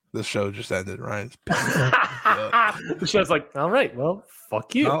 This show just ended, Ryan. The show's like, all right, well,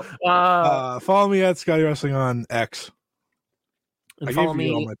 fuck you. Follow me at Scotty Wrestling on X. And I gave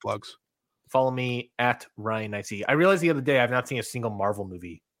you all my plugs. Follow me at Ryan Nicey. I realized the other day I've not seen a single Marvel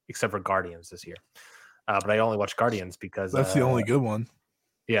movie except for Guardians this year. But I only watched Guardians because that's the only good one.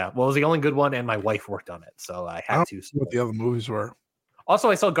 Yeah, well, it was the only good one, and my wife worked on it, so I had to see what the other movies were. Also,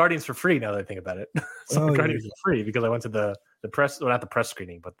 I saw Guardians for free now that I think about it. Guardians for free because I went to the press, well, not the press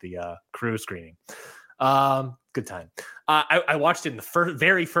screening, but the crew screening. Good time. I watched it in the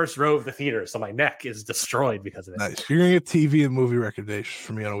very first row of the theater, so my neck is destroyed because of it. Nice. You're going to get TV and movie recommendations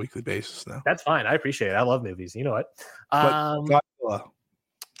for me on a weekly basis now. That's fine. I appreciate it. I love movies. You know what? Godzilla.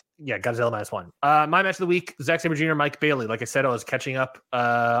 Yeah, Godzilla -1. My match of the week, Zack Sabre Jr., Mike Bailey. Like I said, I was catching up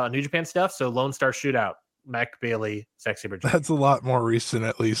on New Japan stuff, so Lone Star Shootout. Mike Bailey, Zack Sabre Jr. That's a lot more recent,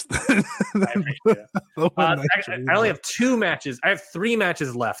 at least. I only have 2 matches. I have 3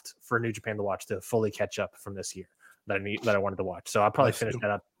 matches left for New Japan to watch to fully catch up from this year that I wanted to watch. So I'll probably finish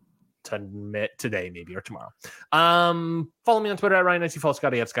that up today, maybe, or tomorrow. Follow me on Twitter at Ryan Nicey. Follow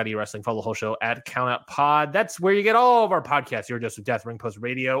Scotty at Scotty Wrestling. Follow the whole show at Countout Pod. That's where you get all of our podcasts. You're just with Death, Ring Post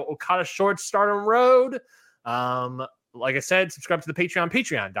Radio, Okada Shorts, Stardom Road. Like I said, subscribe to the Patreon,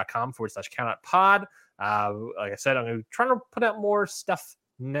 patreon.com/CountOutPod. Like I said, I'm going to try to put out more stuff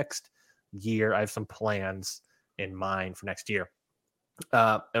next year. I have some plans in mind for next year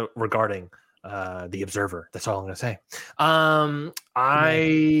regarding the Observer. That's all I'm going to say.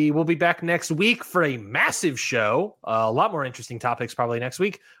 I will be back next week for a massive show. A lot more interesting topics probably next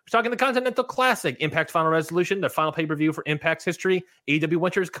week. We're talking the Continental Classic, Impact Final Resolution, the final pay-per-view for Impact's history. AEW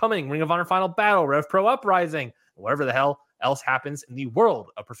Winter is coming, Ring of Honor Final Battle, Rev Pro Uprising, whatever the hell else happens in the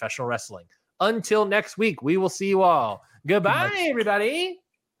world of professional wrestling. Until next week, we will see you all. Goodbye, everybody.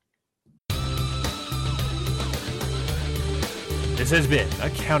 This has been a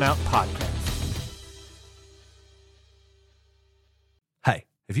Countout Podcast. Hey,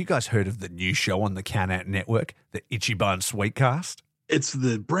 have you guys heard of the new show on the Countout Network, the Ichiban Sweetcast? It's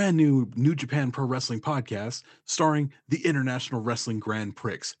the brand new New Japan Pro Wrestling podcast starring the International Wrestling Grand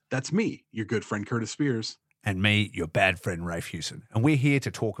Prix. That's me, your good friend Curtis Spears. And me, your bad friend Rafe Hewson. And we're here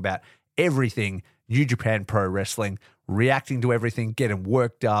to talk about everything New Japan Pro Wrestling, reacting to everything, getting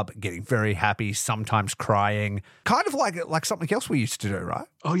worked up, getting very happy, sometimes crying. Kind of like something else we used to do, right?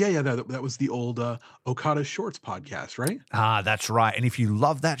 Oh, yeah. That was the old Okada Shorts podcast, right? Ah, that's right. And if you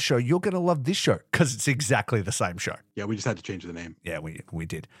love that show, you're going to love this show because it's exactly the same show. Yeah, we just had to change the name. Yeah, we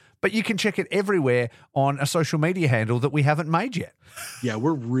did. But you can check it everywhere on a social media handle that we haven't made yet. Yeah,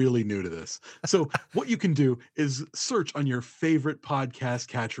 we're really new to this. So what you can do is search on your favorite podcast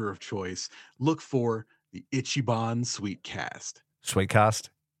catcher of choice. Look for the Ichiban Sweetcast. Sweetcast,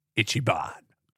 Ichiban.